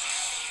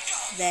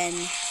 then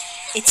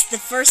it's the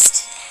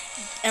first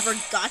ever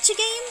gacha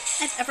game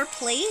I've ever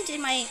played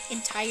in my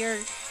entire,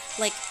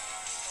 like,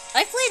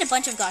 I've played a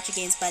bunch of gacha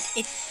games, but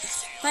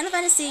Final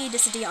Fantasy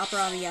Dissidia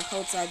Opera Omnia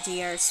holds a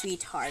dear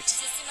sweet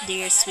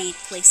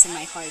place in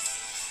my heart.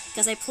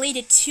 Because I played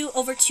it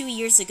over 2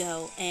 years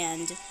ago,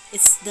 and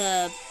it's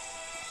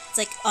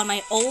like on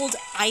my old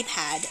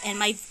iPad, and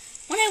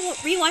when I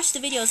rewatched the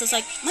videos, I was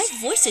like, my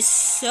voice is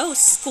so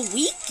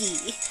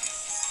squeaky.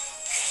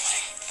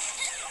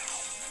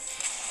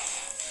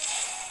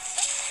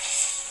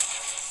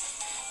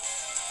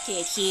 Okay,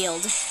 it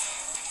healed.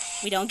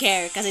 We don't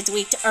care, because it's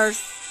weak to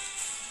earth.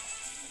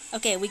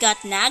 Okay, we got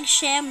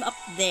Nagsham up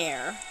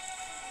there.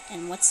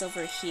 And what's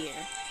over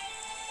here?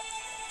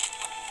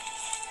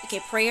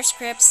 Okay, prayer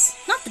scripts.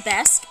 Not the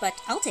best, but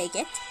I'll take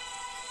it.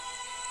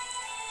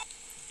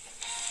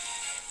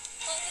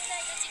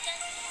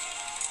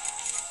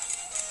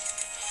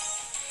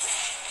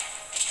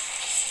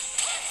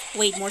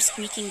 Wait, more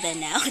squeaking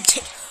than now?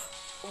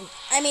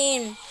 I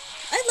mean,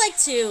 I'd like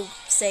to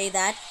say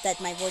that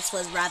my voice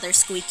was rather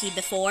squeaky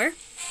before.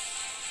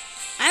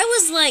 I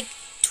was like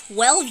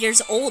 12 years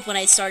old when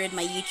I started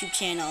my YouTube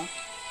channel.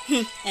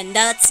 And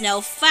that's no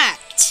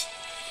fact.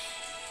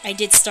 I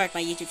did start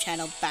my YouTube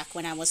channel back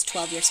when I was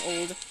 12 years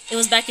old. It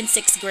was back in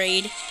 6th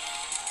grade.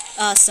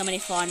 So many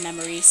fond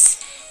memories.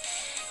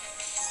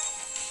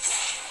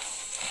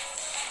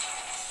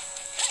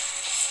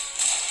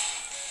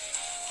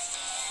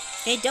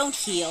 Okay, don't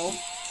heal.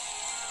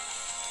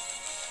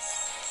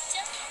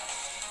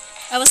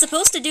 I was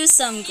supposed to do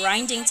some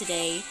grinding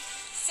today.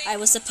 I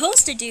was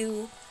supposed to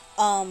do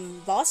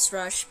boss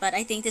rush, but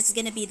I think this is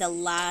gonna be the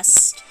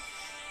last.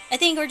 I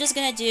think we're just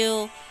gonna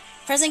do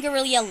Present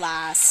Guerrilla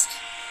last,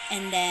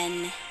 and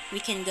then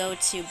we can go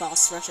to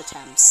boss rush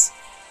attempts.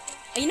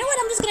 You know what?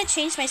 I'm just gonna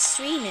change my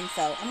stream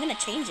info. I'm gonna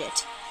change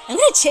it.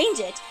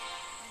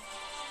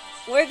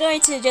 We're going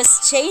to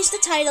just change the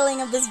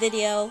titling of this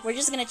video. We're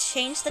just gonna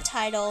change the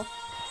title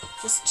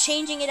Just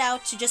changing it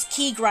out to just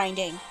key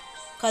grinding.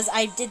 Because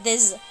I did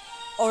this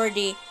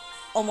already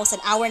almost an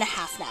hour and a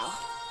half now.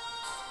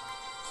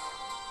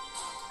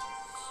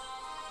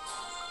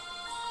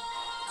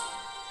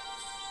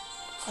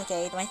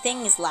 Okay, my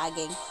thing is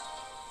lagging.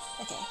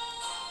 Okay,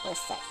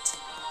 perfect.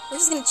 We're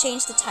just gonna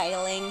change the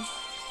titling.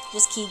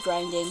 Just key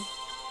grinding.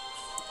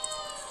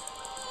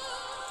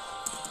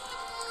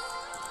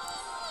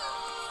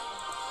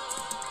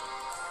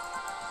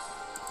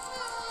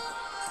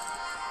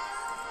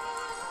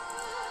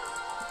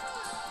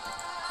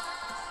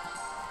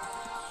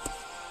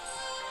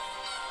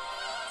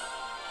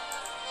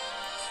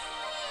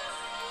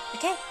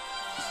 Okay,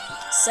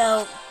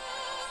 so,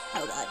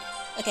 oh god.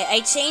 Okay,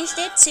 I changed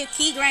it to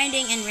key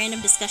grinding and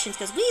random discussions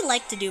because we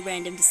like to do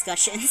random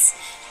discussions.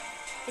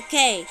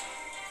 Okay,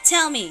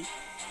 tell me.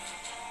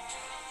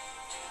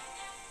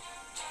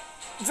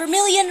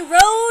 Vermilion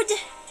Road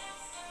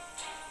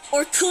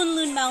or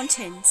Kunlun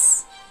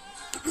Mountains?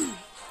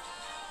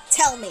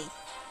 Tell me.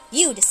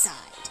 You decide.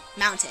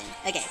 Mountain.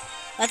 Okay,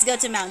 let's go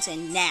to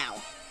mountain now.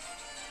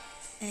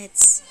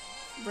 Let's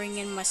bring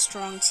in my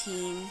strong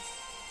team.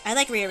 I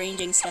like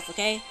rearranging stuff,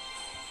 okay?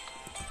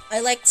 I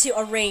like to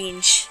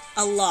arrange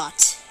a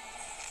lot.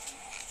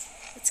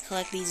 Let's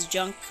collect these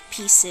junk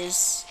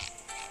pieces.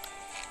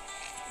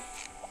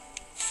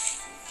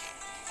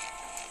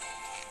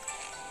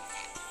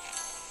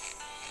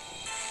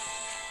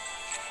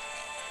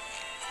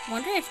 I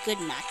wonder if Good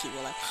Mackie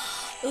will have...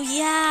 Oh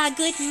yeah,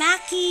 Good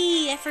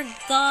Mackie! I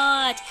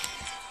forgot!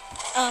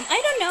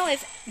 I don't know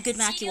if Good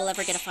Mackie will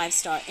ever get a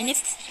 5-star. And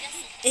if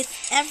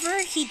ever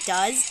it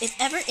does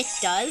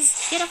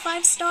get a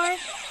 5-star,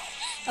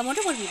 I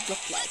wonder what it would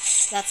look like.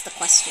 That's the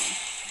question.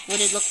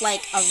 Would it look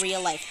like a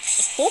real life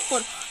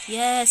Poporo?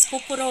 Yes,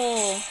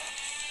 Poporo.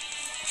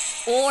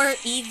 Or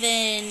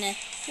even...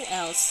 Who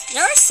else?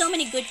 There are so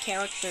many good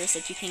characters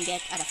that you can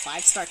get at a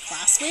 5-star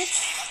class with.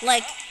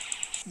 Like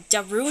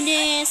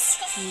Darunis,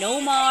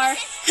 Nomar,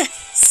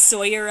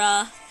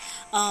 Soyra,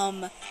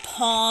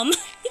 Palm.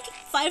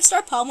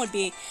 5-star Palm would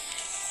be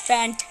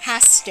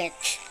fantastic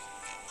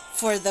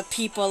for the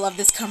people of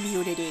this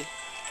community.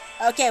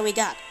 Okay, we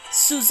got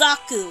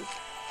Suzaku.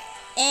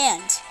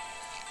 And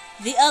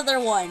the other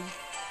one,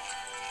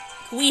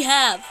 we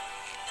have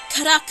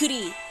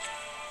Karakuri.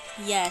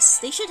 Yes,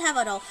 they should have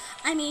it all.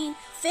 I mean,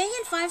 Faye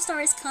and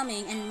 5-star is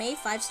coming, and May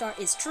 5-star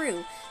is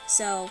true.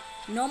 So,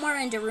 Nomar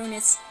and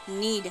Darunis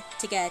need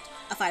to get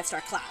a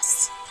 5-star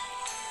class.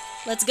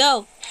 Let's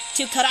go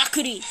to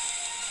Karakuri.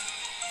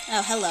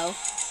 Oh, hello.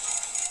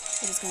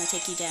 I'm just gonna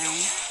take you down.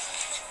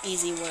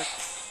 Easy work.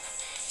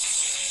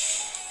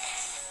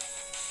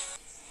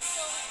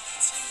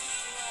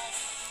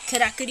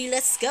 Karakuri,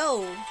 let's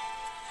go!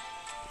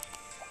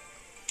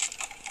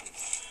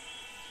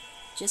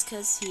 Just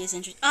because he is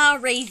interested. Ah,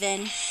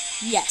 Raven!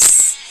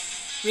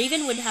 Yes!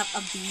 Raven would have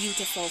a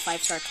beautiful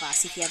 5-star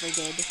class if he ever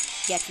did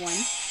get one.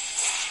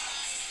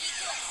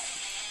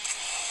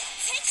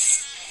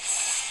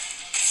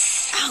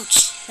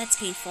 Ouch! That's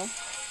painful.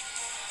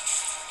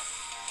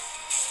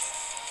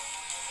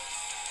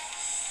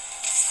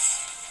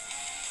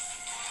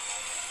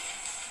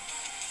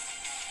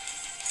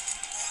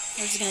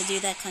 We're just gonna do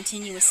that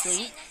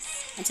continuously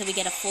until we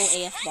get a full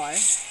AF bar.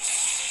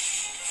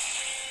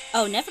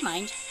 Oh, never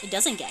mind. It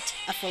doesn't get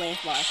a full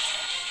AF bar.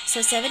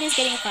 So 7 is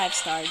getting a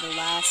 5-star. The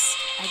last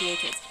IDA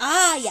kids.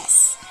 Ah,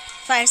 yes!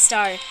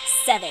 5-star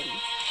 7.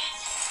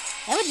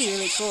 That would be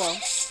really cool.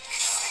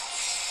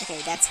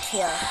 Okay, that's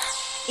kill.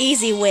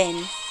 Easy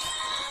win.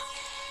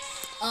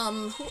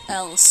 Who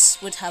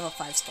else would have a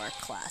 5-star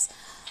class?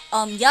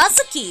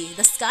 Yasuki,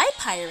 the Sky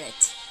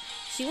Pirate.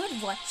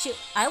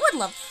 I would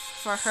love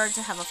for her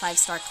to have a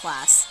 5-star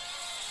class.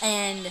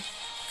 And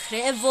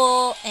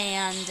Krevo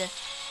and...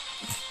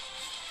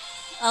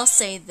 I'll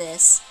say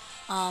this.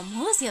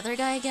 Who was the other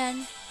guy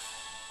again?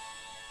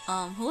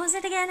 Who was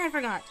it again? I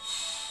forgot.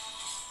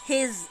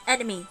 His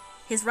enemy.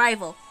 His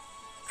rival.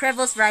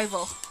 Krevo's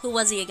rival. Who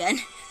was he again?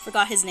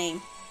 Forgot his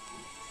name.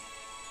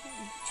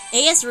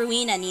 AS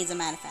Ruina needs a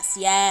manifest.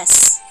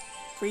 Yes.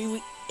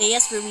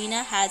 AS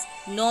Ruina has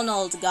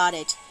Nonold got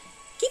it.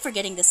 Keep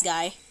forgetting this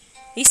guy.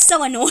 He's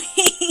so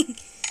annoying.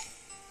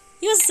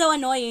 He was so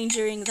annoying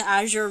during the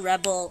Azure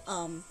Rebel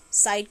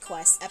side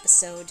quest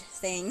episode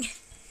thing.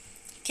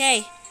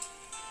 Okay.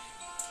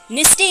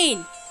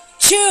 Nistine,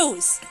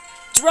 choose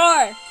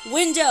drawer,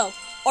 window,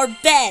 or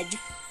bed.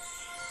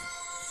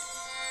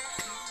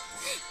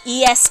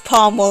 ES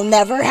Palm will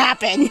never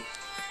happen.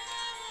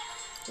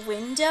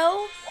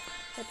 Window?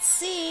 Let's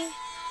see.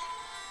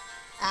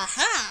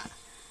 Aha!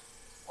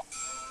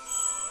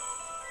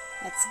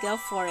 Let's go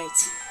for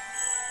it.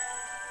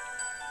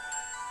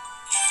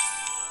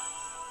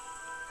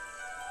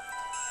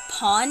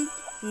 Pawn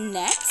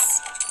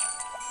next?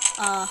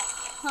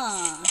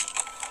 Uh-huh.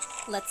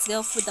 Let's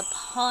go for the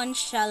pawn.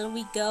 Shall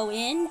we go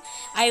in?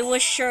 I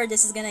was sure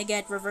this is gonna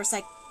get reverse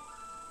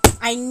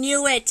I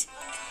knew it!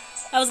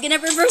 I was gonna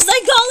reverse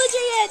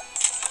psychology it!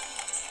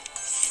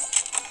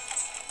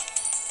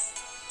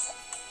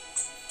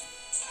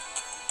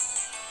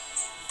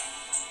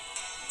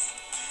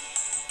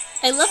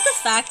 I love the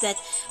fact that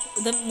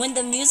when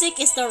the music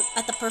is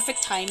at the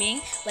perfect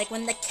timing, like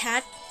when the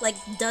cat like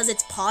does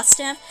its paw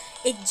stamp,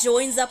 it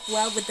joins up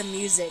well with the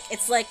music.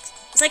 It's like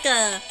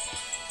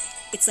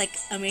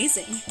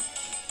amazing.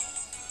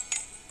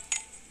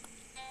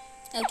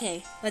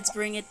 Okay, let's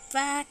bring it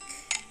back.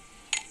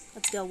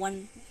 Let's go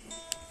 1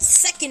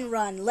 second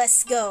run.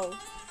 Let's go.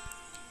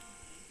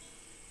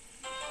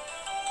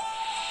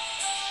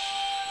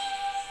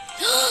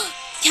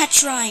 Cat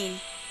Shrine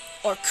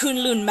or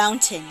Kunlun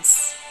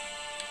Mountains.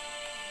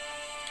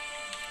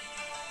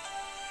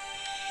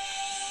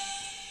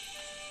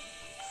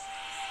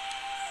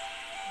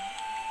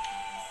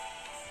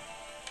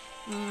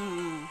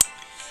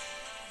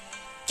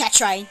 Cat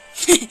Shrine.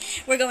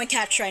 We're going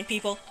Cat Shrine,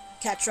 people.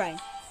 Cat Shrine.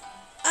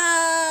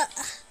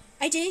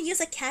 I didn't use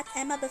a cat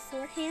Emma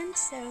beforehand,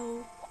 so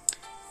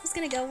I'm just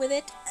gonna go with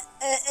it.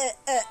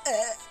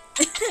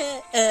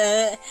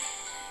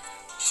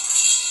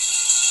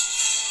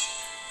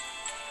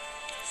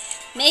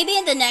 Maybe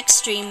in the next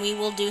stream we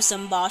will do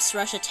some boss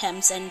rush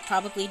attempts and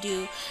probably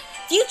do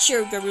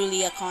future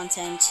Garulia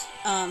content,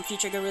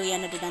 future Garulia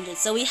Under the Dungeon.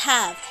 So we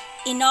have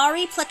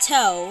Inari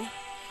Plateau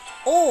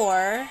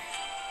or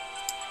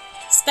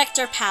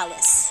Spectre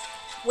Palace.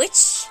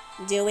 Which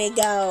do we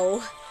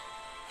go?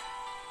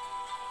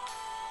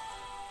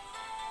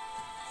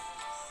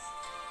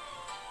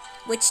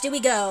 Which do we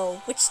go?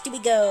 Which do we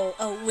go?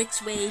 Oh,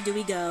 which way do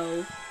we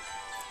go?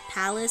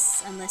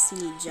 Palace, unless you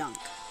need junk.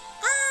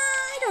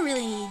 I don't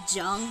really need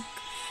junk.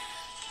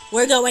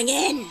 We're going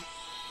in!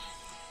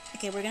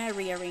 Okay, we're gonna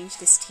rearrange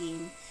this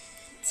team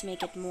to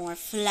make it more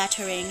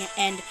flattering,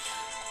 and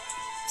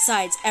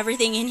besides,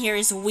 everything in here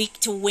is weak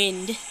to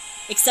wind,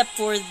 except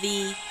for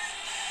the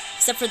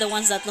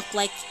ones that look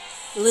like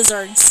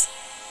lizards.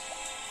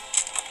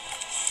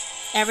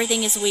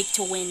 Everything is weak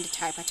to wind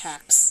type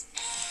attacks.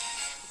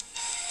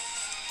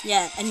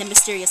 Yeah, and the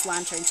mysterious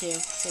lantern too,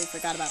 so we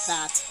forgot about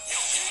that.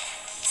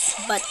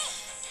 But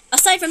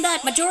aside from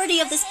that, majority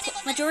of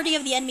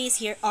the enemies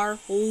here are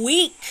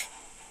weak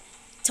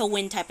to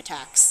wind type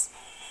attacks.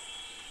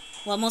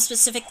 Well, most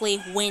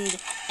specifically, wind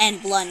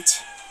and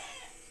blunt.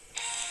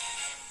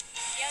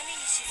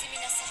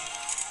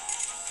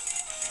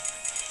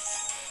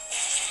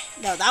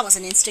 No, that was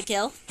an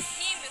insta-kill.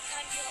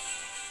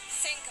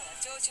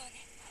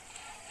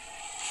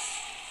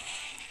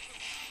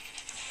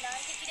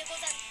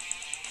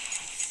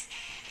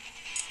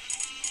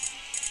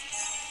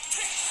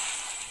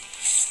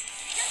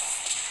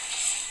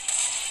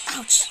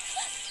 Ouch!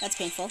 That's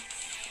painful.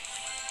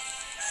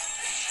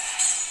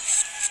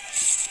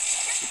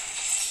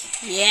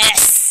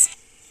 Yes!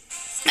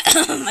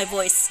 My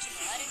voice.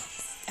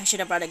 I should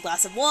have brought a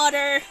glass of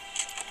water.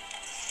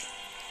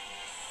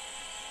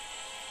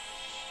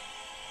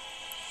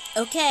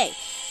 Okay,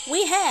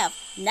 we have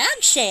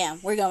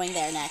Nagsham. We're going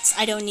there next.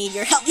 I don't need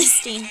your help this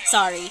team.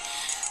 Sorry.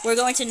 We're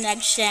going to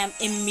Nagsham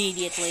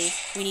immediately.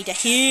 We need to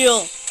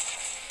heal.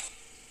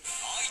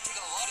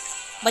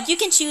 But you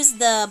can choose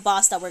the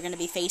boss that we're going to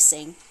be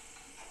facing.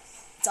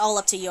 It's all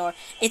up to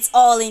it's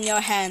all in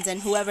your hands,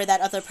 and whoever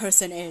that other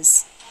person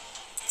is.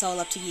 It's all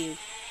up to you.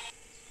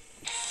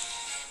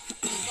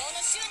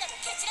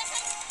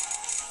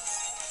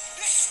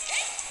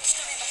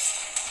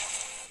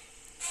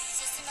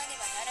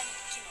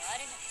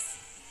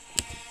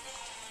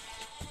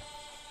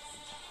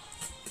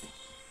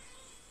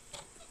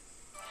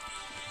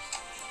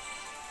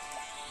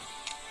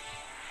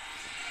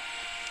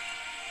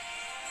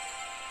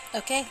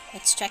 Okay,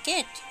 let's check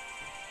it.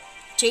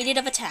 Jaded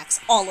of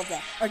attacks. All of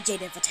them are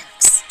jaded of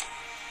attacks.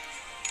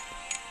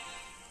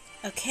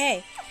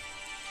 Okay.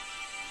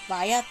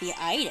 Via the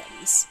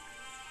items.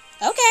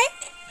 Okay.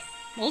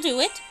 We'll do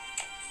it.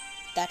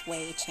 That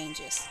way it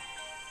changes.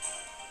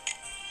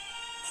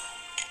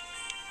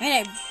 I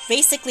mean, I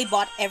basically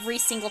bought every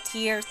single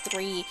tier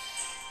 3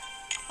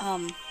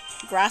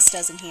 grass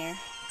does in here.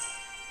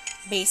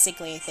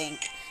 Basically, I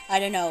think. I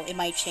don't know, it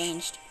might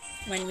change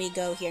when we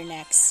go here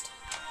next.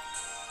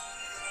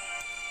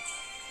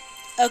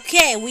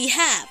 Okay, we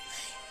have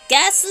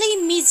Ghastly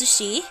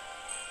Mizushi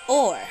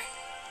or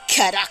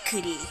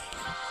Karakuri.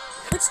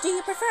 Which do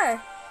you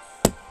prefer?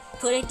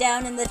 Put it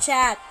down in the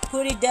chat.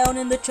 Put it down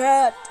in the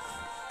chat.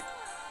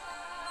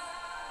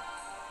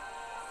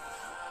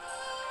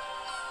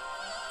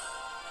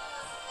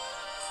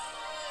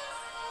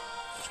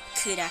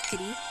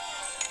 Karakuri.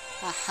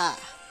 Aha.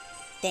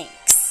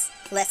 Thanks.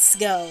 Let's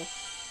go.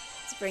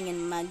 Let's bring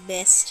in my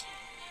best.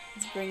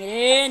 Let's bring it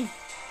in.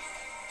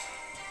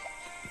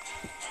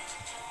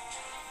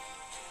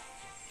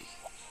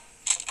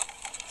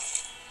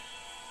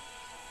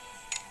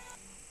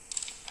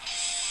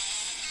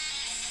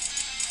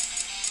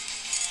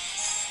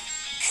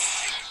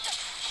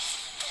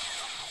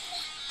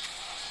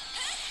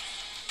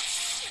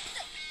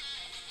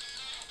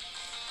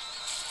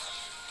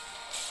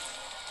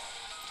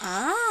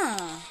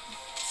 Ah.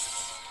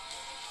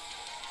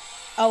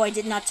 Oh, I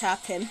did not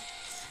tap him.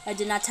 I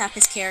did not tap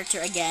his character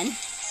again.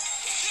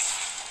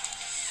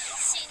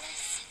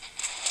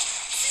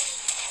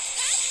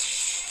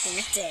 Bring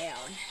it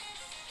down.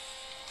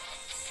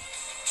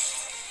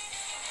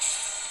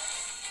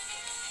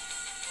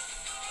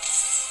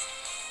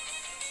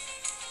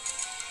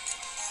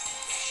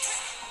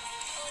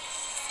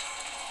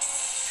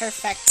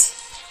 Perfect.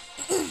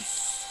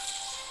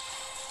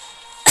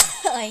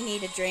 I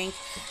need a drink.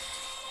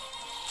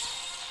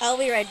 I'll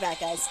be right back,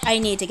 guys. I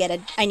need to get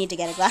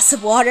a glass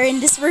of water in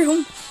this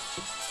room.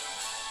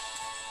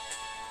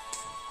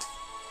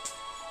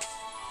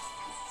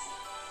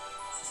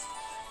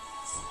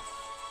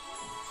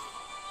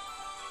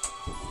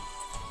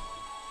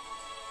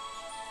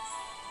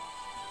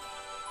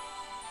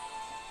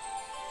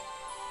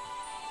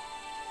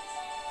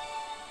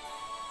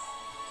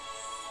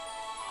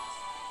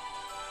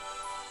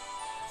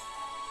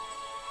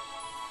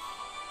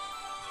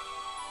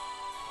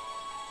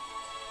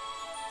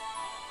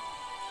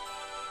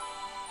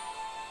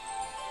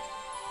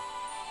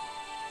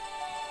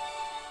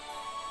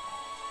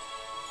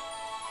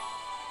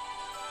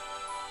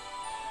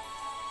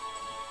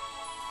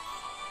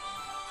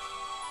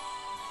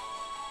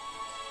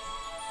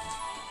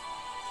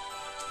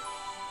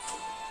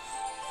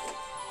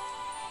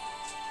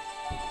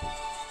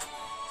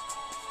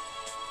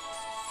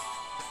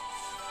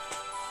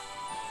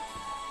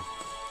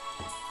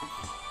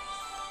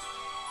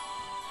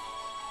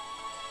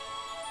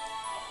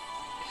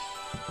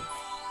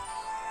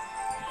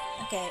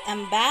 Okay,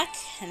 I'm back,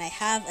 and I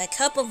have a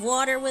cup of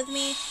water with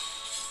me.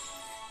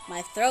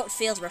 My throat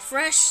feels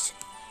refreshed.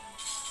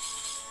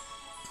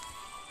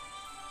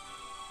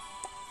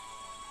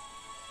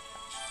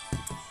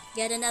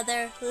 Get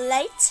another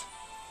light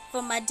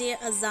for my dear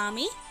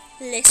Azami.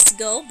 Let's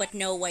go, but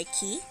no white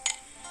key.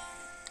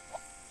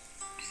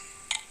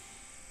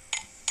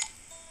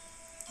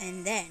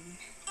 And then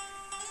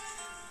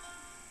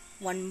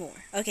one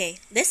more. Okay,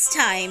 this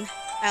time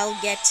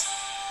I'll get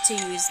to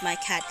use my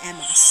cat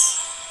Emma's.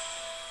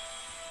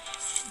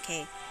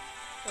 Okay,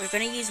 we're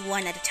gonna use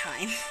one at a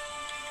time.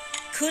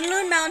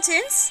 Kunlun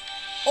Mountains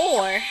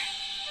or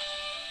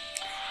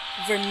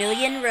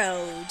Vermilion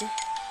Road.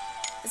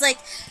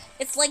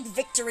 It's like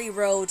Victory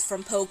Road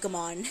from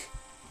Pokemon.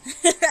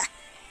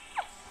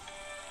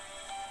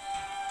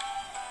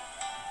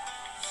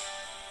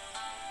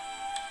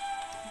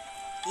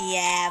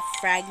 Yeah,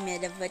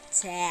 fragment of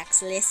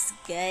attacks. Let's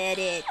get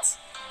it.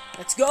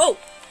 Let's go!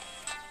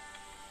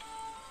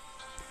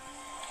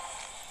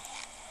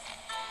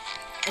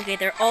 Okay,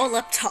 they're all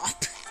up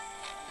top.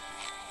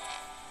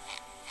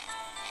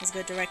 Let's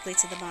go directly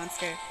to the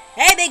monster.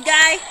 Hey, big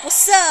guy!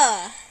 What's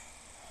up?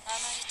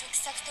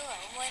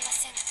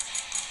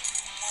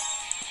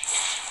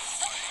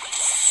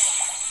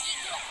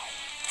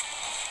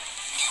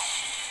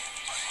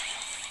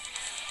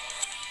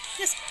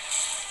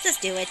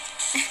 Just do it.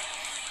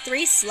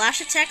 3 slash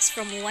attacks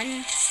from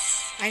one.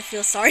 I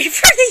feel sorry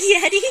for the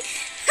Yeti.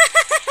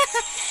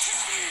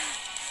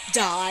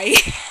 Die.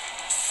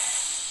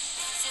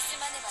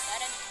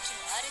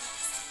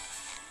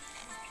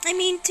 I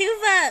mean,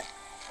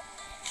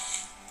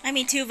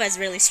 Tuva's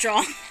really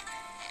strong.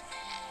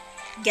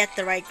 Get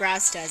the right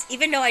grass does.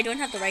 Even though I don't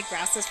have the right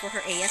grasses for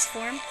her AS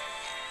form,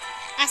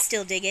 I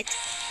still dig it.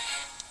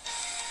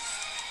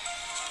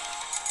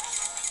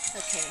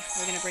 Okay,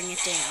 we're gonna bring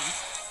it down.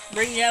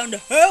 Bring down the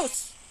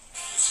house!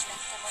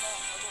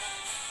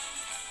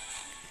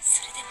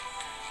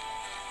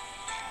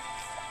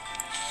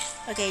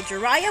 Okay,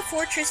 Jiraiya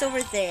Fortress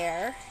over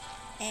there.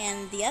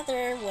 And the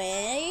other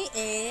way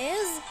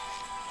is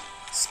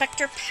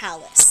Spectre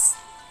Palace.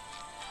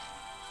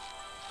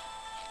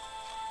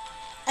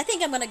 I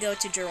think I'm gonna go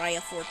to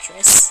Jiraiya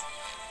Fortress.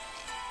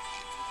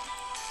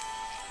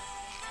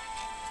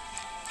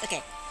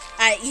 Okay,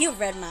 you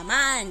read my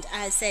mind.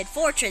 I said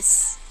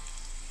Fortress.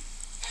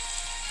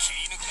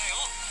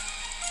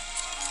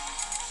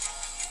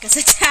 Because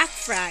attack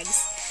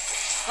frags.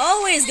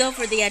 Always go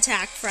for the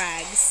attack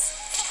frags.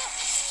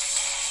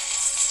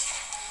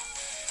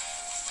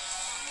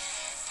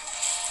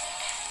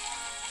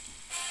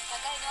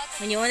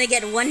 When you only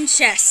get one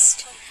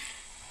chest.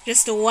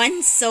 Just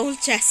one soul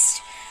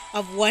chest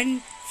of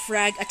one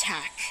frag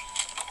attack.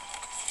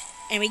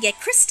 And we get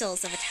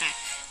crystals of attack.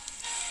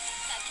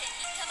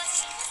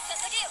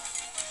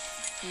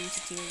 Going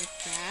to deal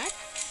with that.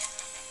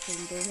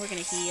 Boom, boom, we're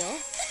gonna heal.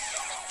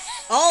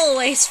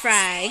 Always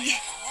frag!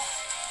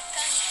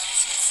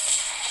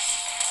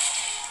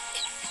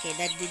 Okay,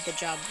 that did the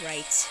job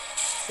right.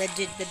 That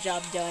did the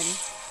job done.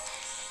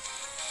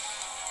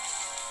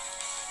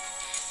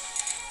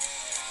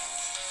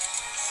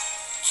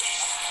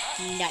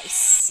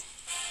 Nice.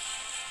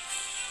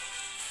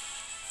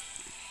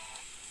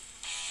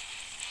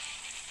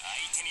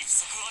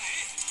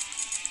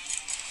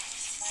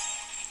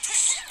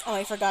 Oh,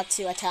 I forgot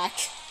to attack.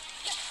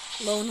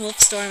 Lone Wolf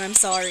Storm, I'm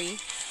sorry.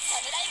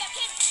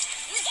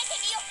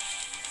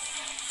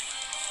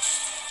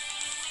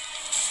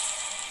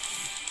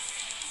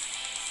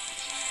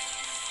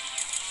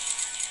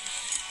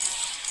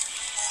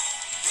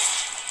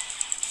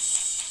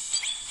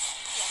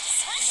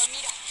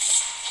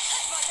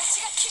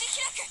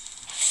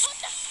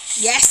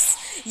 Yes!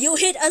 You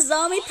hit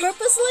Azami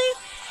purposely?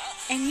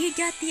 And you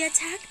got the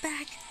attack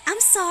back. I'm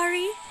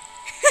sorry.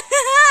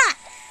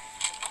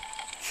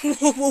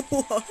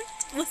 What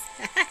was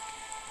that?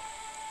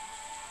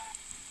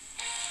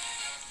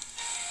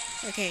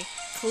 Okay,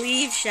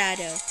 Cleave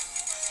Shadow.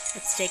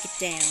 Let's take it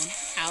down.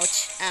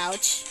 Ouch,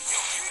 ouch.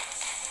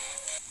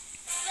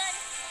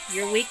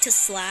 You're weak to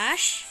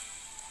slash?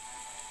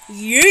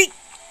 Yeet!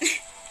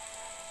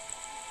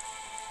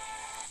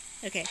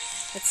 Okay,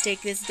 let's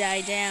take this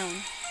guy down.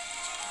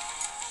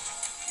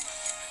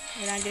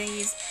 We're not gonna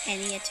use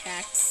any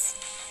attacks.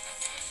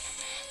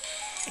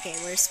 Okay,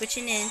 we're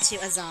switching into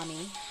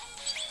Azami.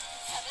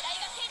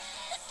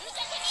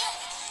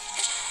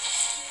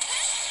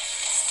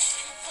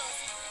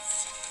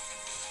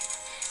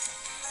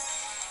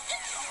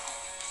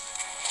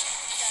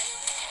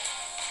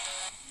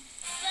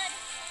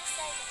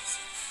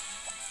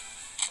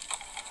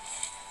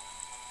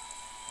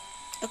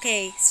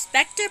 Okay,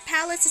 Spectre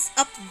Palace is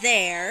up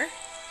there.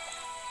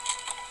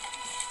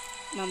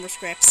 Murmur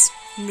scripts.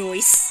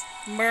 Noise.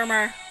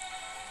 Murmur.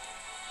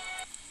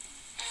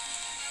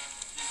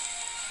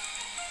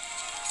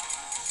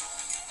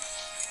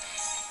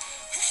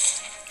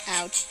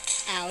 Ouch.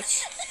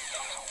 Ouch.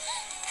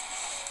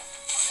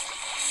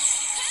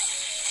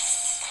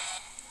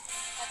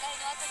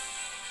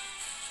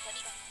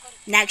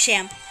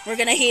 Nagsham, we're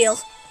gonna heal.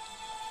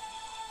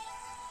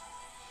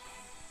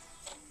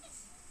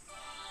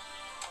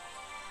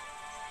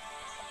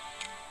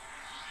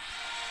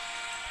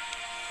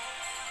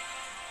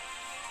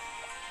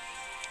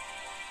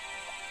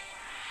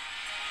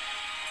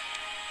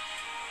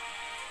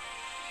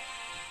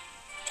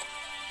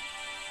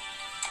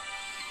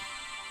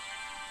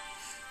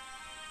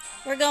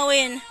 We're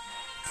going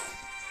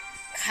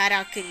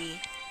Karakuri.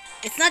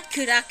 It's not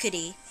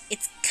Kurakuri,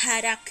 it's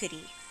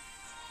Karakuri.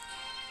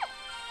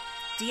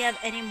 Do you have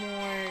any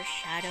more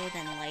shadow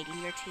than light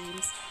in your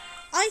teams?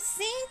 I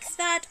think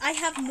that I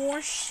have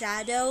more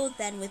shadow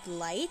than with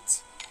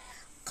light,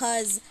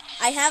 because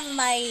I have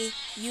my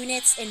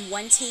units in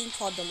one team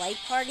called the Light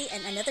Party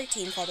and another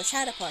team called the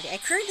Shadow Party. I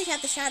currently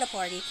have the Shadow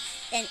Party,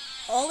 and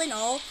all in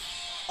all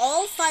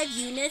 5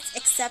 units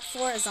except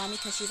for Azami,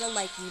 because she's a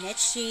light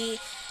unit.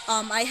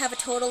 I have a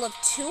total of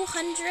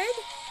 200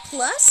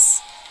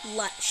 plus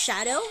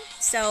shadow,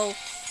 so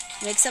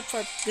makes up for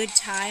a good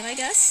time, I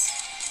guess.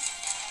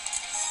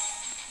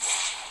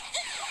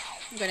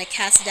 I'm gonna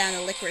cast down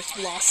a Licorice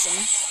Blossom.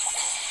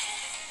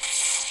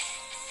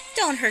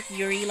 Don't hurt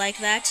Yuri like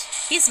that.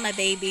 He's my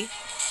baby.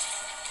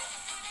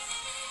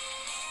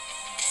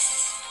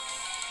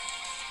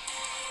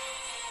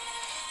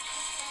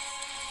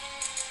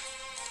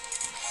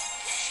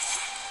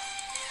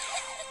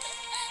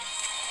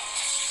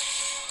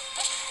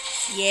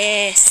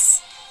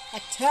 Yes!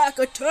 Attack,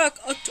 attack,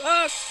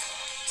 attack!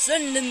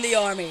 Send in the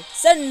army!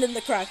 Send in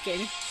the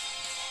Kraken!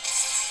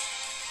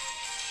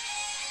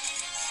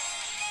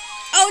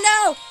 Oh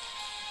no!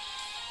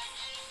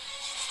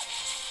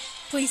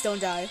 Please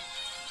don't die.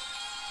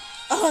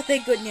 Oh,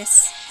 thank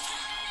goodness.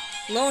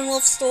 Lone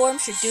Wolf Storm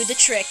should do the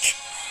trick.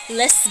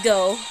 Let's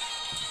go.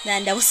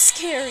 Man, that was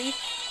scary.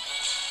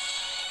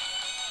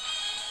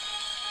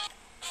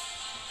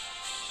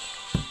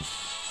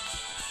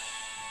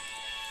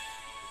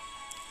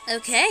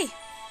 Okay,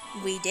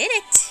 we did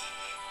it.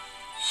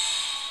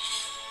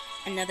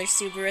 Another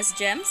Subaru's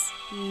gems.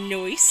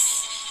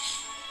 Nice.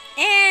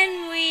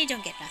 And we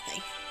don't get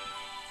nothing.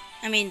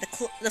 I mean,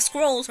 the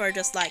scrolls are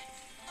just like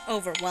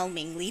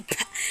overwhelmingly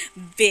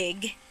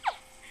big.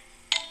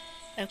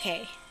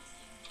 Okay.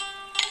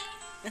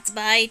 Let's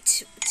buy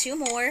two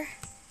more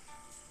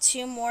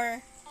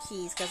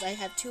keys, because I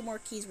have 2 more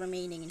keys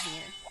remaining in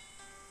here.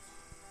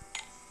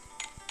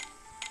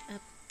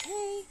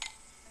 Okay.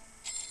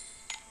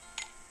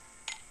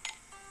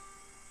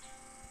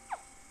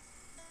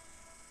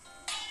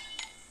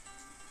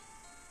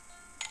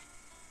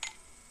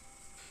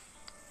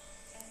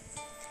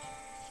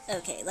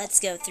 Okay, let's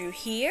go through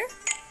here.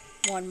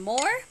 1 more.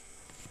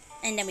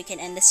 And then we can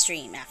end the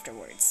stream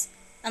afterwards.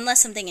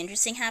 Unless something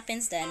interesting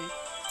happens, then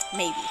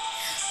maybe.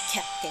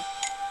 Okay.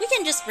 We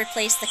can just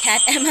replace the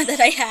Cat Emma that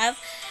I have.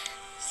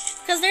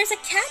 Because there's a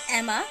Cat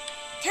Emma,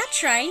 Cat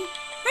Shrine,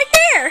 right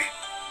there!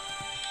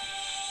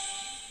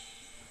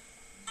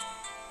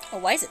 Oh,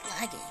 why is it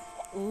lagging?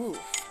 Ooh.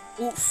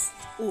 Oof.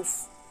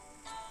 Oof.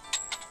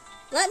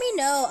 Let me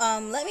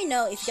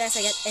know if you guys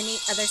get any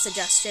other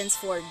suggestions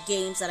for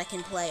games that I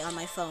can play on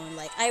my phone.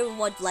 Like, I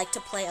would like to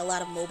play a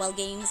lot of mobile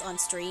games on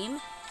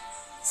stream.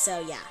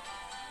 So, yeah.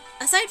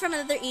 Aside from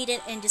Another Eden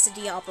and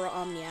Dissidia Opera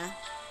Omnia,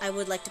 I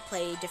would like to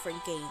play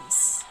different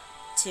games,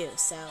 too.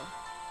 So,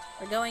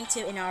 we're going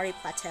to Inari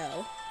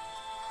Plateau.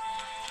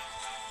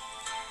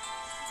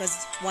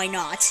 Because, why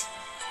not?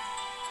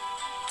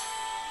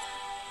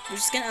 We're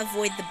just gonna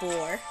avoid the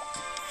boar.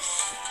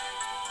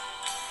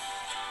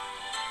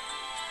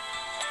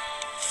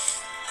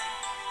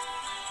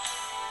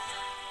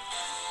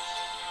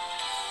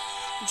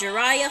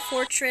 Jiraiya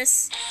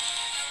Fortress.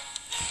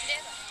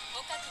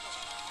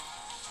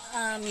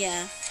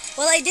 Yeah.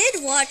 Well, I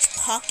did watch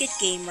Pocket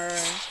Gamer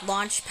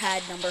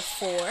Launchpad number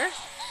 4.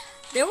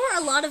 There were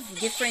a lot of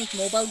different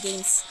mobile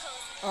games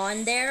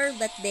on there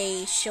that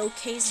they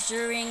showcased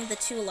during the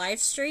 2 live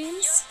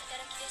streams,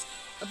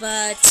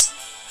 but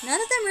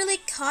none of them really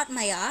caught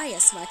my eye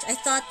as much. I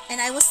thought, and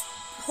I was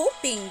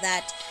hoping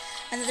that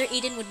Another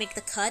Eden would make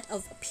the cut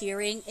of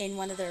appearing in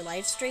one of their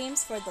live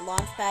streams for the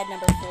Launchpad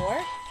number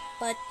 4,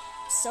 but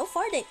so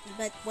far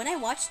but when I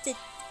watched it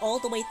all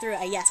the way through,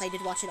 yes, I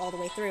did watch it all the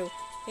way through,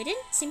 they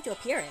didn't seem to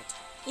appear it.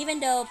 Even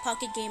though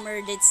Pocket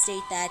Gamer did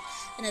state that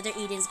Another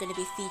Eden is going to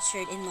be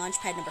featured in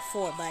Launchpad number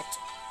 4, but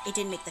it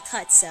didn't make the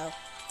cut, so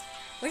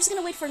we're just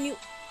going to wait for new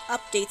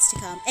updates to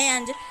come.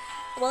 And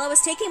while I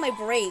was taking my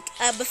break,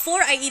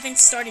 before I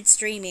started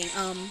streaming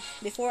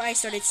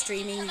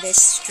this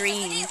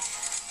stream,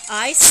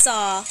 I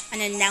saw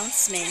an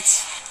announcement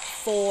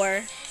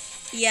for...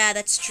 Yeah,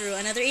 that's true.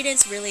 Another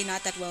Eden's really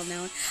not that well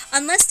known.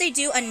 Unless they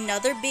do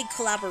another big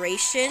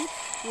collaboration,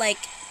 like,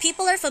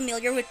 people are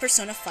familiar with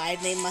Persona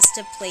 5, they must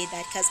have played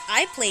that, because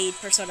I played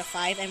Persona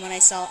 5, and when I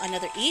saw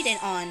Another Eden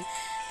on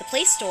the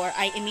Play Store,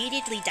 I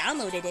immediately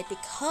downloaded it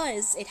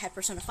because it had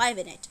Persona 5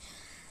 in it.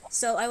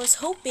 So I was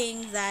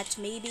hoping that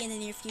maybe in the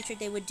near future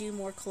they would do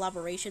more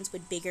collaborations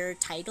with bigger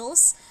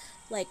titles.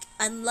 Like,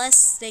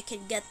 unless they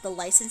can get the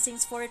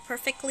licensings for it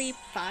perfectly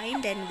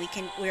fine, then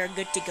we're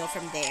good to go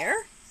from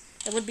there.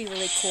 That would be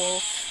really cool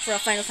for a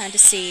Final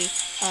Fantasy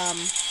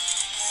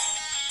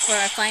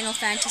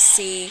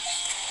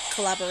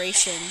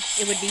collaboration.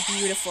 It would be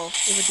beautiful.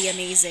 It would be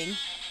amazing.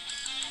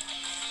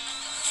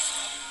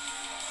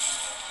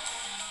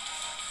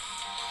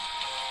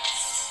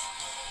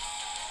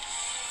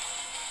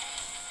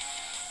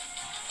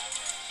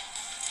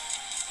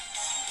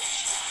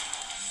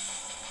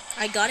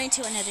 I got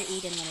into Another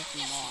Eden when it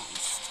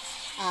launched.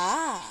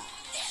 Ah.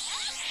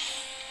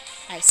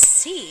 I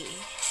see.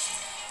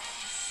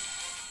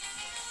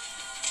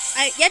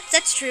 Yep,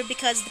 that's true,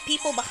 because the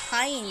people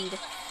behind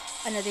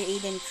Another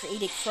Eden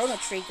created Chrono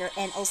Trigger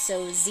and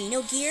also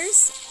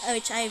Xenogears,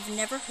 which I've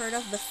never heard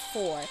of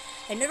before.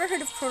 I never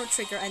heard of Chrono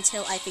Trigger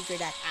until I figured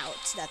that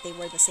out, that they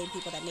were the same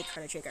people that make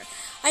Chrono Trigger.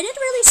 I didn't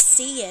really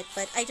see it,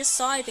 but I just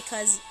saw it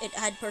because it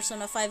had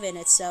Persona 5 in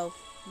it, so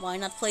why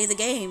not play the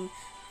game?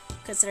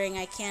 Considering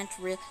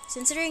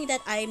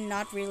that I'm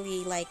not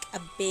really like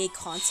a big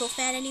console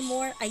fan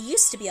anymore. I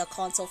used to be a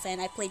console fan.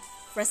 I played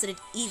Resident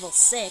Evil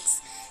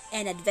 6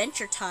 and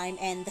Adventure Time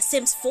and The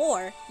Sims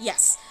 4.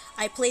 Yes,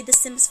 I played The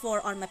Sims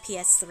 4 on my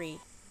PS3.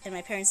 And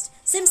my parents...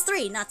 Sims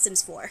 3, not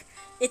Sims 4.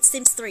 It's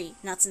Sims 3,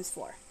 not Sims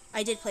 4.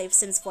 I did play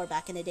Sims 4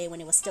 back in the day when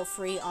it was still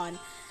free on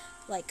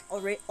like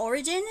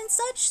Origin and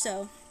such.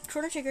 So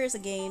Chrono Trigger is a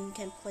game. You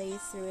can play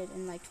through it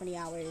in like 20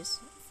 hours.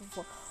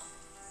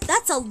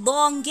 That's a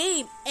long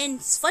game.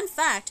 And fun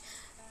fact,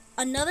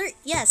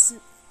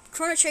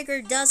 Chrono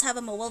Trigger does have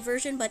a mobile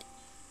version, but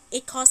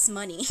it costs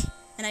money,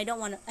 and I don't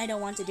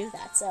want to do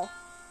that. So,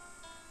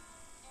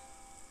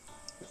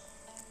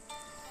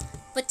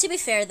 but to be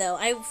fair though,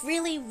 I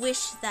really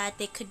wish that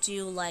they could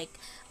do like,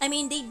 I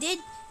mean, they did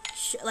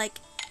like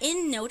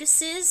in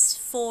notices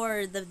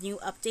for the new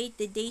update,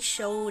 they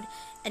showed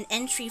an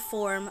entry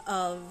form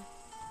of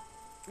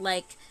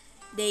like,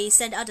 they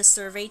send out a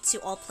survey to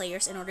all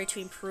players in order to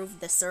improve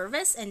the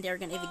service, and they're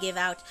going to give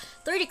out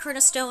 30 Chrono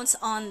Stones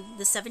on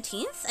the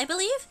 17th, I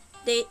believe.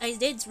 I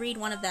did read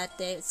one of that,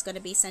 it's going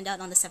to be sent out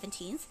on the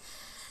 17th.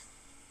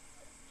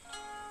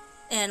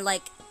 And,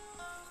 like,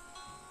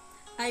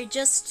 I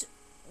just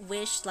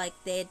wish, like,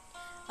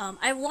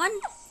 I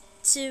want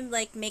to,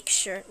 like, make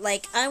sure,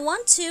 like, I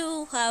want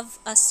to have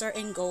a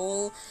certain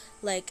goal,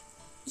 like,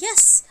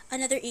 yes,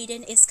 Another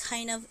Eden is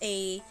kind of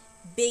a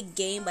big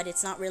game, but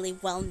it's not really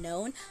well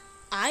known.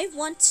 I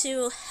want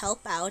to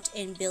help out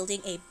in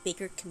building a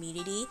bigger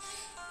community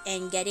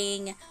and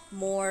getting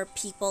more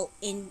people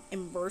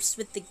immersed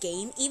with the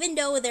game, even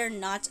though they're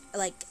not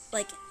like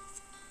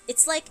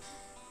it's like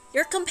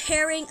you're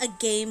comparing a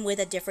game with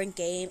a different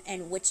game,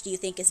 and which do you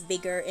think is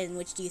bigger and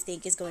which do you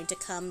think is going to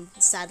come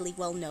sadly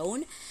well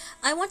known.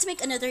 I want to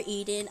make Another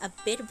Eden a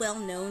bit well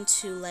known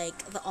to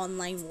like the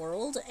online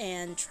world,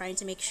 and trying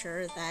to make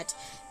sure that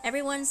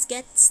everyone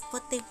gets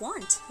what they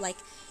want. Like,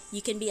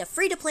 you can be a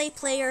free-to-play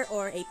player,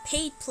 or a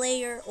paid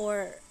player,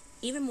 or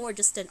even more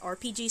just an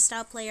RPG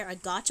style player, a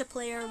gacha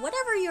player,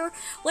 whatever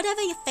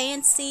you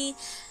fancy.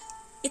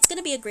 It's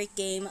gonna be a great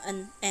game,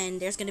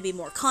 and there's gonna be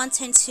more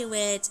content to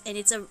it, and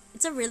it's a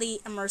really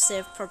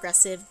immersive,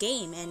 progressive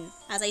game. And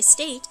as I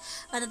state,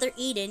 Another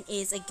Eden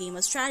is a game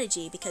of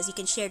strategy, because you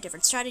can share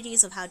different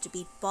strategies of how to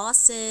beat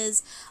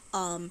bosses,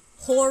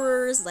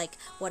 horrors, like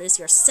what is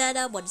your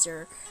setup, what is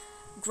your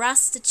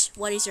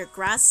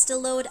grass to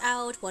load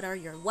out, what are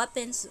your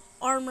weapons,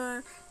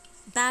 armor,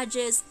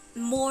 badges,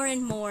 more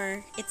and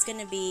more. It's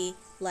gonna be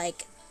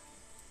like,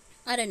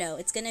 I don't know,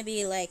 it's gonna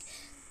be like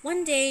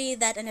one day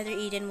that Another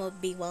Eden will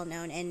be well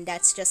known, and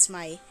that's just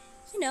my,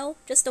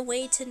 just a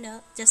way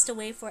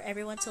for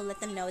everyone to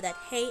let them know that,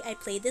 hey, I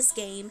played this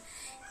game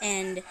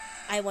and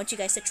I want you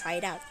guys to try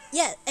it out.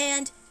 Yeah,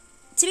 and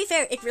to be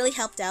fair, it really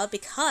helped out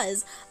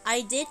because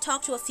I did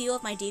talk to a few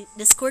of my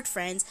Discord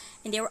friends,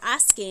 and they were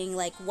asking,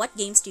 like, what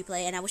games do you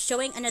play? And I was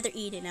showing Another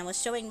Eden. I was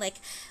showing, like,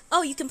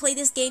 oh, you can play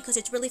this game because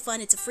it's really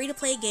fun. It's a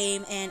free-to-play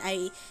game, and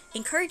I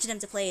encouraged them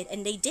to play it,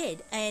 and they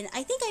did. And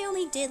I think I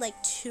only did,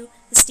 like, 2.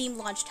 The Steam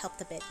launch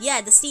helped a bit.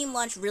 Yeah, the Steam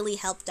launch really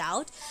helped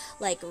out,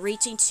 like,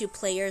 reaching to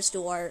players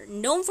who are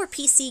known for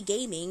PC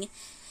gaming,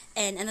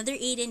 and Another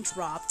Eden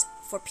dropped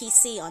for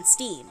PC on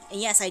Steam. And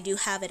yes, I do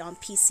have it on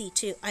PC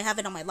too. I have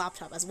it on my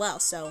laptop as well,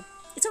 so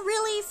it's a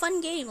really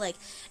fun game. Like,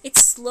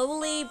 it's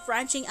slowly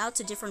branching out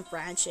to different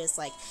branches.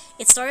 Like,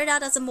 it started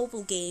out as a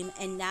mobile game,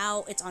 and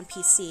now it's on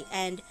PC.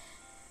 And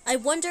I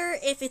wonder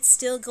if it's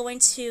still going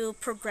to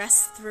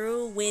progress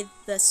through with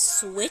the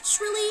Switch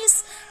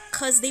release,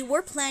 because they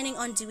were planning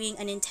on doing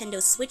a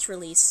Nintendo Switch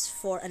release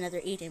for Another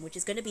Eden, which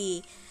is going to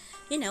be,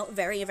 you know,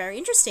 very, very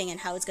interesting,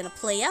 and how it's going to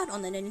play out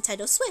on the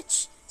Nintendo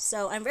Switch.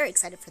 So I'm very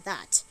excited for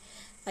that.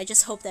 I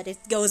just hope that it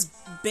goes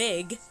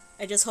big.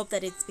 I just hope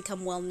that it's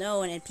become well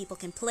known and people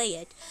can play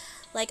it.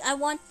 Like, I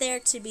want there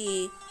to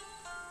be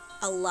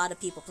a lot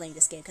of people playing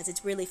this game because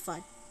it's really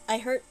fun. I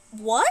heard,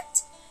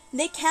 what?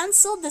 They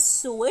canceled the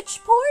Switch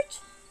port?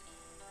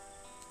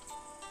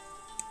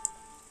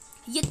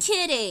 You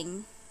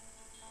kidding?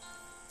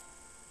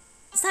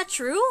 Is that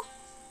true?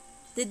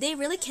 Did they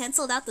really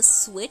cancel out the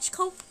Switch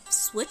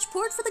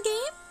port for the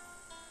game?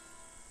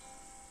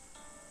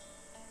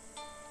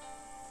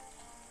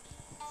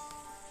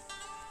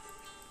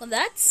 Well,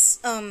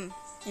 that's,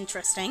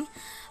 interesting.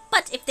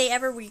 But if they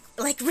ever,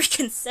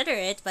 reconsider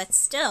it, but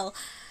still,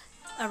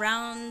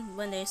 around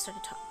when they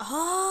started talking...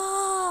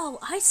 Oh,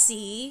 I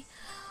see.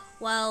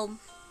 Well,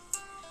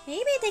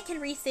 maybe they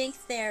can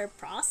rethink their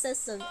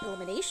process of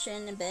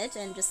elimination a bit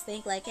and just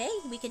think, like, hey,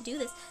 we can do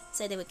this.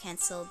 Say they would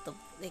cancel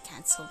they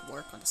canceled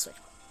work on the Switch.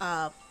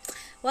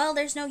 Well,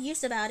 there's no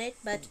use about it,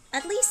 but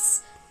at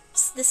least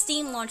the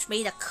Steam launch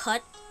made a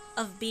cut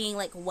of being,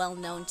 like, well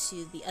known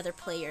to the other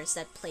players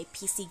that play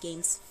PC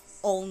games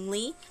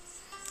only.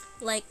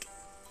 Like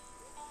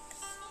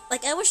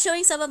I was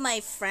showing some of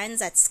my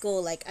friends at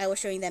school, like, I was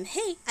showing them,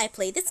 hey, I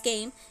played this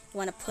game, you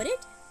want to put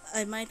it?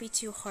 It might be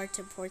too hard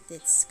to port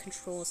its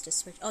controls to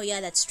Switch. Oh yeah,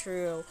 that's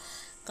true,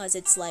 because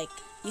it's like,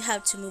 you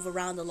have to move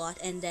around a lot,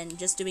 and then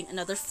just doing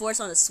another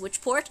force on a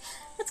Switch port,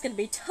 that's gonna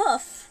be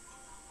tough.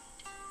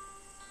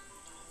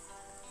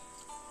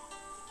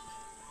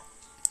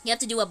 You have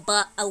to do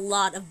a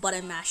lot of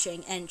button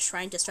mashing and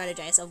trying to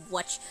strategize of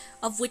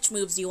which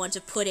moves you want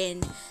to put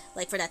in,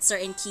 like, for that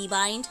certain key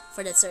bind,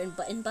 for that certain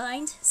button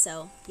bind.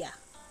 So yeah.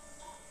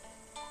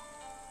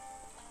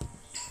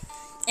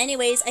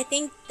 Anyways, I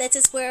think that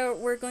is where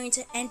we're going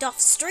to end off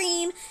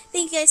stream.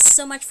 Thank you guys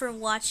so much for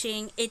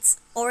watching.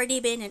 It's already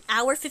been an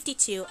hour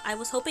 52. I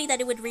was hoping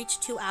that it would reach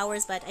 2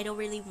 hours, but I don't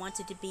really want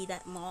it to be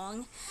that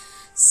long.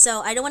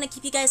 So I don't want to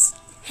keep you guys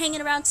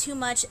hanging around too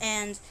much,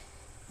 and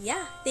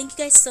yeah, thank you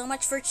guys so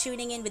much for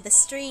tuning in with the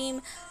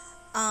stream.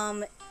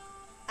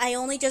 I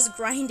only just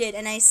grinded,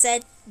 and I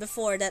said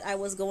before that I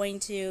was going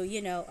to, you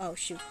know, oh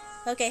shoot.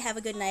 Okay, have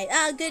a good night.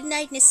 Good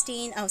night,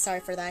 Nistine. Oh, sorry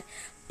for that.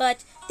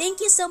 But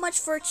thank you so much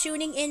for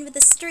tuning in with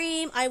the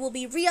stream. I will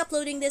be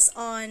re-uploading this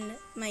on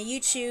my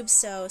YouTube,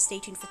 so stay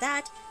tuned for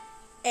that.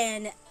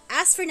 And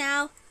as for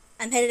now,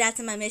 I'm headed out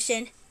to my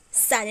mission.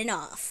 Signing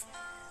off.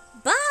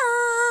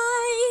 Bye!